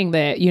just saying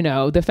that, you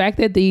know, the fact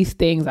that these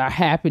things are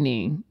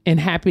happening and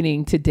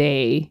happening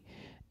today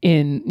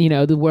in, you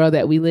know, the world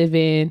that we live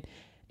in.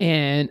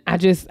 And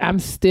I'm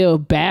still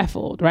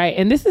baffled. Right.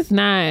 And this is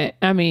not,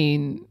 I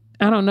mean,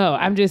 I don't know.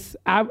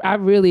 I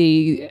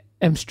really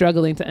am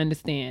struggling to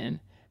understand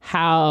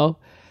how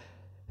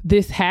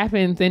this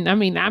happens. And I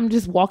mean, I'm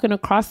just walking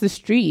across the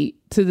street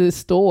to the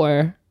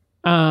store.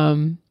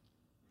 And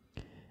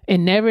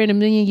never in a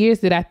million years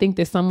did I think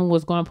that someone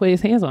was going to put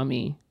his hands on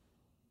me.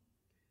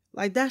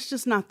 Like, that's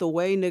just not the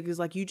way, niggas.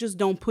 Like, you just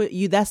don't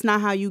that's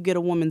not how you get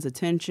a woman's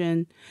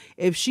attention.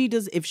 If she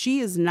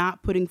is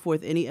not putting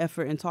forth any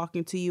effort in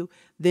talking to you,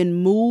 then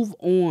move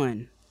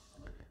on.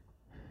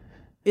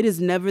 It is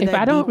never that deep. If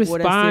I don't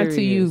respond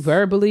to you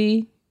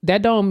verbally,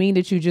 that don't mean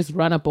that you just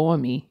run up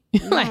on me.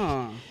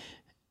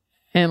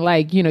 And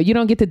like, you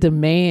don't get to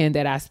demand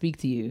that I speak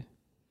to you.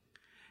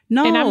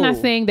 No. And I'm not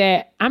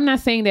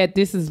saying that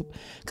this is,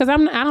 because I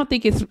don't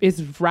think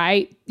it's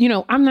right.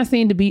 I'm not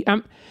saying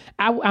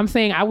I'm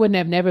saying I wouldn't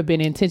have never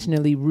been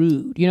intentionally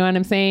rude. You know what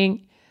I'm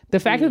saying? The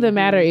fact of the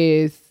matter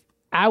is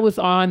I was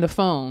on the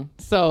phone.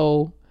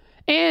 So,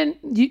 and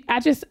I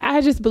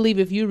just believe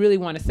if you really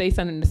want to say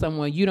something to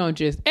someone, you don't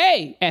just,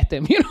 hey, at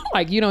them,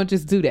 like you don't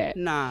just do that.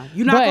 Nah,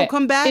 you're not going to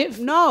come back?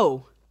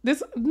 No.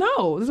 This is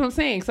what I'm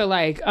saying. So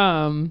like,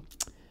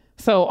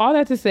 so all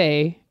that to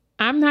say,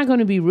 I'm not going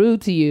to be rude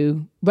to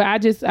you, but I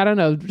don't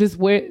know, just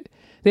where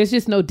there's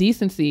just no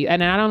decency.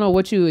 And I don't know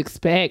what you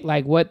expect,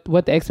 like what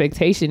the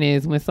expectation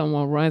is when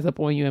someone runs up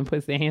on you and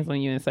puts their hands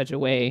on you in such a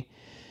way.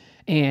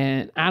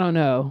 And I don't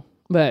know,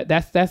 but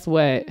that's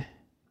what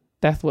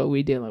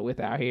we're dealing with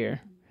out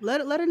here. Let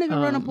a nigga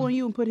run up on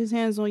you and put his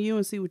hands on you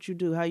and see what you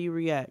do, how you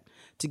react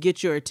to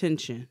get your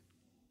attention.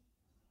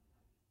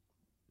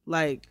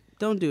 Like,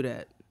 don't do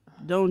that.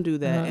 Don't do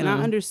that. And I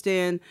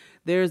understand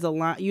there's a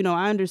lot,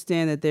 I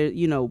understand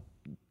that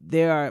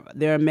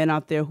there are men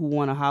out there who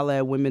want to holler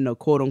at women the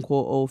quote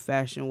unquote old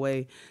fashioned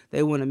way.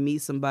 They want to meet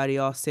somebody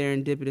all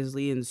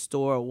serendipitously in the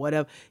store or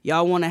whatever.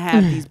 Y'all want to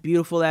have these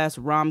beautiful ass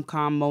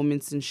rom-com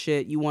moments and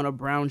shit. You want a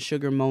brown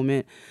sugar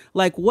moment.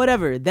 Like,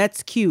 whatever.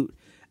 That's cute.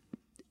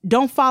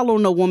 Don't follow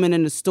no woman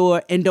in the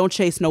store and don't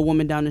chase no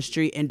woman down the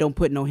street and don't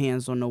put no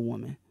hands on no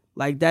woman.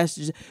 Like, that's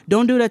just,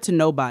 don't do that to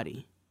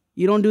nobody.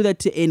 You don't do that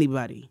to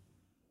anybody.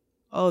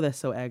 Oh, that's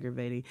so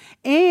aggravating.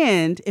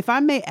 And if I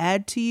may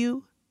add to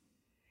you,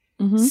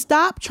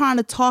 stop trying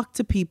to talk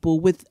to people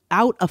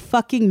without a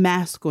fucking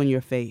mask on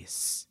your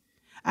face.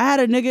 I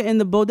had a nigga in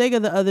the bodega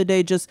the other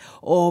day just,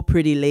 oh,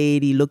 pretty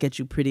lady, look at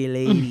you, pretty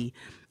lady.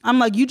 I'm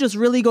like, you just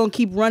really gonna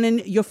keep running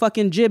your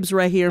fucking jibs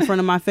right here in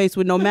front of my face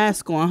with no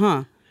mask on,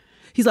 huh?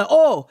 He's like,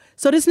 oh,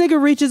 so this nigga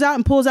reaches out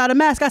and pulls out a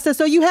mask. I said,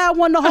 so you had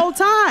one the whole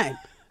time.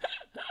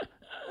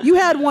 You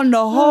had one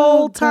the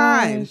whole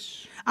time.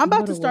 I'm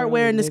about to start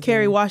wearing this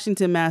Kerry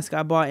Washington mask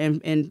I bought,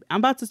 and I'm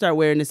about to start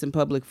wearing this in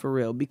public for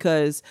real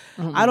because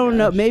I don't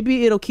know,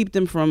 maybe it'll keep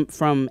them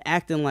from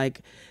acting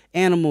like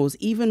animals,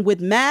 even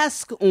with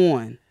mask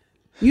on.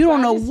 You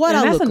don't know what I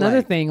look like. That's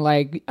another thing.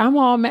 Like, I'm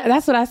all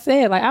that's what I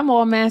said. Like, I'm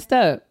all masked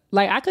up.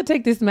 Like, I could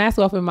take this mask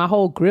off and my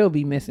whole grill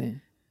be missing.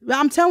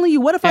 I'm telling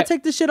you, what if I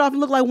take this shit off and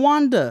look like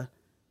Wanda?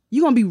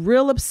 You gonna be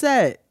real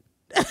upset.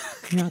 You're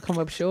gonna come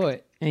up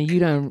short. And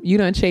you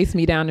done chase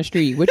me down the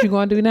street. What you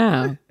gonna do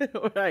now?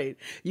 Right.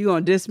 You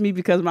gonna diss me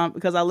because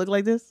I look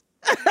like this?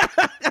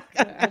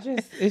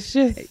 It's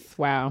just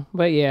wow.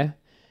 But yeah.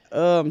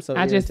 I'm so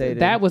irritated.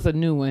 That was a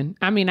new one.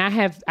 I mean,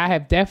 guys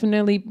have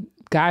definitely,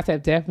 I've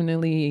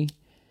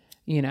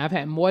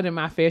had more than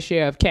my fair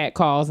share of cat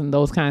calls and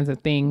those kinds of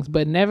things,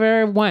 but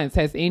never once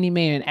has any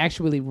man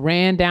actually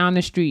ran down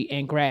the street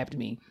and grabbed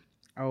me.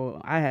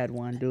 Oh, I had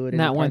one do it.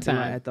 Not one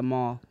time at the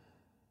mall.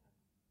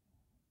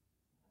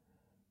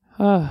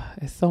 Oh,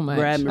 it's so much.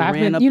 I've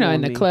been,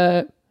 in the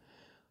club.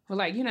 Well,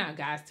 like, how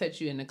guys touch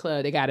you in the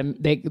club. They got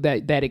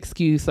that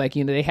excuse, like,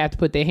 they have to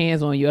put their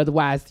hands on you,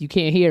 otherwise you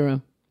can't hear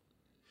them.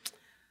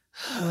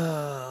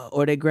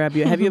 Or they grab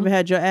you. Have you ever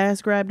had your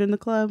ass grabbed in the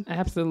club?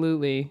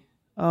 Absolutely.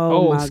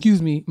 Oh,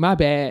 excuse me, my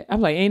bad.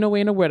 I'm like, ain't no way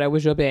in the world that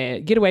was your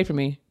bad. Get away from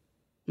me.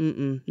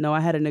 No,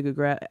 I had a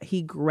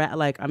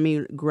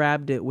nigga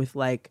grabbed it with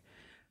like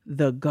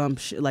the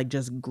gumption, like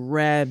just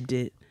grabbed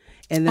it.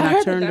 And then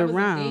I turned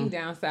around. Was a thing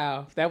down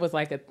south. That was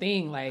like a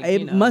thing. Like,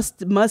 it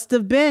must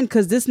have been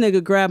because this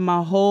nigga grabbed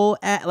my whole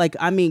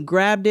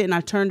grabbed it, and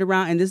I turned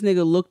around and this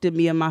nigga looked at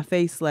me in my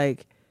face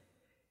like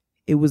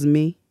it was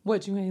me.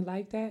 What, you ain't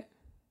like that?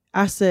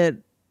 I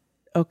said,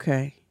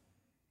 okay.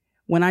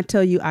 When I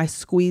tell you I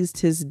squeezed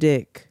his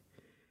dick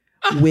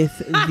with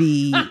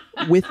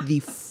the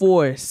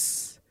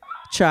force,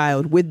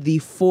 child, with the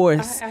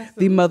force,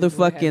 the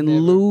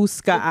motherfucking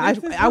loose guy.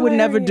 I would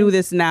never do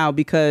this now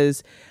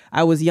because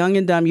I was young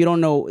and dumb. You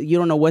don't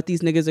know what these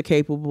niggas are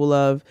capable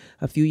of.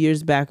 A few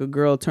years back, a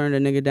girl turned a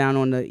nigga down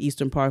on the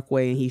Eastern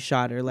Parkway and he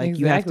shot her. Like,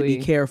 exactly. You have to be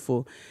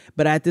careful.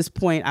 But at this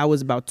point, I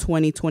was about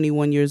 20,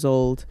 21 years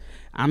old.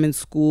 I'm in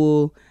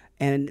school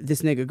and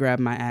this nigga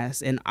grabbed my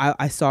ass and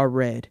I saw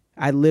red.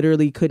 I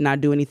literally could not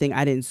do anything.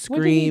 I didn't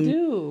scream. What did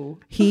he do?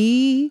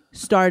 He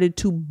started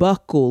to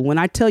buckle. When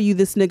I tell you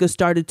this nigga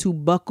started to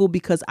buckle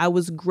because I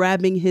was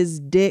grabbing his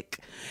dick.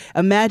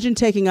 Imagine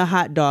taking a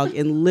hot dog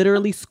and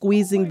literally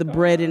squeezing the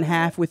bread in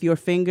half with your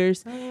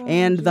fingers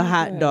and the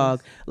hot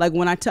dog. Like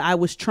when I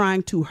was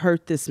trying to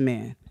hurt this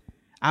man.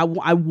 I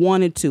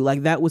wanted to.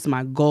 Like that was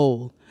my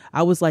goal.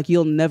 I was like,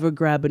 you'll never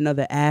grab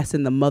another ass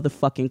in the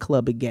motherfucking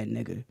club again,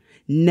 nigga.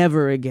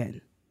 Never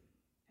again.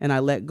 And I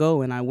let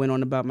go and I went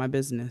on about my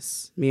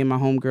business. Me and my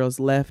homegirls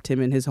left. Him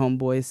and his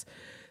homeboys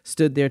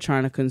stood there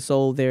trying to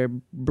console their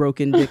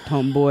broken dick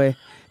homeboy.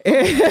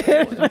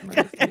 That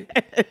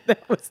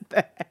was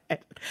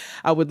that.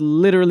 I would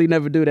literally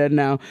never do that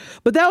now.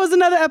 But that was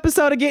another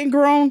episode of Getting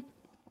Grown.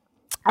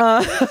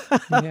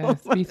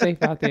 Yes, be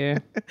safe out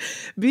there.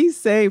 Be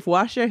safe.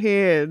 Wash your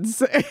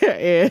hands.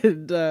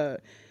 And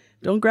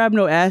don't grab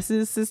no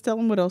asses. Just tell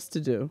them what else to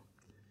do.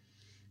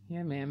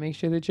 Yeah, man. Make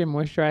sure that you're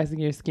moisturizing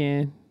your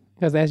skin.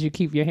 Because as you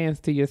keep your hands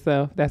to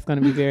yourself, that's going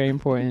to be very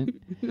important.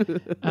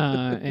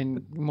 And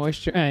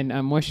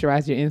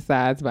moisturize your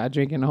insides by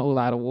drinking a whole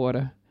lot of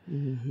water.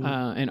 Mm-hmm.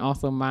 And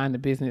also mind the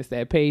business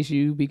that pays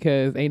you,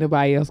 because ain't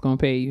nobody else going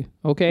to pay you.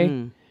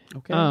 Okay?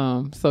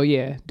 Okay. So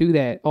yeah, do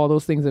that. All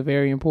those things are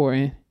very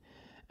important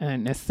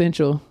and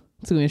essential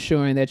to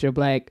ensuring that your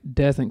black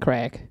doesn't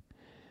crack.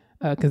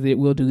 Because it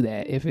will do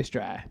that if it's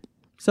dry.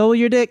 So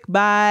your dick.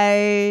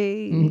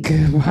 Bye.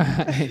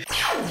 Goodbye.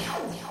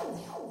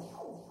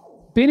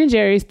 Ben &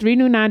 Jerry's 3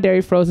 new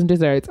non-dairy frozen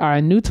desserts are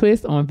a new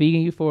twist on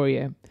vegan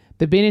euphoria.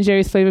 The Ben &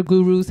 Jerry's flavor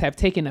gurus have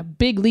taken a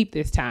big leap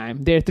this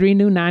time. Their 3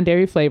 new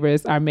non-dairy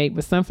flavors are made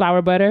with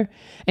sunflower butter,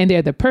 and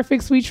they're the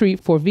perfect sweet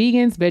treat for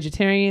vegans,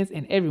 vegetarians,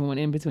 and everyone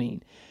in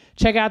between.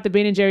 Check out the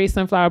Ben & Jerry's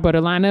sunflower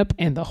butter lineup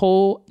and the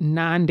whole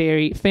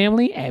non-dairy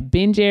family at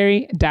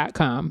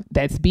benjerry.com.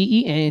 That's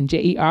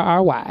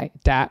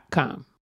BenJerry.com.